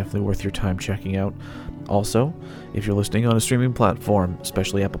stuff and definitely worth your time checking out. Also, if you're listening on a streaming platform,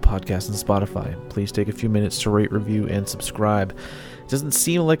 especially Apple Podcasts and Spotify, please take a few minutes to rate, review, and subscribe. It doesn't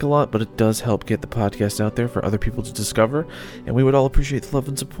seem like a lot, but it does help get the podcast out there for other people to discover, and we would all appreciate the love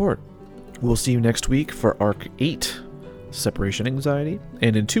and support. We'll see you next week for Arc 8, Separation Anxiety,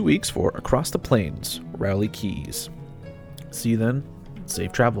 and in 2 weeks for Across the Plains, Rowley Keys. See you then.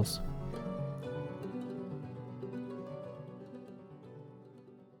 Safe travels.